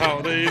 Happy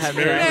holidays.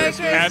 Merry Christmas.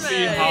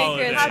 Happy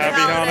holidays.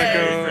 Happy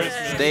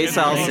Hanukkah. Stay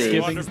salty.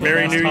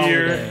 Merry New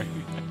Year.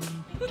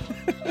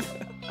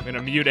 I'm going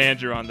to mute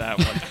Andrew on that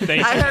one.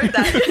 Thank you. I heard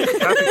that.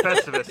 Happy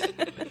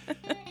Festivus.